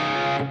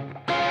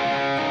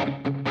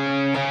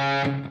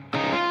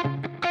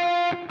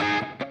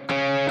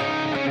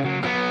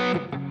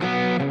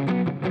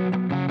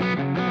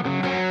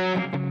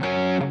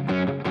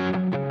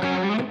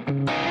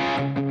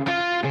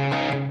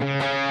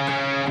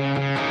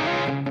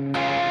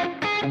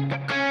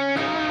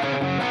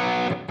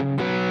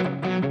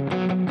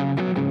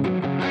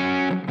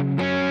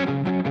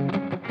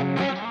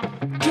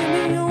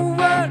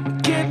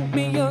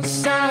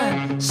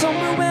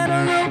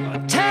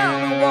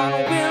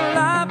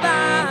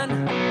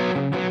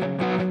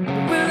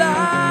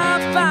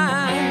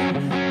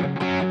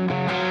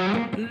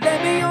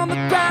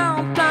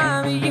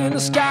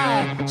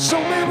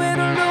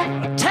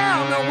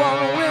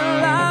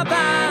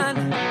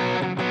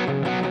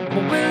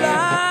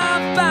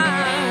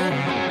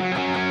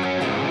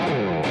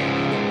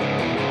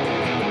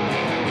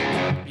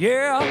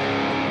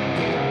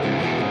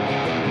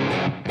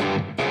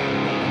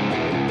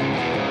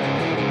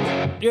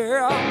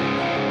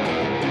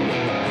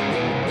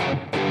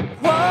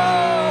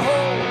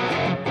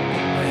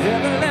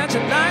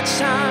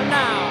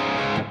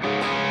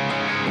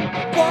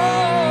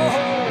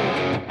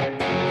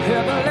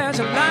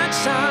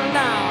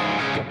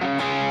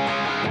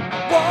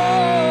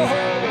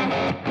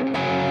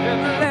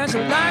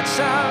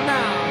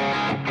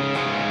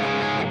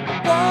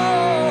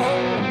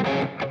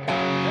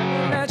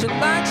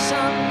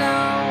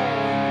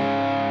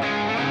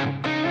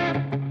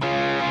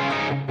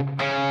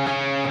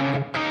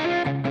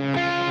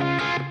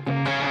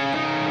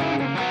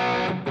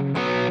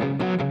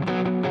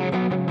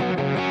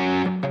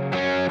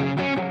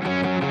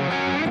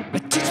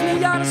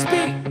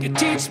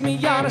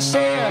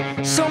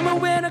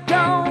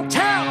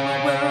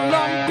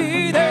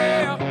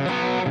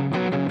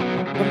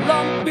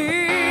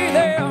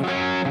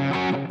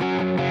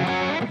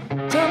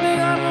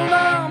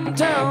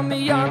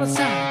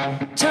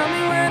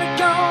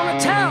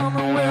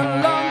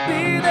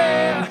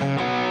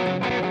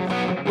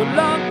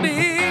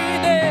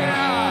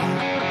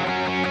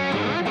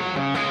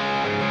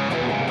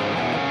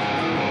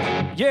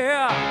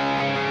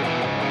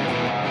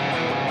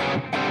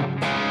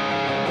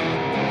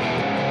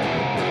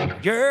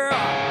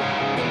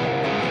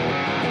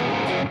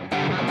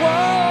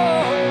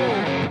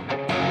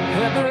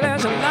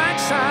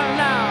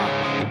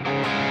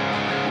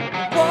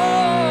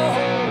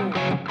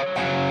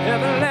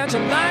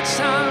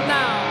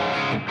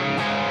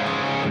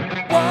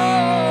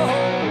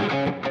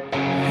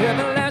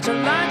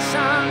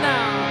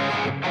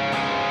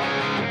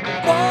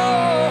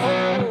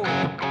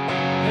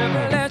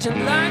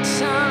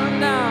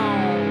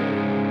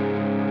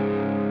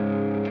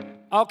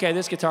 Okay,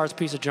 this guitar is a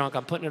piece of junk.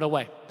 I'm putting it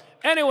away.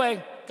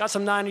 Anyway, got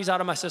some 90s out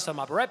of my system.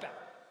 I'll be right back.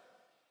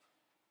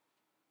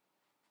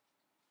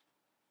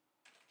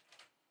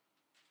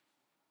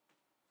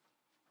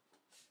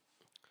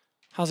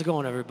 How's it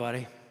going,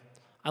 everybody?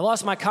 I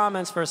lost my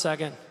comments for a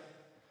second.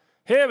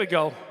 Here we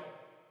go.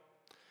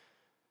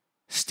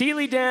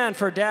 Steely Dan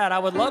for Dad. I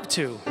would love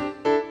to.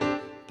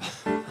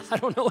 I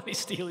don't know any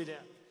Steely Dan.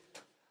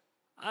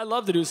 I'd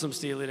love to do some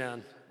Steely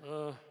Dan.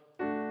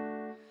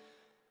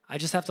 I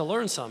just have to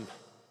learn some.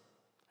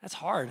 That's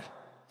hard.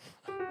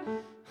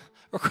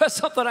 Request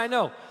something I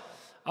know.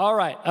 All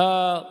right.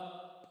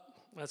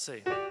 Let's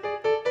see.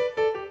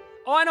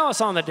 Oh, I know a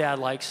song that Dad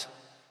likes.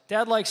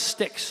 Dad likes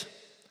Sticks.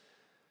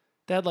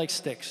 Dad likes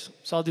Sticks.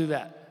 So I'll do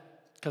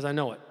that because I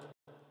know it.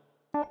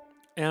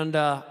 And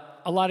a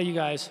lot of you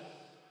guys.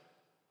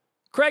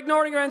 Craig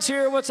Nordingren's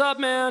here. What's up,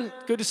 man?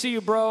 Good to see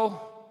you, bro.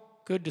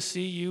 Good to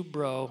see you,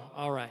 bro.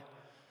 All right.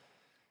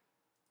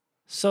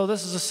 So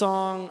this is a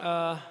song,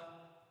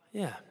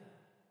 yeah,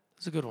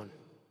 it's a good one.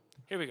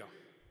 Here we go.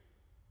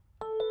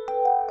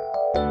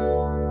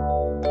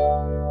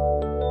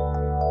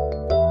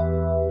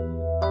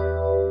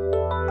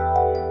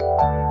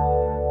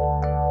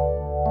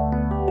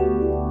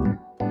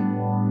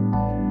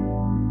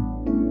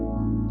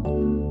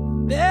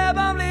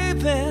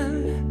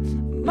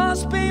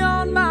 must be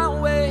on my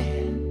way.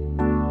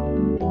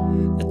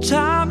 The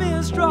time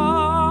is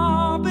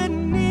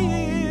drawing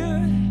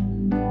near.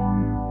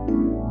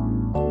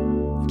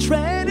 The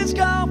train is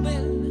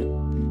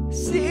going,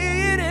 see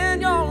it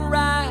in your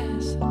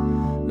eyes.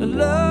 The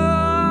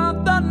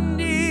love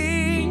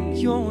underneath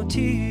your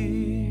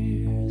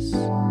tears.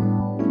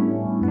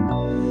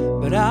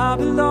 But I'll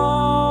be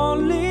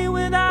lonely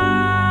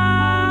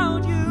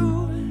without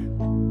you.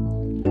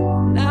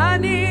 And I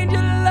need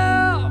your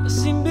love to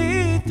see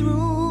me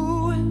through.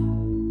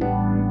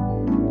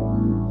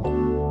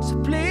 So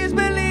please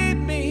believe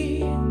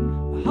me,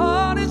 my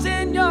heart is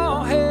in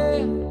your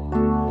hand,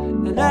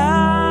 and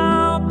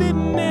I'll be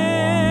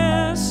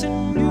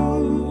missing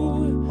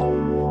you.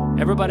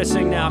 Everybody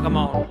sing now, come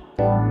on.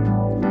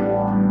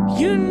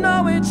 You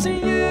know it's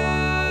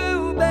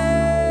you,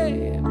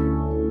 babe.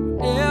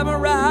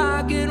 Whenever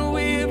I get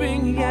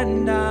weary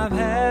and I've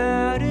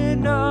had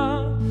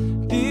enough,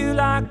 feel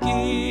like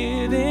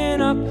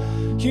giving up.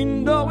 You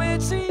know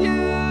it's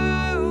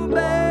you,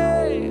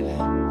 babe,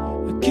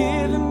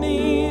 giving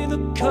me the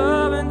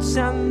courage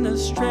and the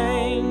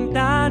strength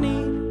I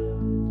need.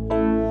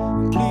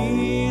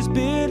 Please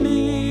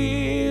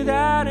believe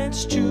that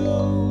it's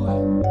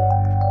true.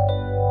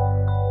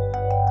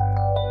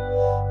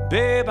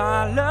 Babe,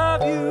 I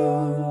love you.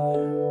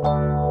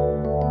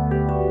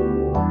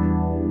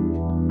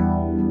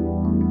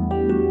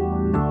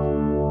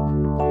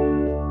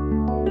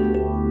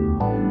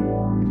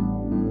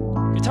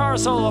 Guitar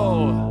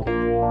solo.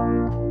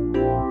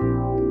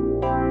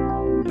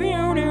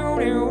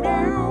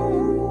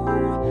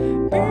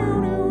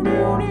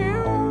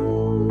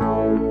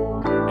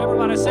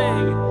 Everybody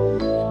sing.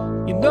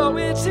 You know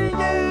it's you,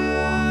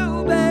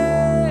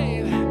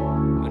 babe.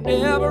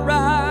 Whenever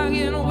I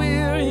get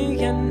weary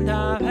and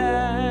I've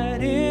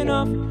had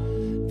enough,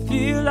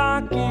 feel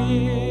like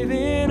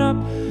giving up.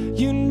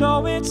 You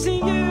know it's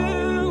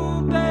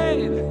you,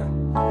 babe.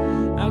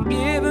 Now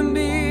giving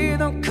me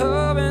the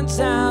courage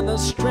and the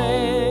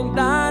strength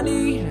I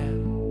need.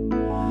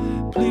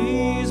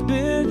 Please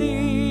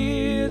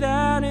believe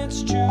that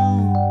it's true.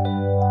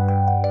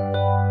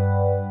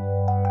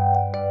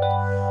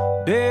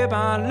 Babe,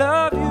 I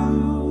love you.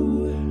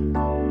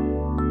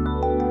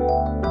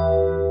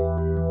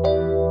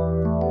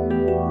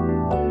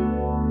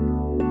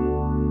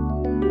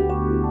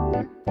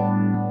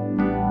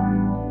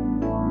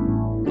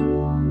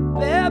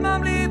 Babe,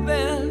 I'm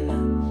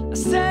leaving. I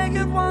say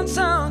it once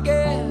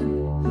again,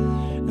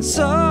 and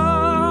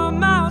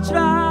somehow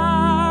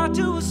try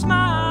to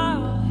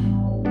smile.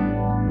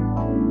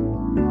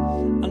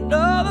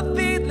 Another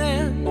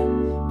feeling,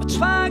 but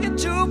trying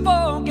to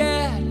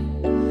forget,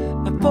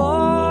 and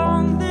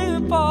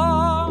falling for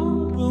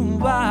a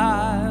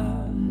while.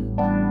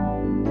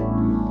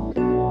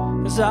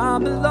 'Cause I'll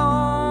be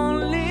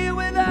lonely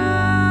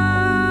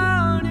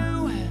without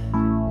you,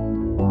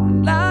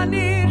 and I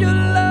need your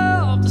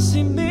love to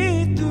see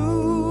me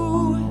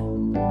through.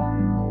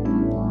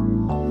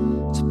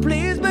 So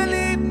please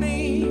believe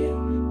me,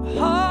 my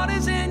heart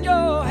is in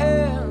your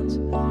hands,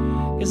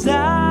 'cause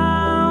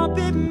I'll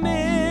be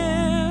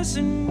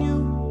missing you.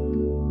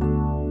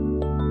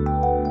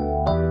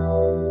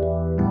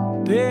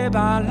 Babe,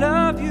 I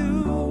love you.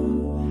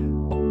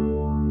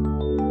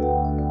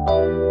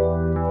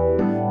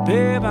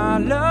 Babe, I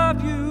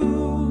love you.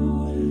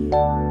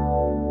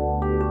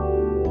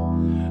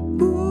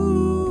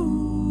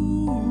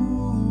 Ooh,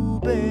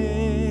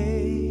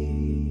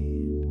 babe.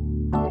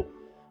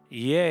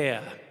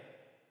 Yeah.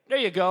 There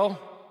you go.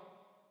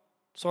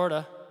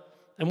 Sorta.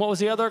 And what was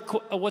the other?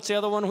 What's the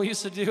other one we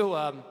used to do?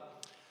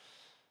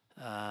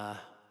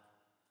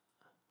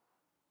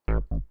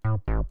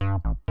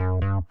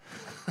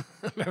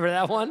 Remember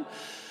that one?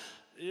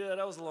 Yeah,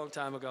 that was a long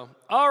time ago.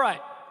 All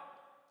right.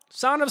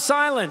 Sound of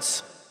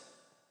Silence.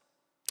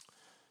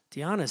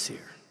 Deanna's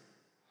here.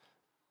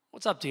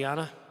 What's up,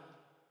 Deanna?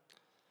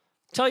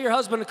 Tell your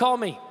husband to call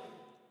me.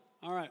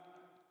 All right.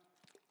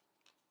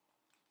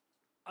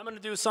 I'm going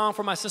to do a song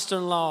for my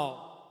sister-in-law.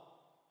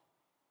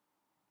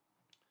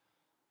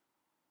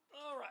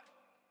 All right.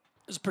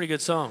 This is a pretty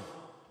good song.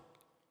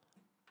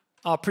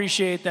 I'll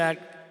appreciate that.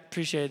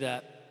 Appreciate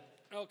that.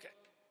 Okay.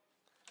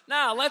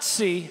 Now, let's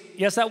see.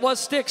 Yes, that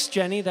was Styx,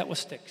 Jenny. That was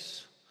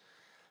Styx.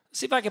 Let's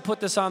see if I can put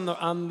this on the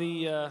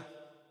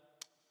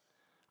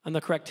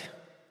correct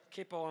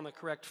capo on the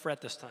correct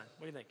fret this time.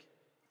 What do you think?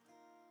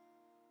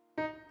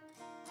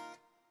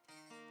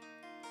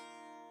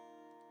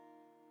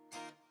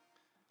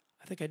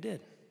 I think I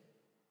did.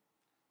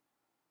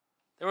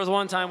 There was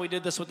one time we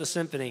did this with the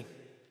symphony,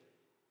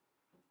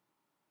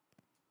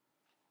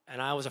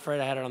 and I was afraid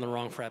I had it on the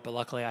wrong fret, but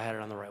luckily I had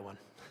it on the right one.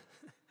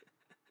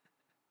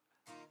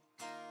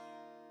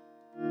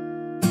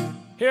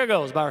 Here it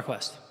goes, by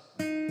request.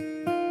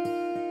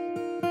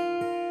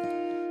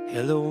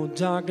 Hello,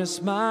 darkness,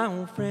 my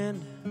old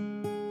friend.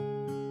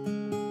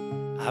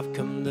 I've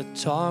come to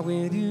talk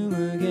with you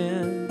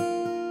again,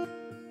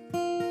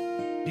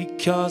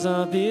 because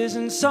a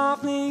vision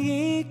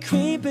softly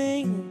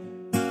creeping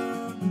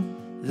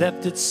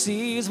left its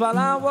seeds while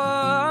I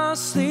was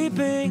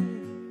sleeping.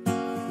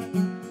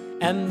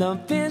 and the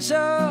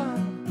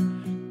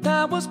vision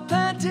that was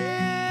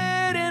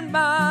planted in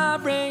my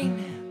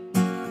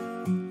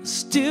brain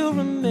still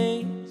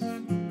remains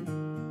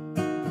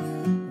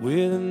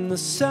within the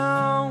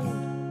sound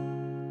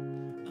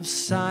of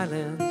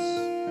silence.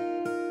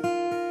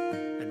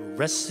 And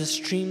restless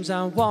dreams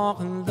I walk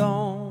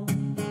alone,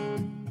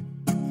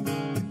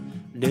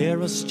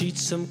 narrow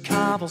streets of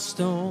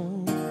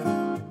cobblestone,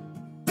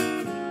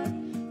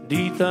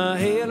 neath the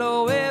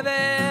halo of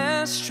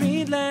a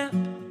street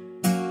lamp.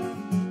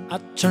 I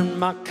turned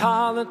my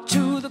collar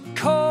to the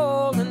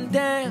cold and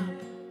damp,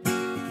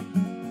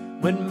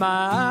 when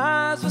my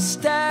eyes were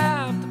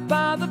stabbed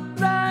by the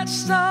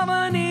flash of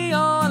a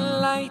neon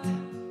light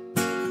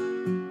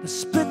that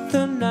split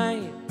the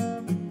night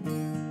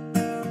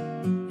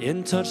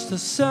and touched the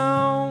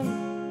sound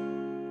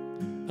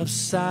of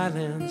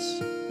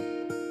silence.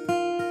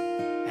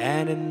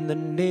 And in the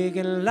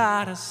naked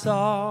light I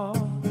saw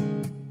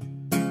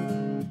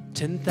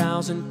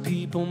 10,000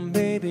 people,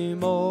 maybe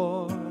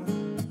more.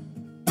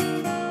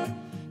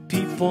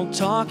 People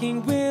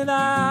talking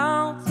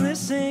without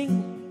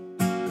listening,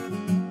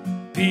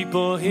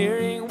 people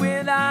hearing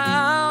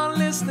without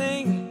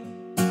listening,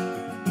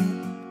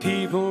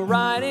 people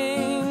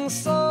writing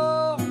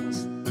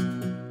songs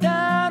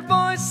that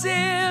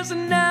voices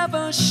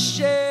never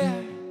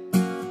share,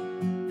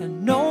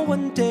 and no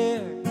one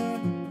dared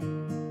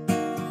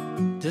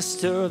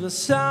disturb the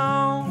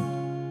sound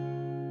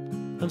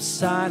of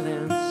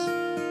silence.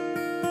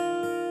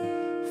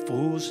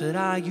 Fools that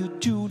I, you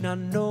do not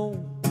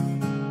know,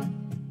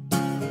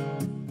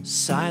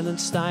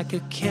 silence like a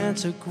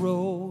cancer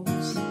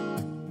grows.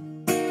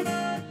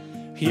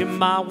 Hear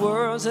my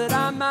words that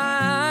I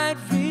might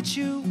reach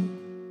you,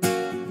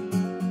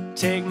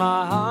 take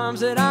my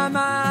arms that I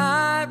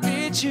might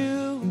reach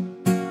you,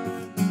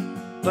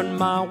 but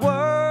my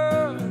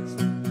words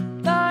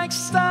like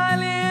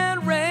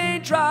silent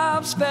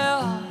raindrops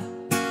fell,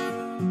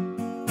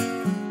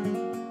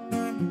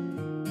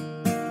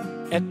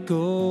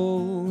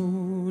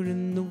 echoed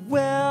in the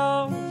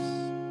wells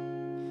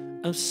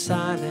of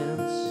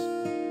silence.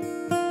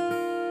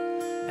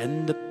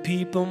 And the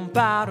people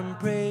bowed and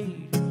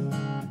prayed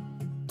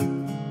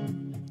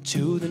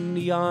to the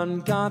neon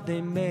god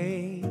they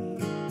made,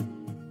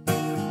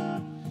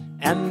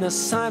 and the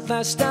sign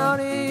flashed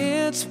out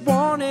its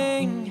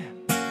warning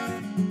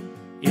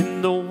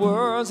in the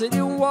words that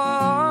it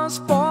was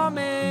for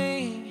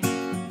me.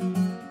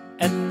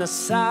 And the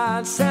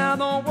sign said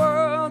the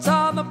words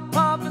of the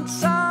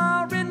prophets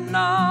are written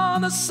on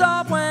the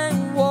subway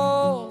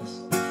walls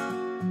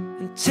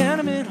and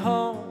tenement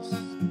halls,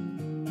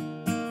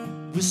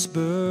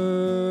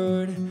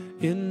 whispered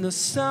in the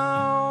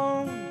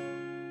sound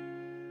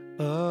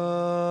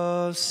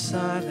of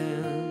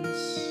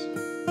silence.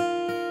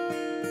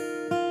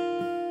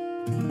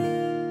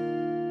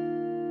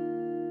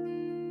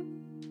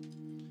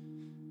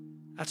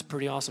 That's a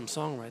pretty awesome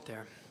song right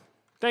there.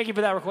 Thank you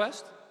for that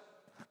request.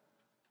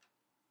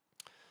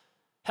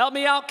 Help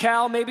me out,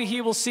 Cal. Maybe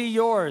he will see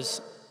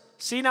yours.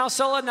 See now,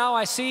 Sola, now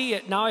I see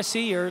it. Now I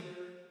see your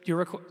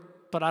request.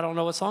 But I don't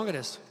know what song it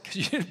is because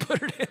you didn't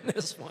put it in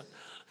this one.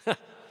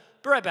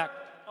 Be right back.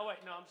 Oh, wait,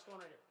 no, I'm just going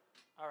right here.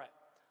 All right.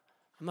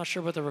 I'm not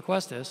sure what the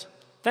request is.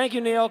 Thank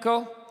you,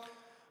 Nyoko.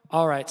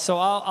 All right, so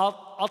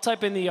I'll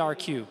type in the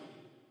RQ.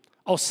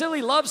 Oh,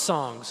 Silly Love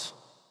Songs.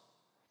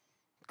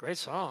 Great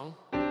song.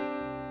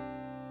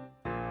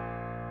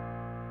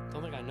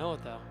 Don't think I know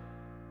it, though.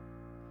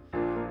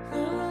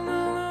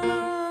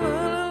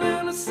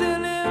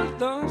 Silly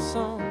love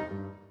song.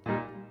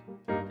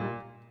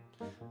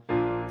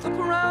 Look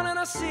around and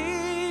I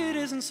see it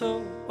isn't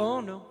so. Oh,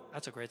 no.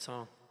 That's a great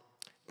song.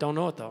 Don't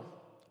know it, though,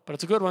 but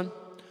it's a good one.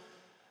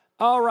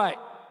 All right.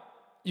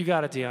 You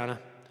got it, Deanna.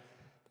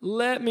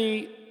 I'm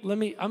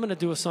going to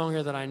do a song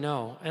here that I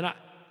know, and I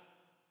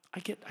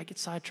get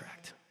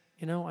sidetracked.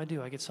 You know, I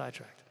do. I get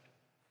sidetracked.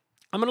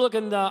 I'm going to look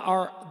in the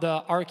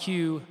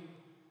RQ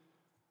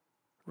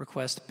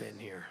request bin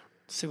here.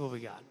 Let's see what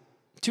we got.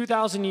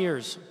 2,000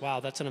 Years. Wow,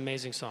 that's an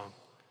amazing song.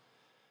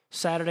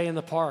 Saturday in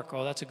the Park.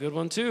 Oh, that's a good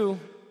one, too.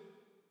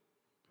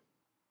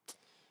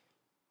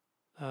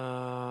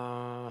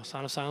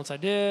 Sound of Silence I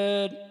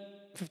did.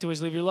 50 Ways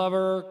to Leave Your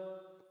Lover.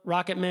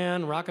 Rocket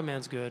Man. Rocket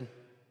Man's good. I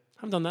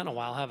haven't done that in a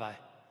while, have I?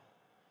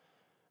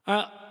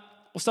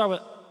 We'll start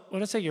with, what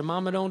did I say? Your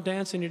mama don't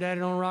dance and your daddy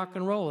don't rock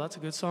and roll. That's a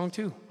good song,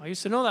 too. I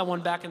used to know that one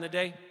back in the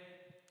day.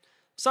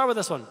 Start with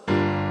this one.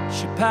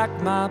 She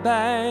packed my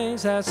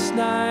bags that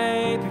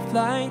night before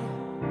flight.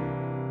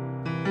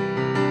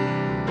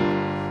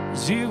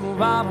 Zero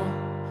bottle,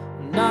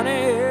 not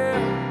here.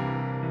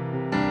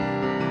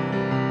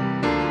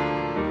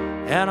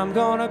 And I'm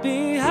gonna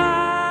be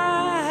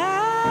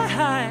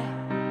high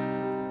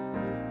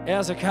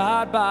as a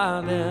kite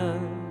by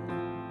then.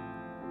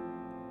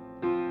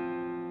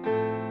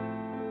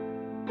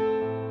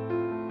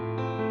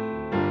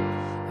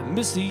 I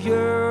miss the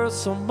earth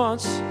so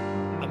much,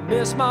 I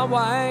miss my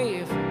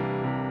wife.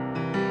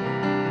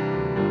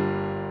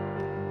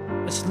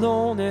 It's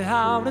lonely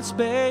out in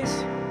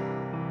space.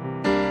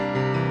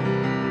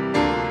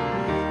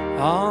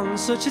 on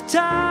such a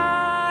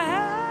timeless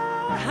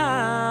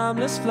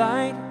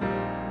flight.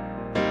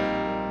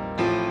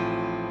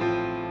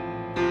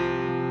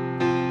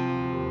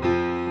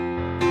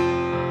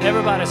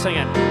 Everybody sing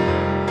it.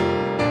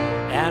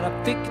 And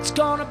I think it's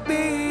gonna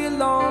be a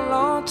long,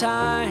 long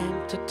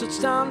time to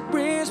touchdown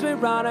brings me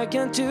right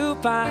again to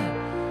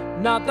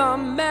find not the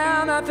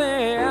man I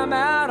think I'm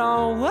at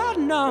all. What?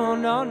 No,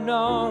 no,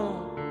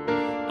 no.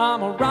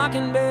 I'm a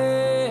rockin'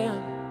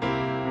 man,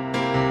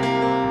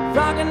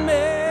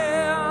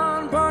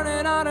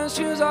 burning out the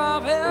shoes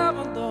of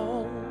heaven,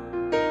 though.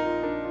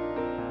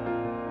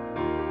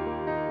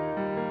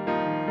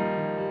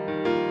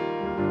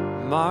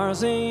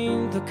 Mars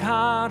ain't the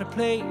kind of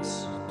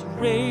place to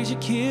raise your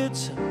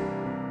kids. In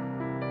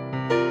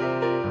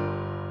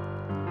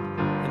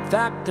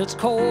fact, it's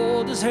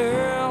cold as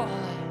hell,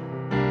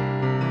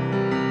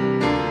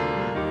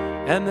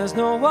 and there's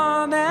no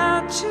one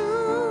there to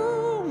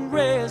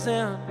raise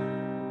them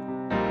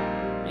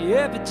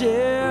if you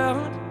did.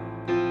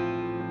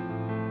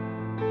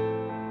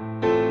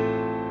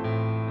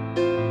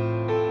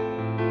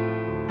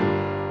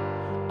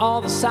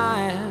 All the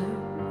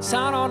signs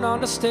I don't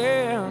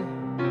understand.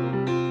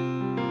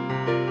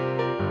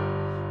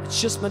 It's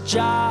just my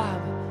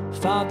job,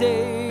 5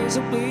 days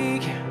a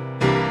week.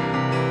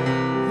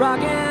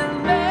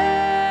 Rockin' man,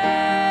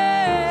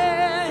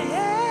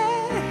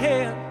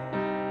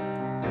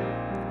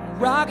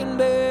 rockin'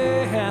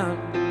 man.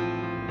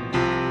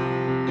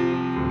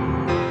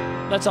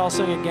 Let's all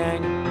sing it,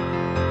 gang.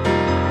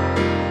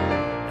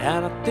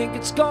 And I think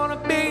it's gonna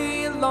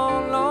be a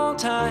long, long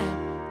time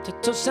to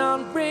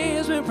touchdown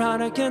brings me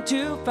round again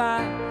to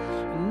find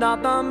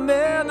not the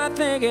man I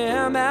think I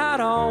am at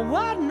all.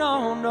 What?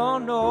 No, no,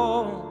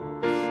 no.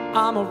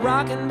 I'm a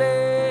rockin'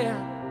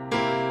 man,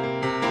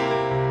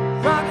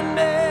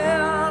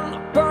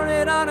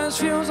 burning on his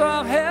fumes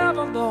of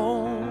heaven,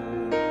 though.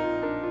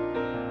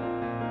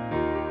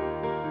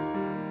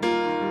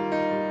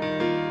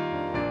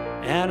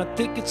 And I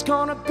think it's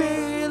gonna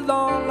be a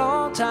long,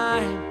 long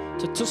time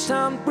to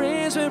touchdown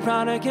brings me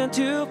round again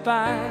to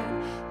find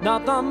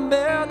not the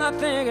man I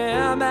think I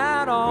am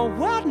at all.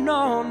 What?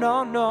 No,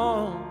 no,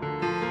 no.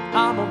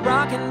 I'm a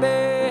rockin'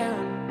 man,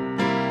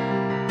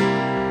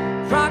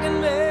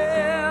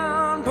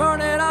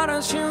 burning out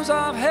the shoes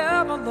of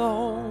heaven,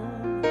 though.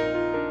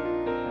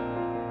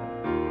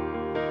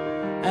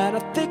 And I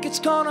think it's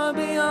gonna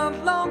be a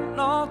long,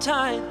 long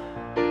time.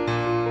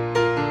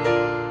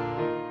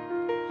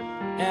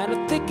 And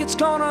I think it's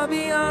gonna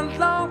be a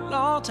long,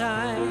 long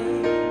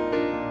time.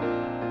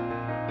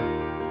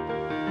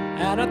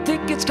 And I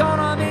think it's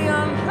gonna be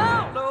a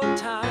long, long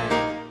time.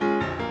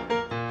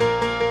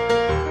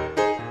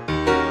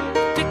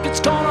 I think it's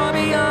gonna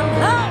be a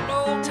long,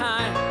 long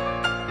time.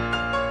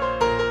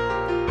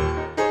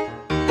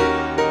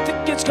 I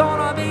think it's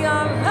gonna be a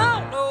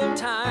long, long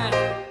time.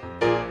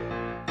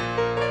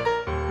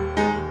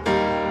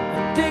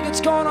 I think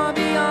it's gonna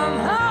be a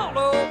long,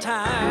 long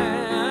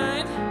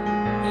time.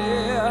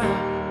 Yeah.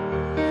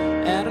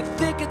 And I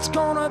think it's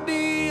gonna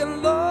be a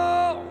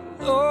long,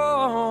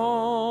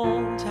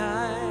 long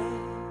time.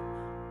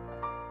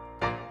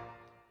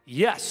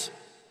 Yes.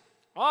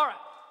 All right.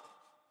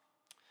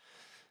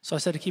 So I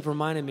said to keep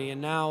reminding me,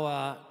 and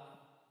now,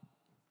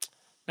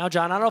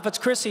 John, I don't know if it's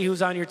Chrissy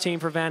who's on your team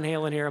for Van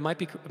Halen here. It might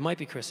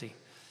be Chrissy,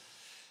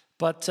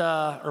 but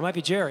or it might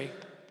be Jerry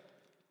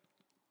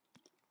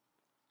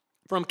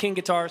from King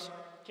G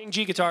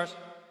Guitars,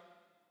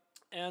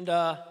 and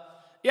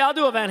yeah, I'll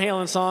do a Van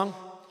Halen song.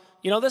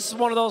 You know, this is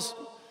one of those.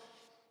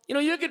 You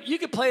know, you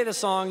could play the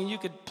song and you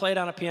could play it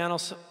on a piano,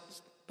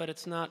 but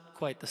it's not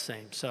quite the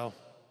same. So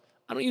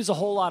I don't use a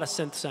whole lot of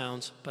synth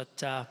sounds, but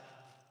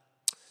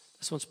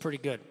this one's pretty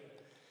good.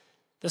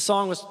 This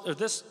sound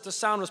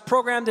was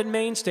programmed in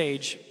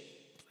Mainstage.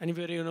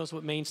 Anybody who knows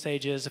what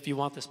Mainstage is, if you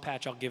want this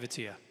patch, I'll give it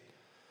to you.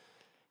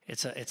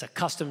 It's a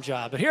custom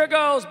job. But here it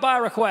goes by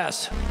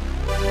request.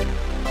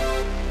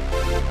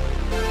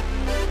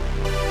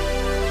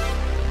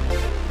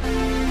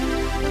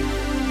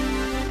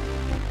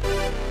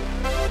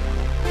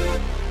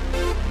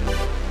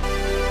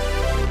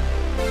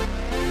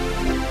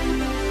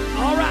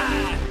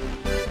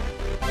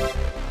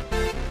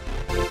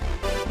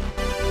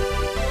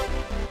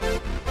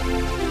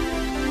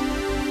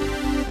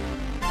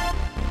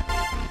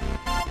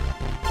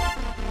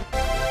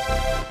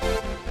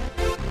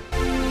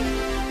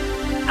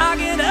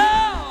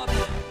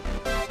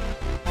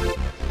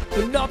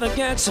 Nothing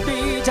gets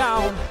me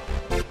down.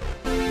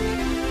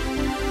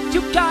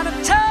 You gotta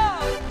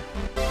tell.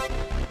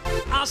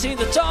 I see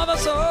the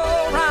dollars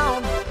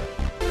around,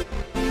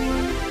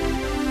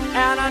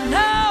 and I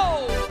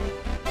know,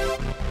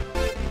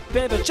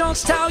 baby,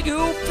 just how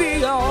you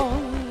feel.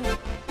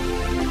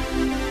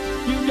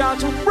 You got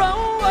to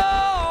roll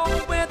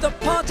with the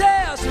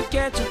punches to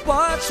get to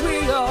what's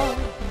real.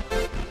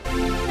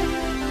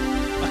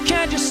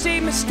 Can't you see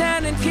me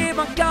standing here?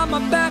 I got my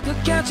back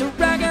against a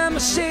ragged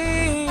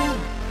machine.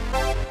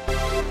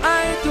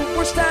 I ain't the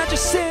worst that you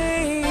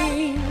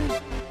seen.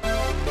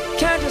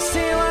 Can't you see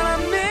what I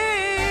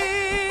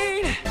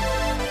mean?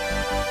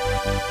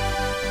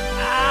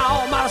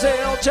 Might as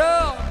well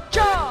jump,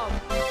 jump.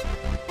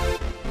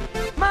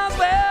 Might as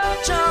well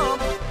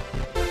jump.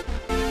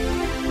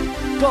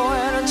 Go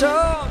ahead and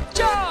jump,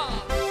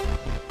 jump.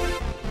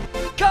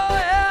 Go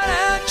ahead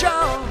and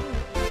jump.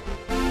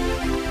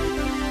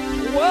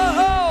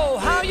 Whoa,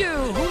 how you?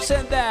 Who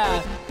said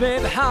that?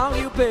 Baby, how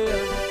you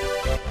been?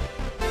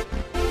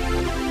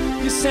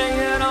 You say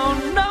you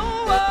don't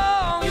know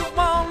all you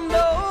won't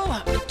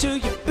know until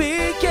you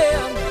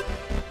begin.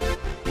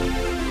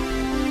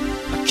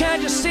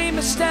 Can't you see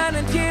me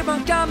standing here? I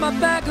got my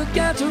back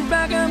against a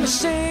record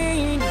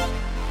machine.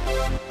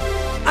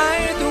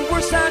 I ain't the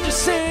worst I've just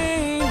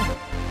seen.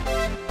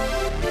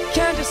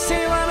 Can't you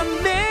see what I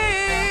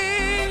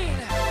mean?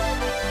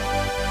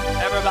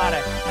 Everybody,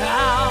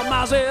 I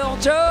might as well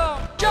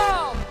jump,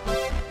 jump.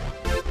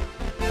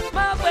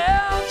 Might as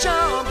well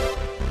jump.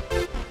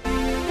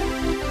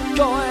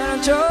 Go ahead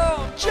and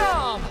jump,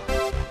 jump.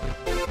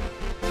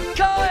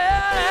 Go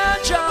ahead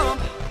and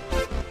jump.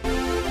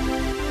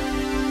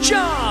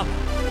 Jump.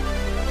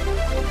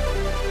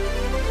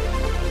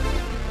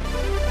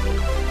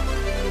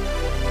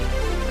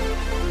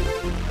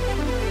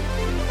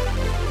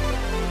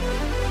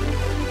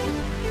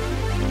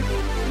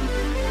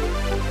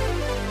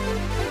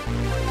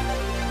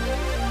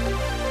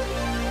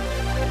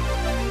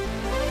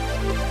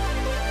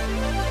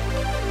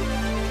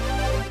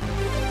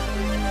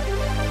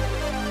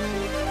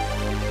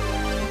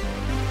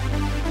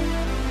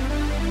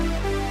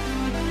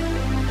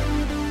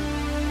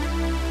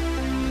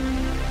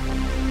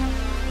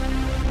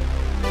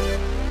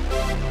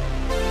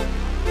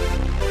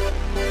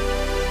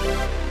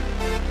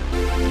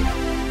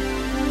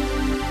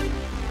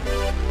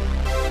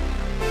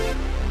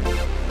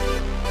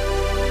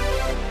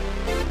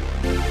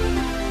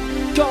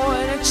 Go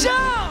ahead and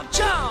jump,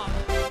 jump.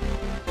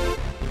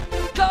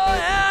 Go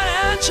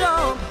ahead and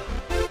jump.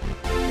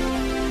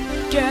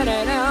 Get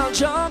it out,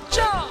 jump,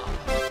 jump.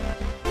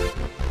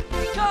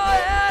 Go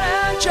ahead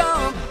and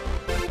jump.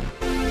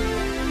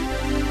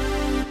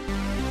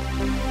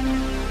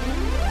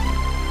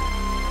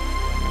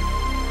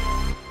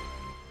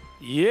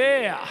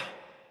 Yeah.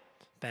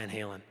 Van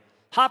Halen.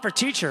 Hot for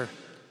Teacher.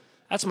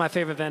 That's my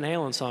favorite Van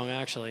Halen song,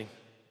 actually.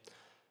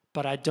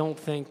 But I don't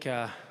think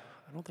I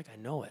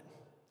know it.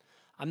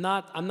 I'm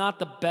not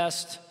the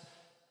best.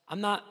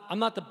 I'm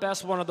not the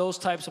best one of those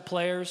types of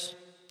players.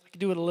 I can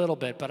do it a little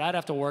bit, but I'd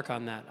have to work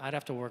on that.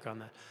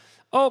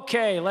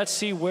 Okay, let's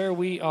see where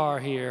we are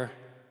here.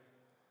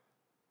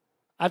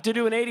 I have to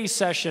do an 80s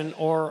session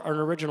or an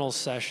original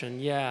session.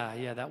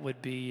 Yeah, that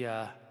would be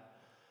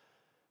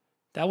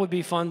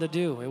fun to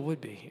do. It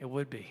would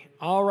be.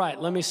 All right,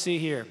 let me see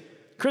here.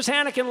 Chris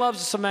Hannigan loves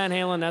some Van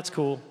Halen. That's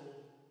cool.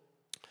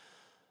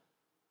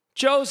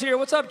 Joe's here.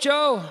 What's up,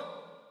 Joe?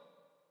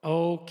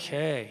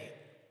 Okay.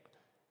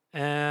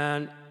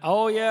 And,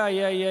 oh, yeah.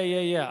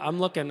 I'm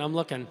looking.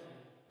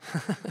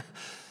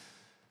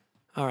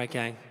 All right,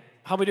 gang.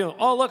 How we doing?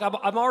 Oh, look,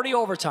 I'm already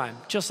overtime,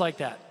 just like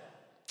that.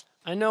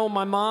 I know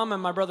my mom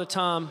and my brother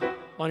Tom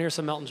want to hear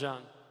some Elton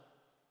John.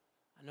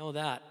 I know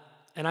that.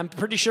 And I'm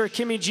pretty sure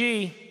Kimmy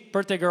G,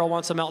 birthday girl,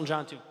 wants some Elton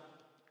John, too.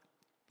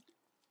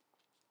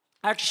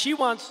 Actually, she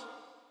wants,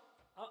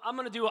 I'm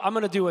gonna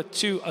do a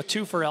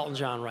two for Elton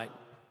John, right?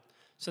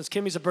 Since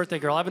Kimmy's a birthday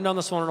girl. I haven't done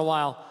this one in a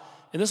while,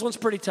 and this one's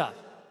pretty tough.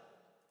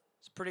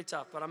 It's pretty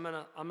tough, but I'm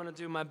gonna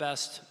do my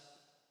best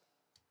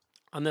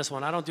on this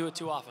one. I don't do it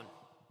too often.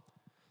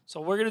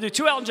 So we're gonna do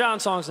 2 Elton John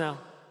songs now.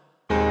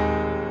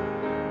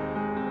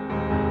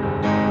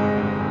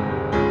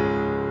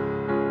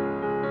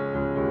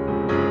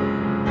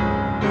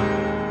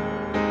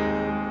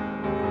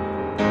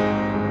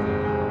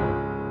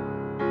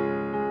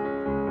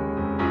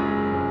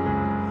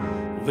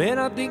 When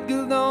I think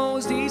of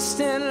those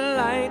eastern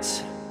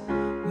lights,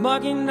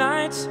 muggy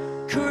nights,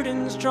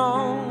 curtains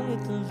drawn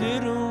at the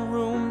little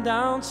room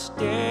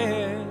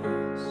downstairs,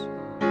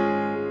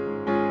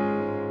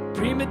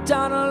 prima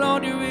donna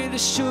laundry with a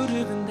should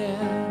have been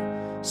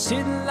there,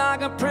 sitting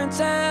like a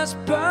princess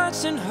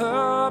perched in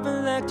her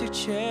electric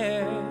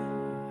chair.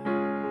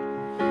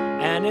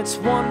 And it's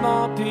one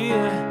more beer,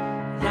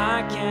 and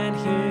I can't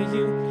hear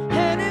you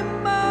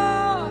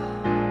anymore.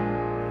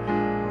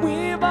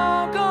 We've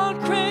all gone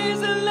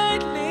crazy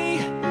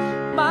lately.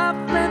 My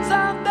friends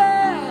out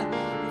there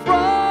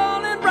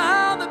rolling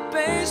round the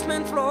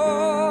basement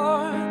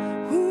floor.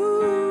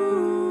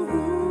 Ooh.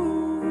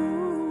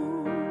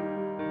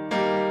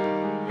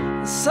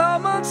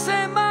 Someone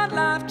saved my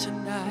life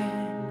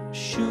tonight,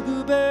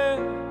 sugar bear.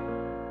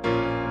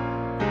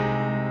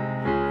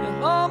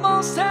 You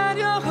almost had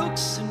your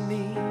hooks in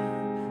me,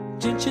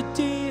 didn't you,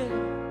 dear?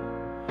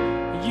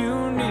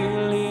 You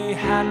nearly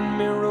had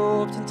me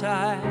roped and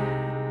tied.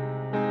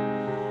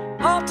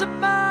 Altar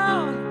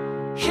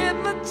bound,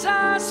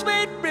 hypnotized,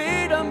 sweet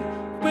freedom,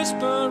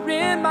 whisper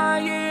in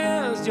my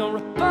ears, you're a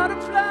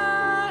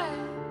butterfly,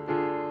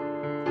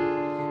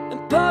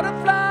 and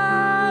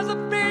butterflies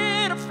are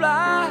free to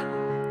fly,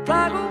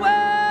 fly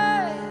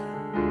away,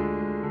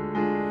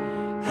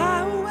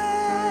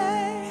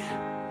 highway,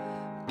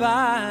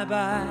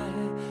 bye-bye.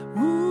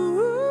 Ooh.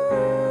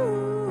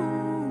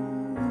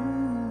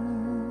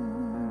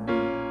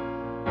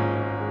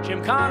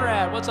 from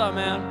Conrad. What's up,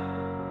 man?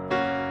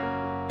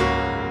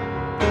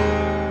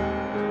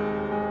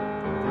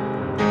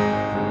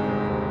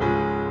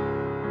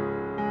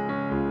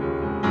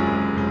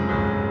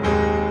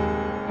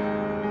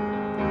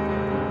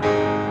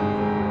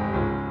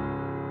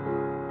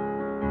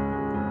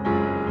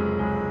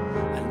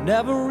 I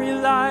never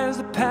realized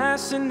the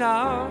passing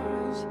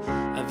hours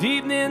of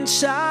evening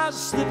showers,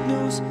 slip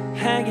noose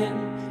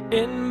hanging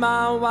in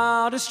my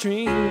wildest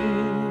dreams.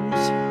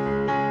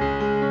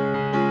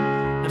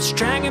 I'm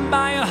strangled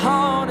by a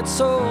haunted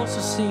soul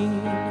so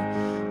seen,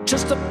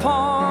 just a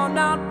pawn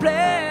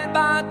outplayed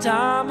by a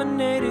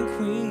dominating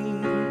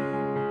queen.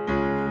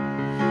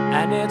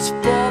 And it's 4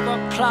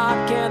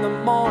 o'clock in the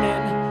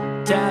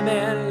morning. Damn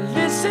it,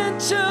 listen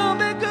to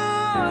me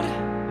good.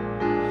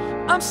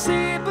 I'm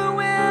sleeping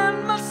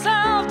with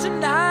myself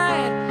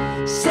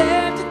tonight.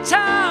 Save the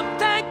time,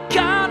 thank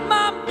God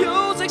my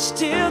music's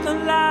still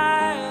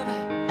alive.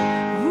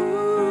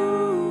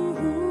 Ooh.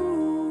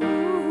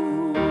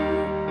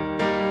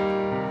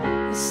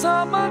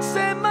 Someone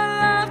saved my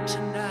life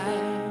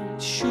tonight,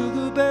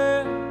 sugar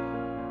bear.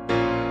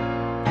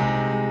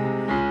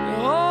 You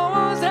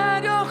always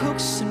had your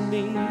hooks in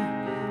me,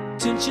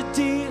 didn't you,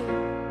 dear?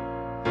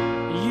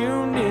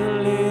 You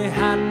nearly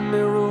had me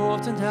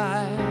rolled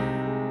tonight.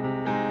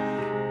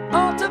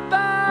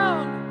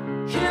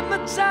 Altar-bound,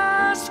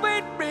 hypnotized,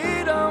 sweet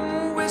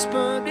freedom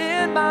whispered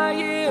in my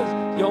ears.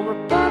 You're a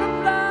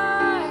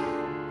butterfly.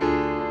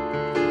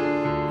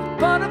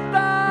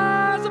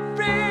 Butterflies are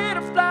free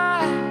to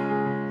fly,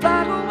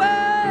 fly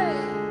away,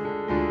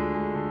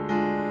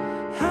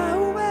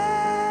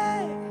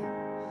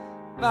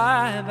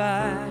 bye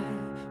bye.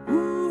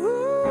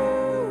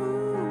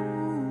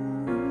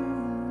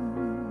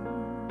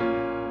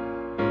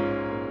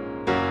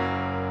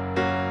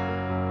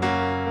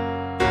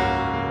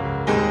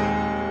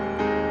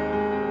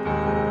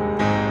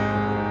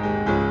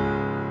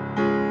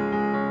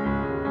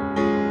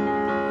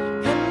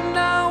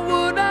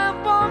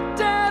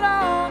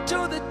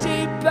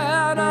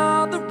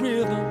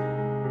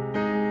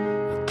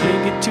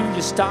 To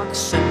your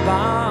stocks and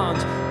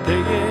bonds,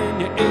 paying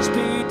your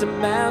HP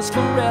demands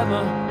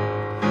forever.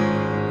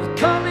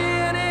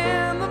 Coming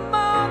in the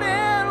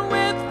morning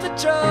with the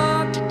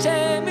truck to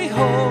take me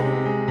home.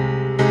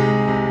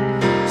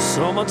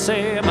 Someone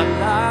save my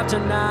life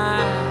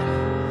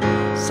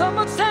tonight.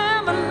 Someone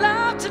save my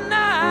life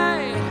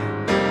tonight.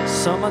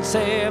 Someone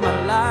save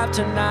my life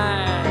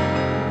tonight.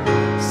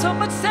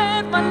 Someone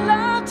save my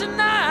life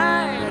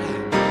tonight.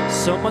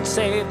 Someone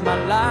save my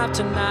life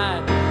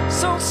tonight.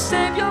 So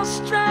save your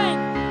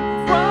strength,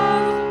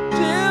 run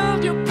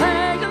till you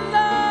pay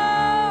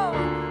alone.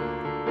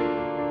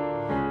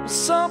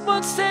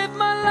 Someone save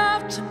my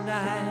life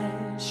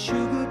tonight,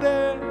 sugar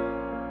bear.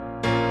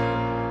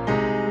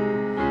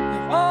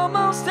 You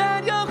almost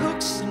had your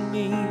hooks in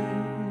me,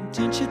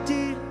 didn't you,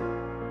 dear?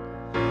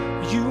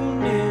 You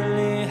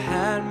nearly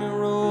had me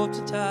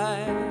roped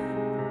tight.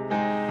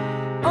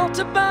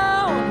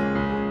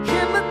 Altar-bound,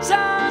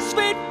 hypnotized,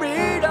 sweet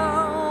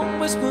freedom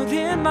whispered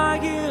in my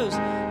ears.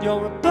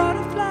 You're a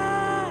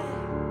butterfly.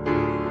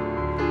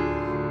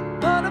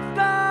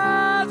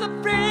 Butterflies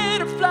are free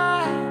to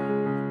fly,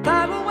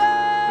 fly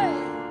away,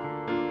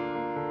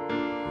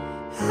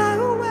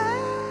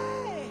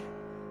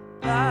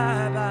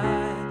 bye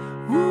bye.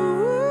 Ooh.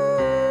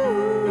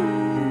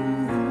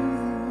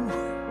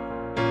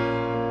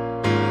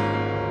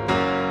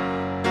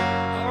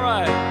 All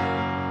right.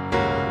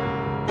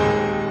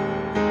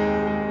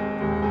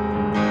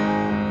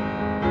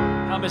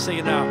 Help me sing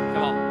it now.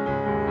 Come on.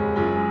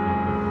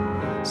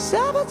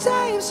 Someone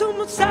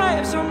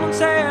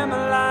save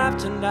my life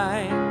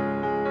tonight.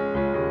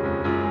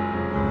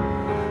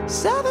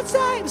 Someone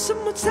save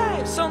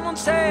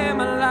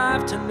my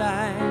life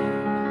tonight.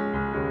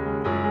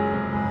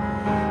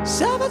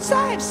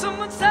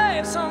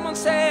 Someone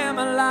save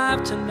my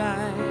life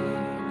tonight.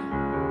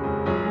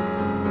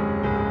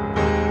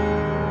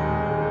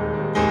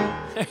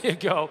 There you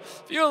go. A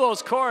few of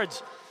those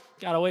chords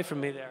got away from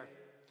me there.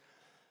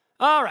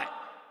 All right.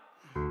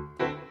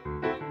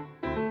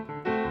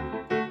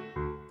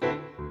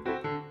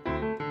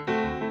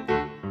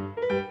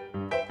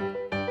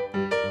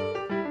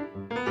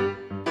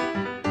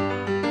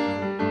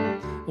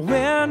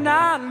 When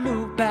I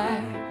look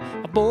back,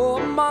 a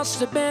boy must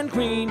have been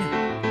green,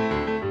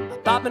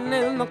 bobbing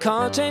in the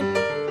country,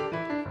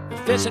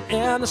 fishing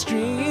in the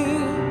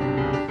stream,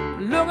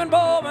 looking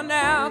for an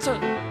answer,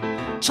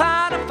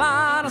 trying to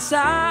find a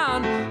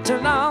sign.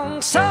 Turn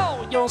on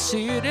so your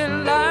city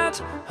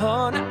lights,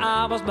 honey,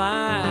 I was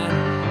blind.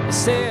 I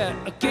said,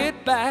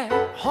 get back,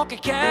 honky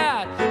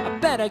cat, I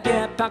better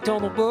get back to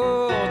the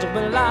world.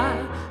 Will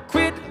I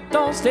quit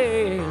those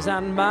days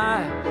and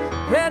my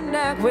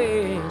redneck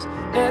ways?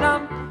 And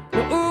I'm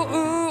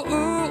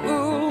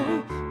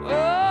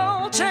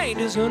oh,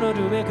 change is gonna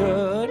do me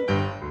good.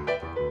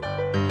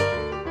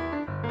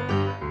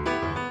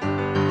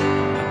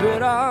 I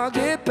better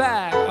get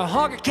back, a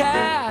honky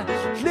cat,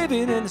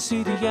 living in the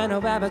city and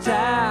no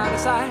appetite.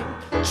 It's like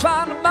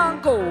trying to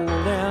find gold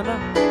and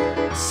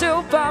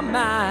silver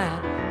mine.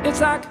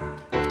 It's like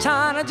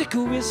trying to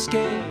drink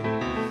whiskey,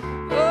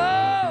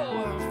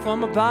 oh,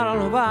 from a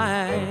bottle of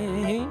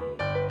wine.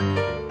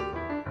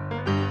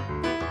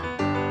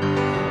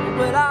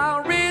 Well,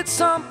 I'll read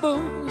some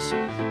books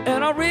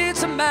and I'll read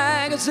some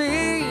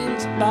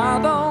magazines by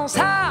those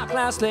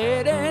high-class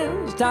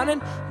ladies down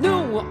in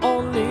New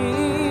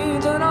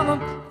Orleans. And all the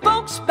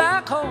folks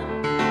back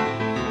home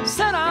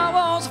said I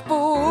was a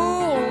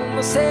fool.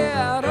 They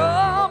said,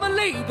 oh,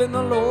 believe in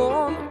the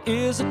Lord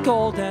is a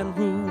golden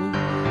rule.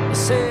 I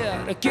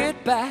said,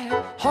 get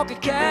back,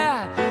 honky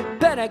cat,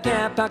 better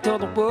get back to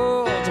the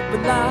world.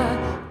 When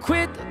I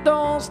quit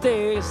those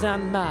days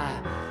and my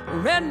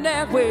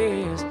redneck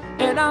ways,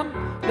 and I'm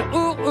the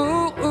ooh,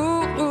 ooh,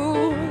 ooh,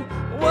 ooh.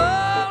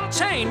 Well,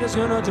 change is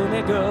gonna do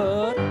me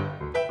good.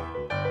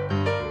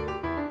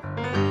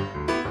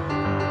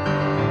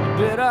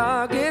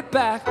 Better get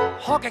back,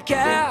 honky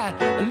cat,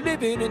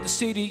 living in the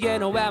city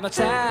and no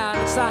appetite.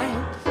 It's like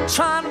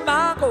trying to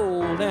buy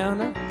gold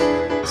and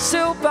a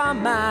silver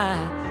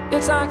mine.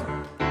 It's like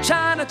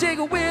trying to take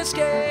a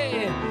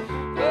whiskey,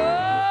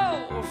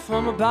 oh,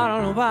 from a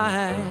bottle of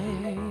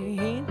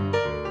wine.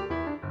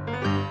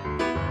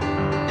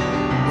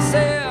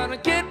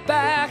 Said, get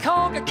back,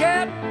 honky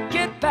cat,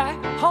 get back,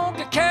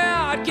 honky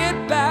cat,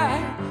 get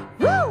back.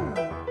 Woo!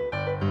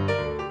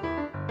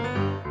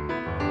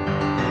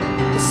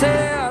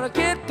 Said,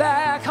 get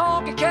back,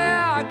 honky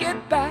cat,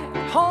 get back,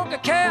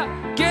 honky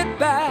cat, get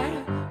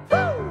back.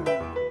 Woo!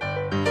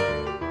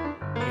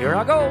 Here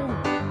I go.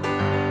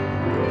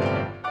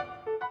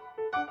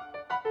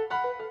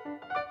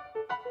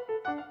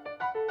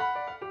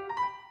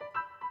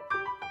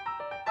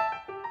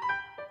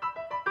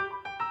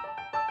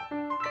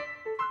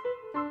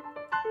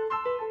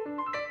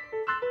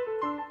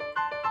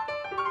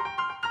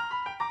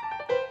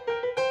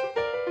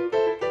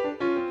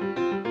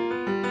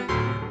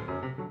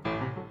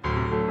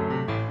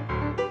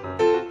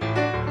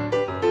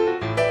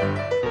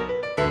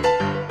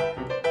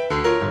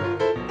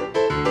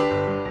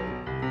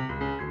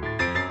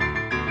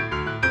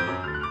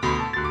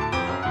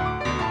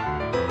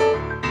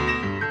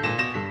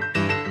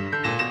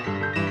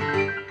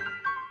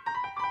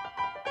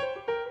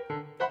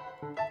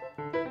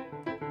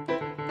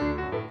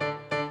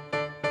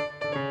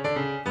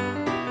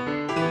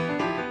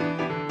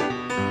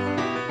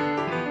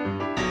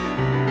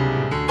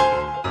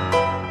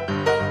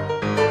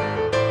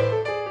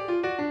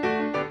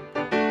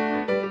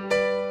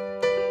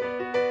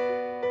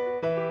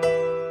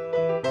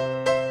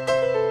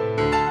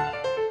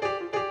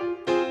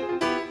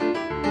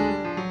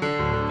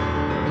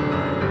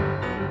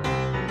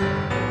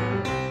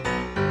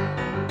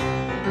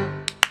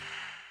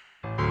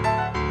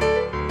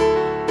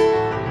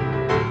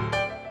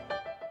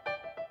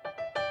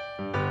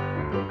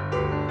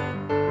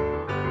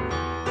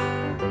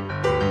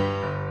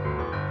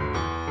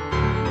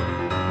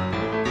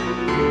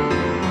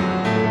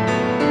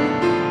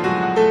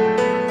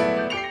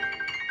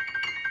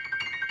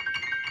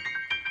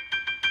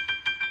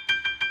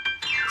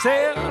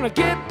 Saying,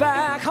 get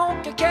back,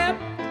 honky cat,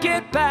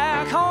 get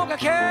back, honky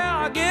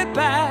cat, get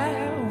back.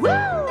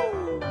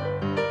 Woo!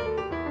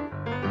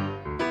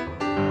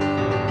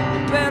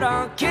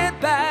 Better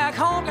get back,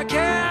 honky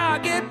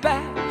cat, get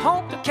back,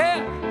 honky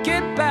cat,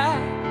 get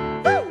back.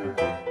 Woo!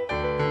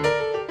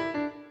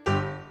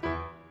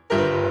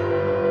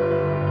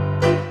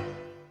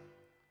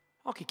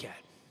 Honky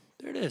cat,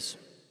 there it is.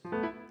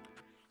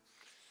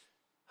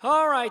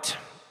 All right,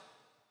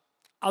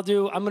 I'm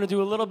gonna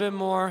do a little bit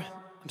more.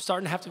 I'm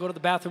starting to have to go to the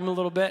bathroom a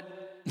little bit.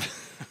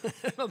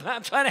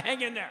 I'm trying to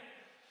hang in there.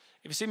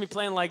 If you see me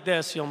playing like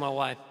this, you'll know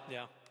why.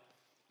 Yeah.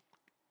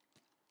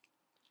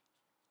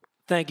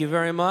 Thank you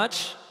very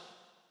much.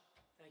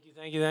 Thank you,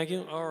 thank you, thank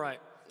you. All right.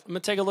 I'm going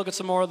to take a look at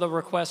some more of the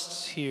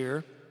requests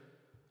here.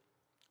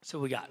 So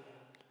what we got.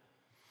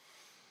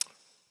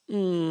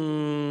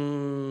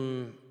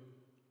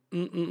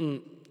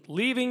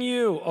 Leaving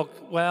You. Oh,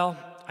 well,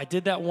 I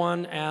did that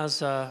one as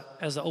the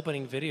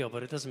opening video,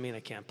 but it doesn't mean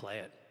I can't play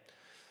it.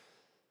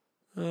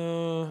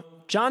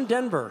 John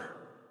Denver.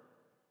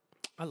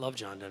 I love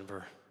John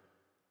Denver.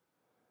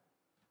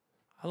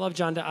 I love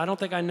John Denver. I don't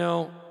think I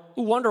know.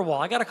 Ooh, Wonderwall.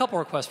 I got a couple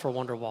requests for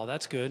Wonderwall.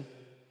 That's good.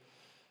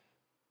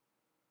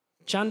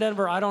 John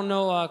Denver, I don't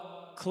know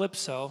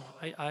Calypso.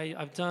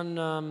 I've done,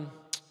 I'll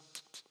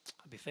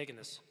be faking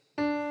this.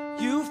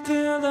 You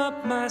fill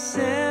up my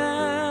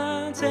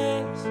senses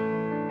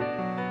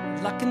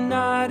like a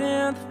night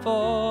in the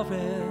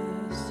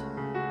forest,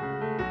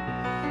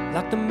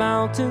 like the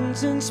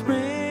mountains in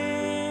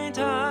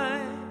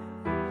springtime,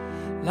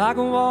 like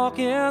a walk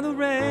in the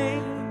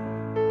rain,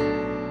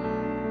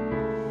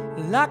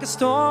 like a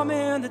storm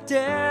in the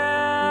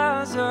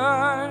desert,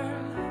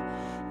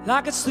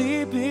 like a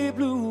sleepy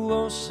blue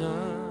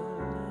ocean.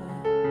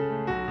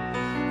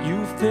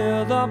 You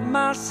filled up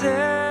my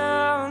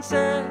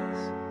senses,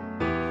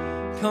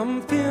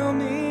 come fill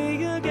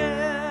me again.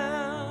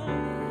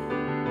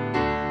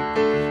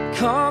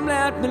 Come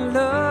let me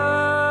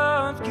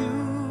love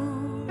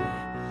you,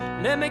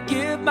 let me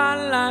give my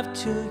life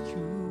to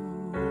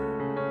you.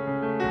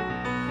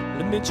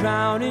 me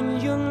drown in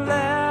your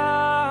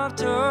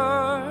laughter.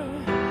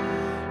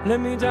 Let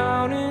me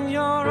down in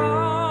your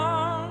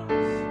arms.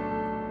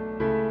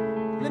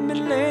 Let me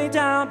lay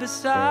down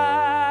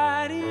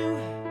beside you.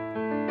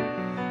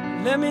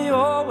 Let me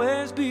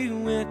always be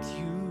with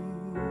you.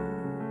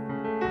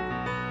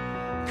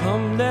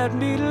 Come, let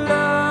me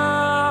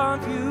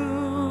love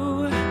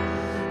you.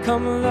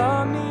 Come,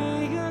 love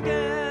me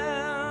again.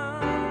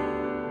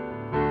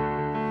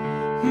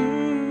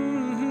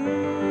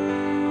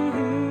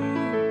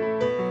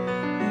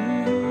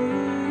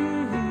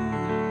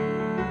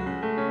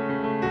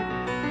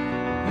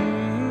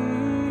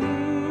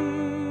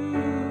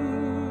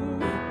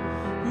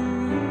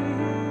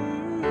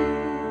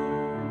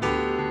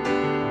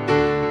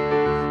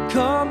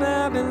 Come,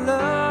 let me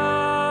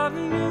love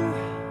you.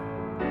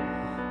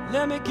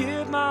 Let me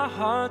give my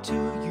heart to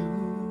you.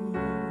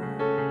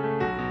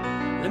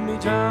 Let me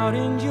drown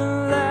in your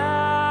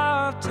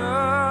laughter.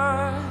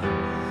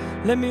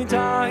 Let me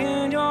die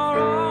in your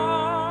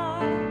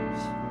arms.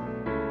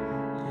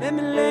 Let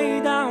me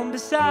lay down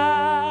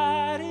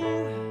beside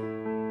you.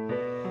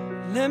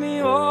 Let me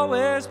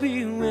always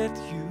be with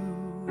you.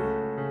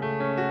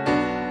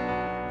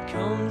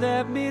 Come,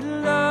 let me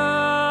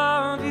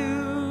love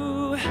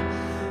you.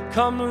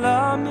 Come,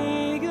 love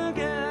me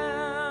again.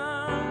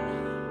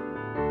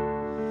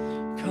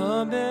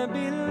 Come, let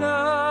me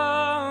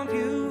love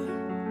you.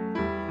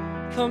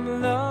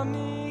 Come, love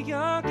me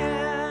again.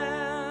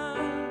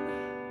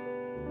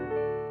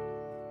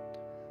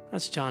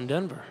 That's John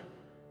Denver.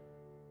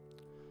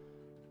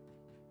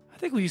 I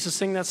think we used to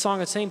sing that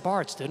song at St.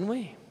 Bart's, didn't we?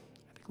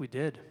 I think we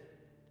did.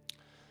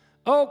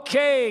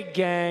 Okay,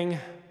 gang.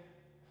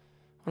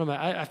 What am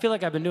I feel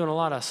like I've been doing a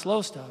lot of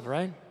slow stuff,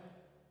 right?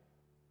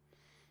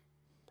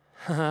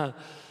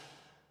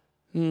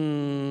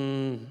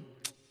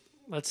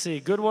 Let's see.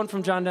 Good one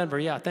from John Denver.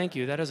 Yeah, thank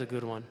you. That is a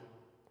good one.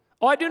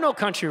 Oh, I do know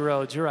Country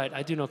Roads. You're right.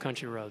 I do know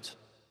Country Roads.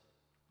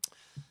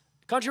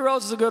 Country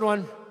Roads is a good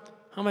one.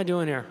 How am I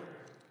doing here?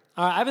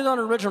 All right, I haven't done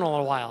an original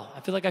in a while.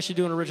 I feel like I should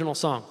do an original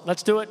song.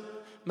 Let's do it.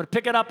 I'm going to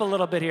pick it up a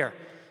little bit here.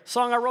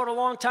 Song I wrote a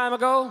long time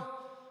ago.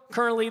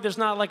 Currently, there's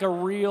not like a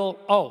real...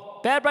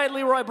 Oh, Bad by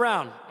Leroy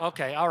Brown.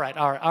 Okay, all right,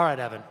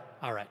 Evan.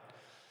 All right.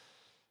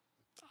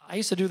 I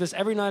used to do this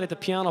every night at the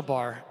piano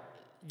bar.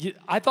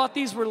 I thought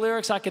these were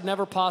lyrics I could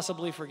never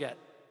possibly forget.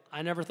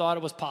 I never thought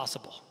it was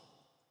possible.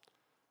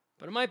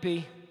 But it might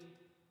be.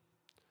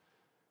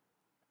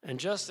 And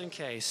just in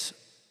case,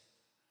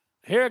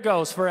 here it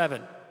goes for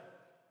Evan.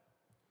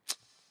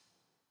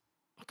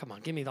 Oh, come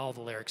on, give me all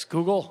the lyrics.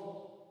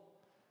 Google.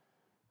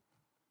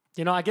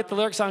 You know, I get the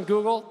lyrics on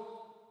Google,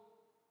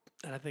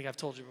 and I think I've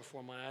told you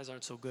before, my eyes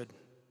aren't so good.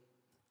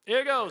 Here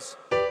it goes.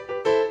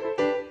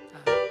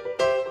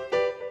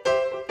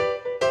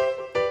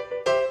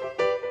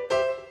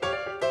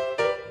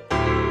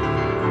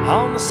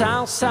 On the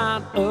south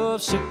side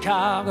of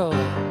Chicago,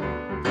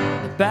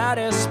 the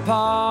baddest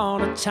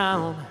part of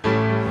town.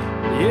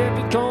 If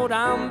you go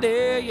down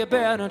there, you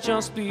better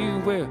just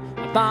beware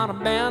about a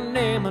man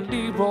named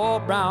Leroy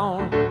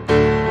Brown.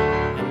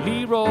 And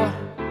Leroy,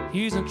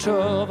 he's in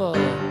trouble.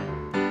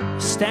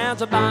 He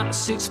stands about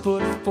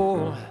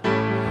 6'4",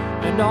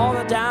 and all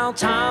the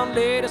downtown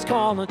ladies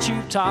call him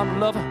cheap-top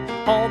lover.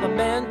 All the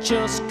men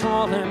just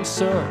call him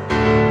sir,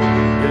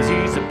 'cause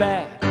he's a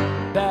bad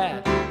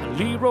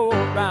Leroy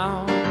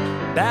Brown,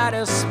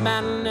 baddest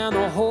man in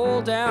the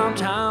whole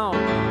downtown,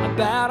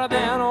 badder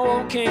than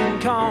old King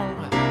Kong,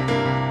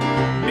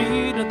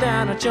 meaner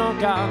than a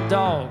junkyard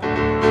dog.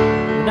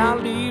 Now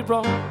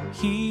Leroy,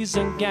 he's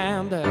a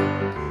gambler,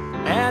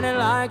 and he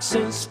likes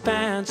his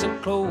fancy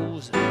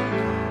clothes,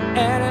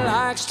 and he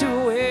likes to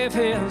wave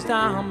his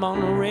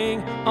diamond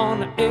ring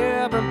on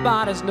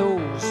everybody's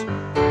nose.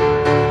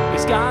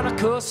 He's got a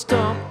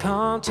custom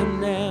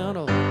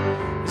Continental,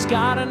 he's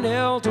got an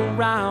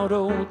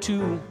Eldorado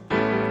too.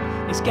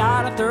 He's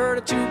got a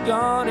 32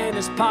 gun in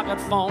his pocket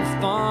for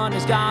fun.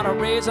 He's got a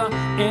razor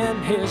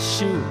in his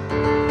shoe.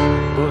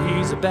 But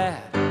he's a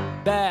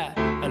bad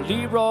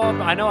Leroy.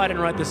 I know I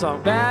didn't write this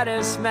song.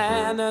 Baddest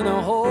man in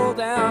the whole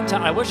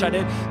downtown. I wish I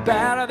did.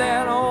 Badder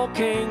than old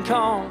King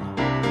Kong,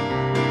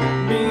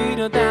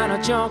 meaner than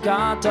a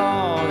junkyard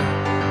dog.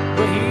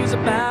 But he's a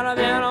badder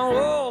than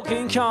old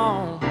King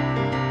Kong,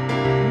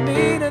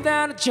 meaner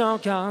than a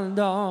junkyard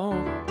dog.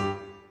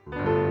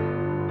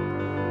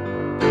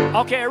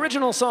 Okay,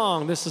 original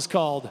song. This is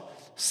called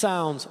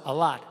Sounds a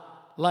Lot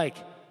Like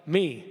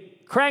Me.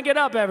 Crank it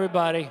up,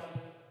 everybody.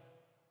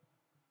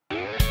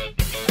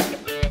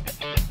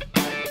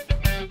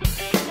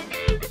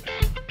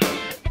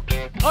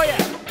 Oh, yeah.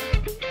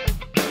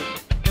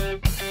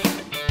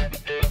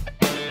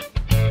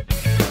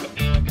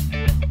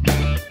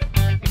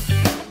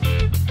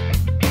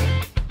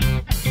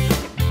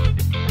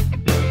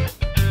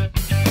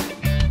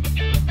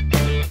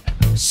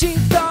 She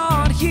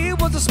thought he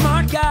was a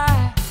smart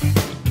guy.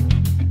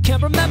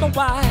 Can't remember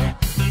why.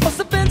 Must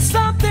have been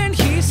something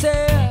he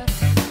said.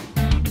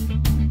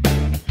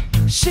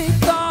 She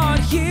thought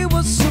he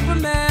was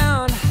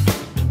Superman,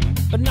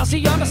 but now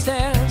she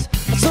understands.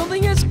 It's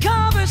only his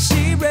cover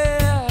she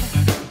read.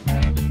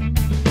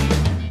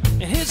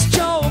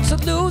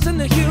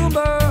 the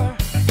humor,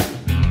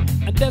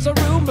 and there's a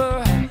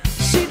rumor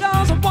she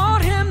doesn't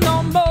want him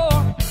no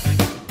more.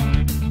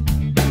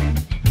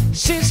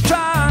 She's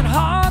trying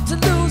hard to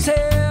lose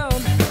him,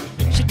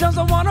 she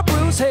doesn't want to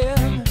bruise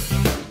him.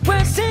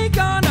 Where's he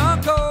gonna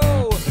go?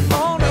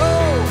 Oh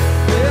no,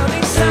 well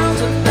he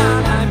sounds a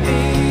lot like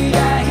me,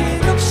 yeah, he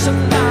looks a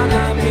lot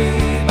like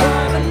me,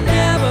 but I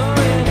never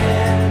in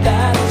it,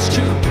 that is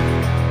true.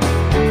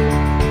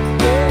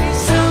 Yeah, he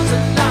sounds a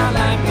lot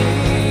like me,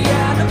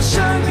 and I'm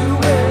sure you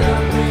will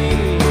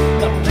agree,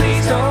 but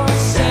please don't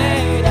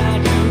say that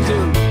you do.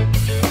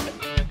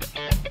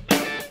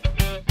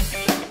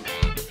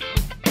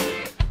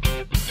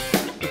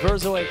 The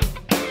bird's away.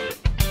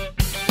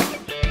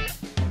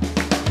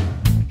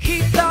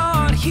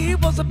 He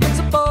was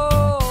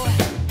invincible,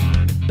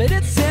 but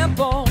it's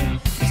simple.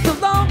 He's no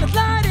longer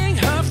lighting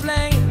her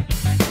flame.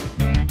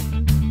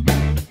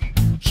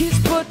 He's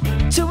put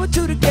two and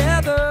two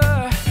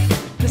together.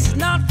 This is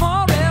not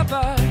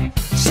forever.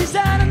 She's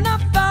had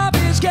enough of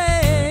his game.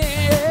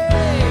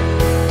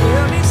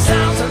 Well, he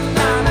sounds a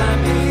lot like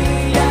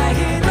me, yeah,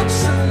 he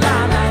looks a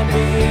lot like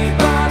me,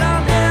 but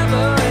I'll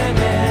never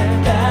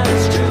admit that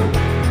it's true.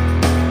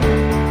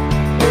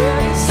 Well,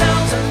 he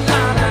sounds a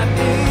lot like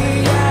me,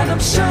 and I'm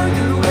sure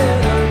you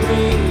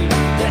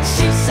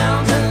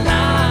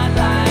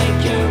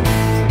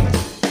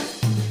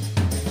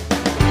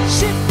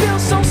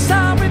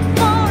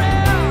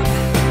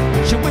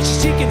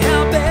she can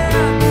help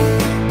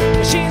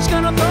it, she's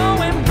gonna throw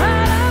him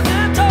right out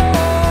the door.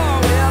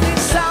 Well, he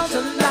sounds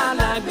a lot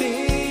like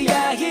me,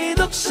 yeah, he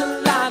looks a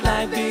lot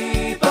like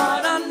me,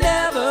 but I'm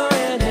never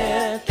in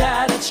it,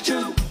 that it's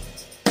true.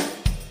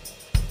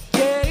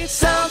 Yeah, he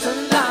sounds a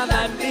lot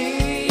like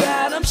me,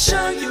 and I'm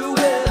sure you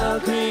will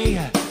agree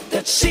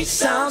that she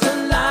sounds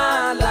a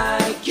lot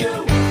like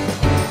you.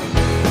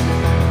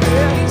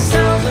 Yeah, he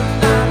sounds a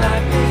lot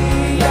like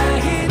me, yeah,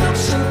 he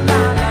looks a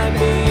lot like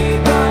me,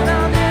 but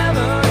I'm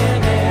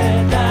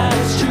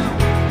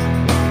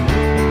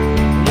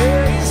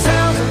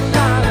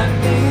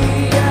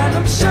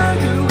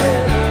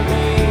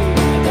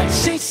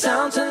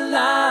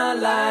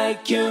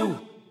like you.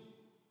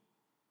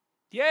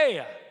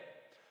 Yeah.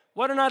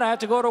 What a night. I have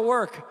to go to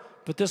work,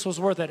 but this was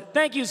worth it.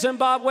 Thank you,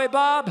 Zimbabwe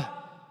Bob.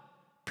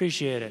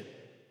 Appreciate it.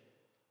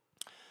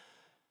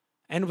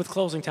 End with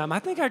closing time. I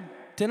think I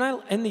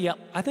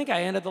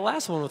ended the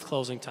last one with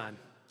closing time.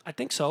 I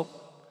think so.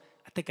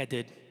 I think I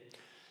did.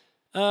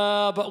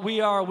 But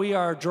we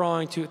are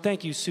drawing to.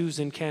 Thank you,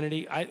 Susan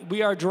Kennedy.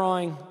 We are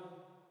drawing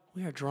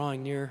near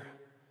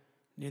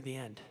the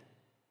end.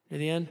 Near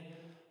the end.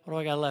 What do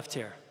I got left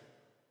here?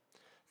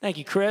 Thank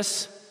you,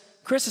 Chris.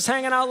 Chris is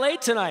hanging out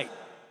late tonight.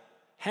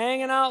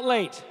 Hanging out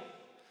late.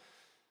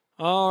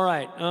 All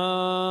right.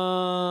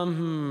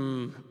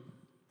 I'm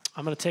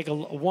going to take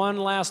one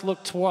last look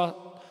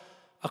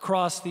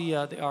across the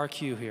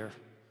RQ here.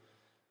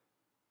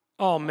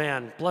 Oh,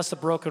 man. Bless the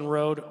Broken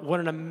Road. What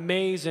an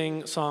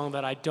amazing song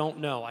that I don't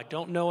know. I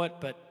don't know it,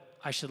 but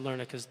I should learn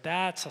it because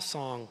that's a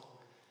song.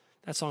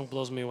 That song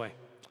blows me away.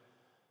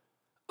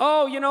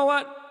 Oh, you know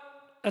what?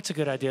 That's a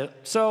good idea.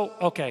 So,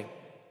 okay.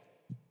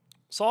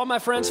 So all my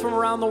friends from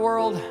around the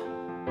world,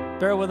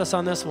 bear with us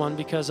on this one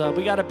because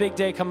we got a big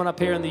day coming up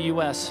here in the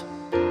U.S.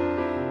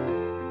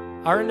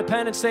 Our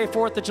Independence Day,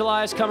 4th of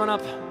July is coming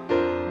up.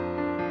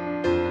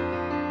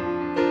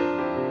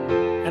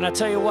 And I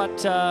tell you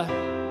what, I've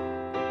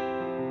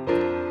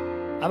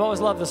always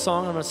loved this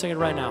song. I'm going to sing it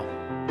right now.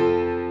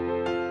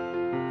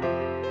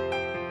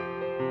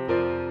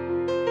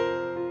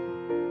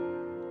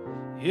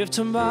 If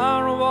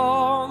tomorrow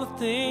all the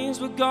things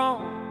were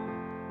gone,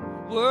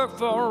 worked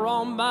for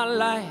all my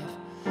life,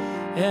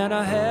 and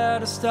I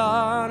had to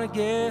start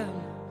again,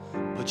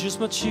 but just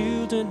my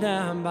children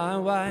and my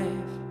wife,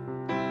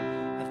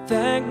 I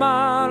thank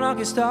my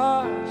lucky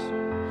stars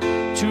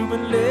to be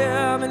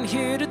living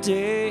here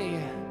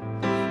today,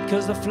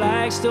 'cause the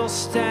flag still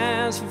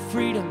stands for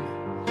freedom,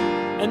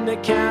 and they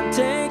can't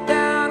take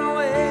that away.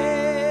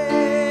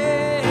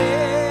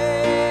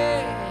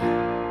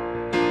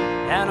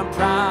 And I'm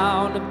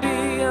proud to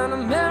be an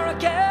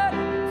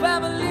American,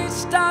 well, at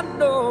least I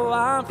know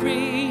I'm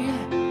free.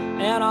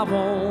 And I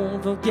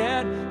won't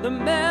forget the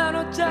man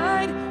who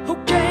died, who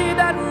gave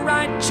that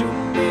right to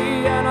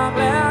me. And I'll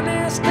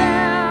gladly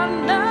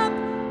stand up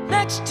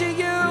next to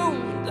you,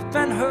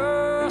 defend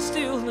her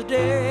still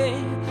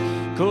today,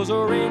 'cause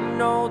there ain't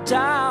no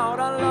doubt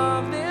I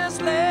love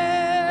this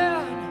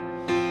land.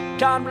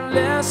 God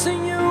bless the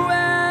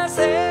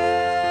USA.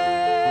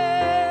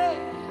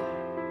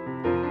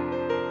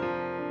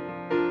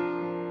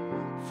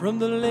 From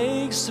the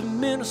lakes of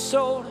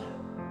Minnesota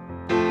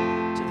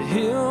to the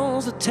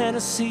hills of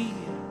Tennessee,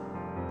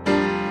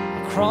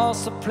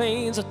 across the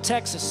plains of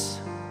Texas,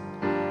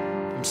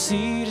 from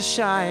sea to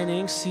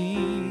shining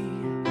sea,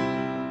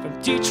 from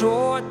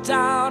Detroit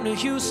down to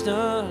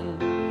Houston,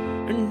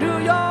 and New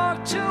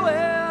York to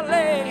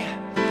LA,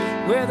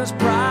 where there's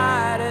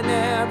pride in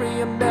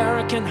every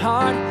American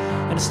heart,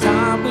 and it's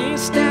time we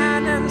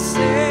stand and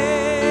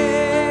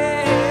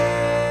say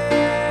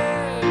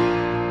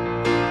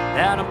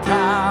that I'm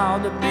proud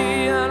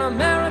be an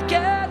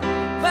American.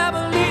 Well,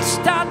 at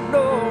least I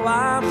know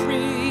I'm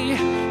free.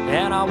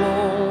 And I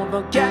won't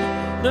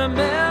forget the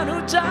man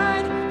who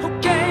died, who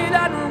gave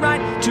that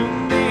right to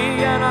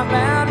me. And I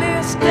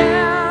gladly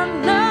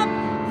stand up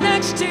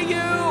next to you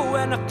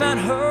and defend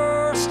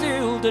her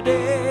still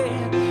today.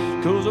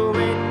 'Cause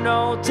there ain't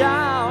no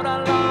doubt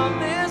I love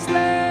this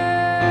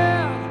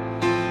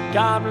land.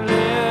 God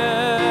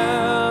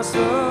bless the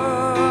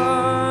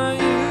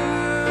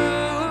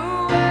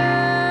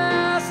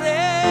USA.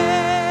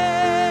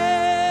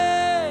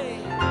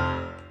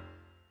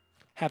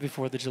 Happy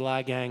 4th of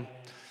July, gang.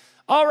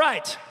 All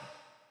right.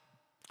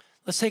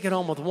 Let's take it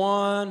home with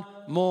one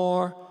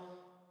more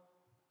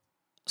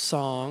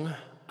song.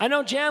 I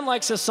know Jan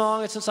likes this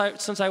song, and since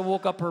I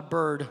woke up her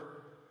bird,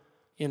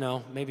 you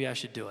know, maybe I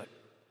should do it.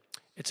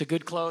 It's a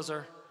good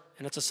closer,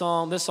 and it's a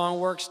song. This song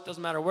works,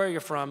 doesn't matter where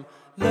you're from.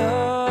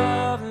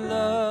 Love,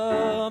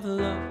 love,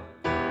 love.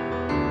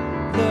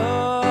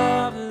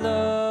 Love,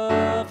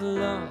 love,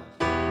 love.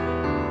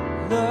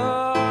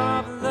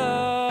 Love,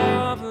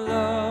 love,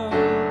 love.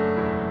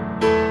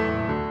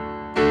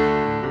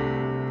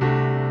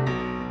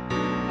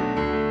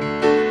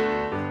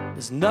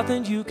 There's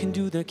nothing you can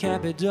do that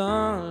can't be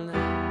done.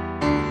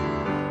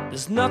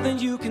 There's nothing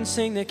you can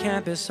sing that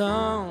can't be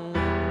sung.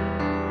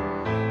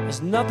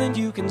 There's nothing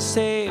you can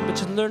say,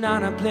 but you learn how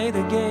to play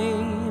the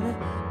game.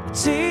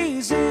 It's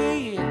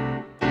easy.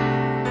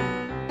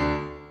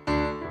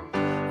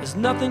 There's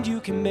nothing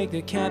you can make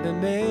that can't be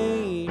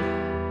made.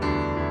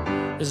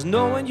 There's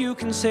no one you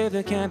can save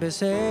that can't be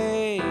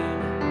saved.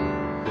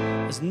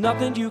 There's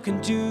nothing you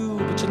can do,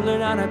 but you learn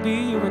how to be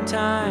you in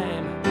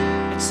time.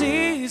 It's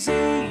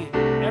easy.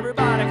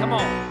 Everybody, come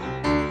on.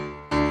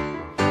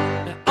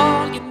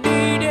 All you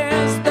need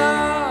is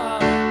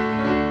love.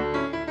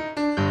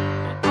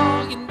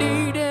 All you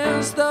need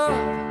is love.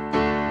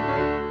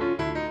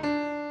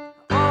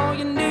 All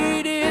you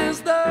need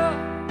is love.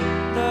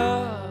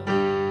 Love.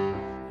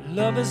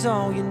 Love is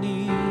all you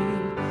need.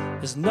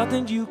 There's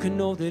nothing you can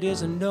know that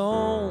isn't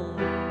known.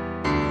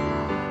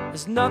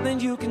 There's nothing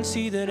you can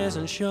see that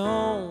isn't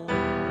shown.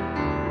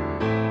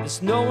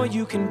 There's no one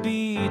you can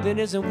be that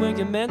isn't where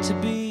you're meant to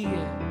be.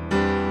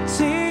 It's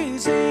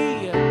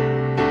easy.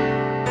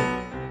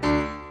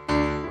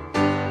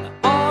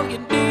 All you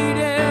need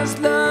is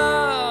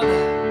love.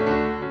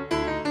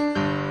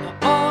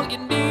 All you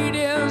need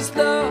is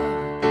love.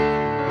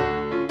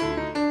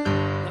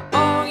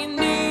 All you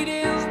need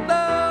is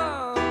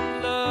love.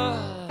 Love.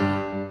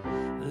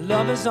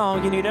 Love is all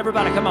you need.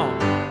 Everybody, come on.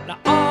 Now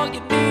all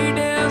you need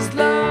is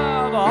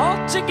love.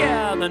 All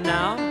together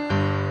now.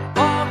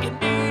 All you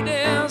need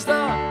is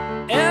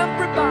love.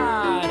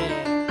 Everybody.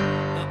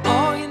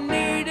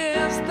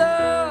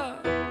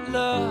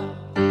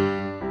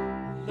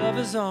 Love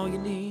is all you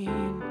need.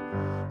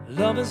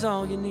 Love is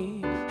all you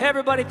need. Hey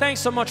everybody, thanks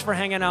so much for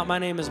hanging out. My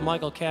name is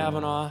Michael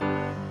Cavanaugh.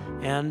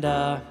 And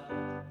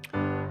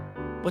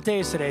what day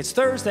is today? It's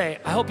Thursday.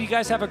 I hope you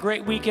guys have a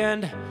great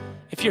weekend.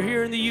 If you're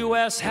here in the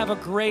US, have a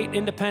great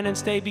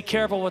Independence Day. Be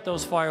careful with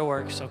those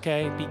fireworks,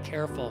 okay? Be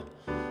careful.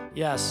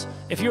 Yes.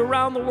 If you're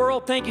around the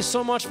world, thank you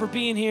so much for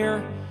being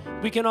here.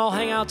 We can all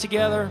hang out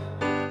together.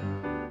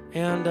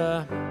 And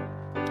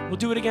we'll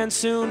do it again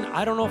soon.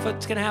 I don't know if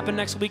it's going to happen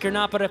next week or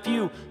not, but if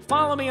you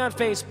follow me on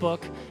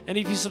Facebook and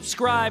if you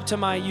subscribe to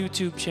my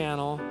YouTube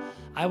channel,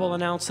 I will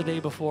announce the day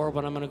before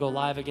when I'm going to go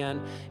live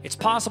again. It's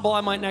possible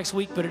I might next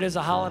week, but it is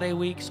a holiday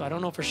week, so I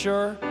don't know for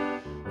sure.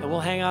 And we'll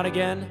hang out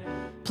again.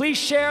 Please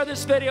share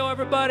this video,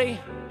 everybody.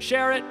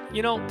 Share it.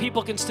 You know,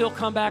 people can still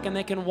come back and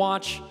they can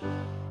watch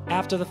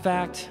after the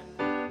fact.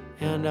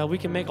 And we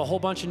can make a whole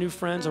bunch of new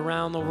friends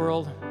around the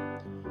world.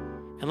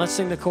 And let's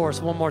sing the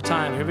chorus one more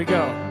time. Here we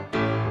go.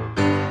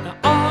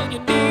 All you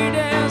need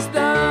is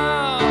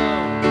love.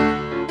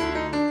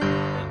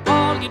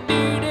 All you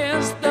need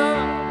is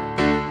love.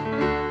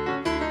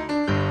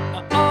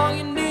 All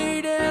you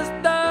need is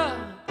love.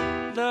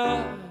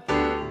 Love.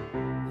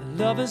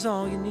 Love is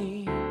all you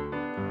need.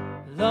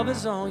 Love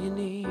is all you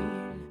need.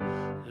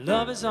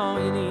 Love is all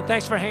you need.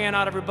 Thanks for hanging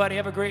out, everybody.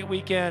 Have a great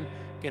weekend.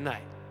 Good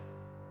night.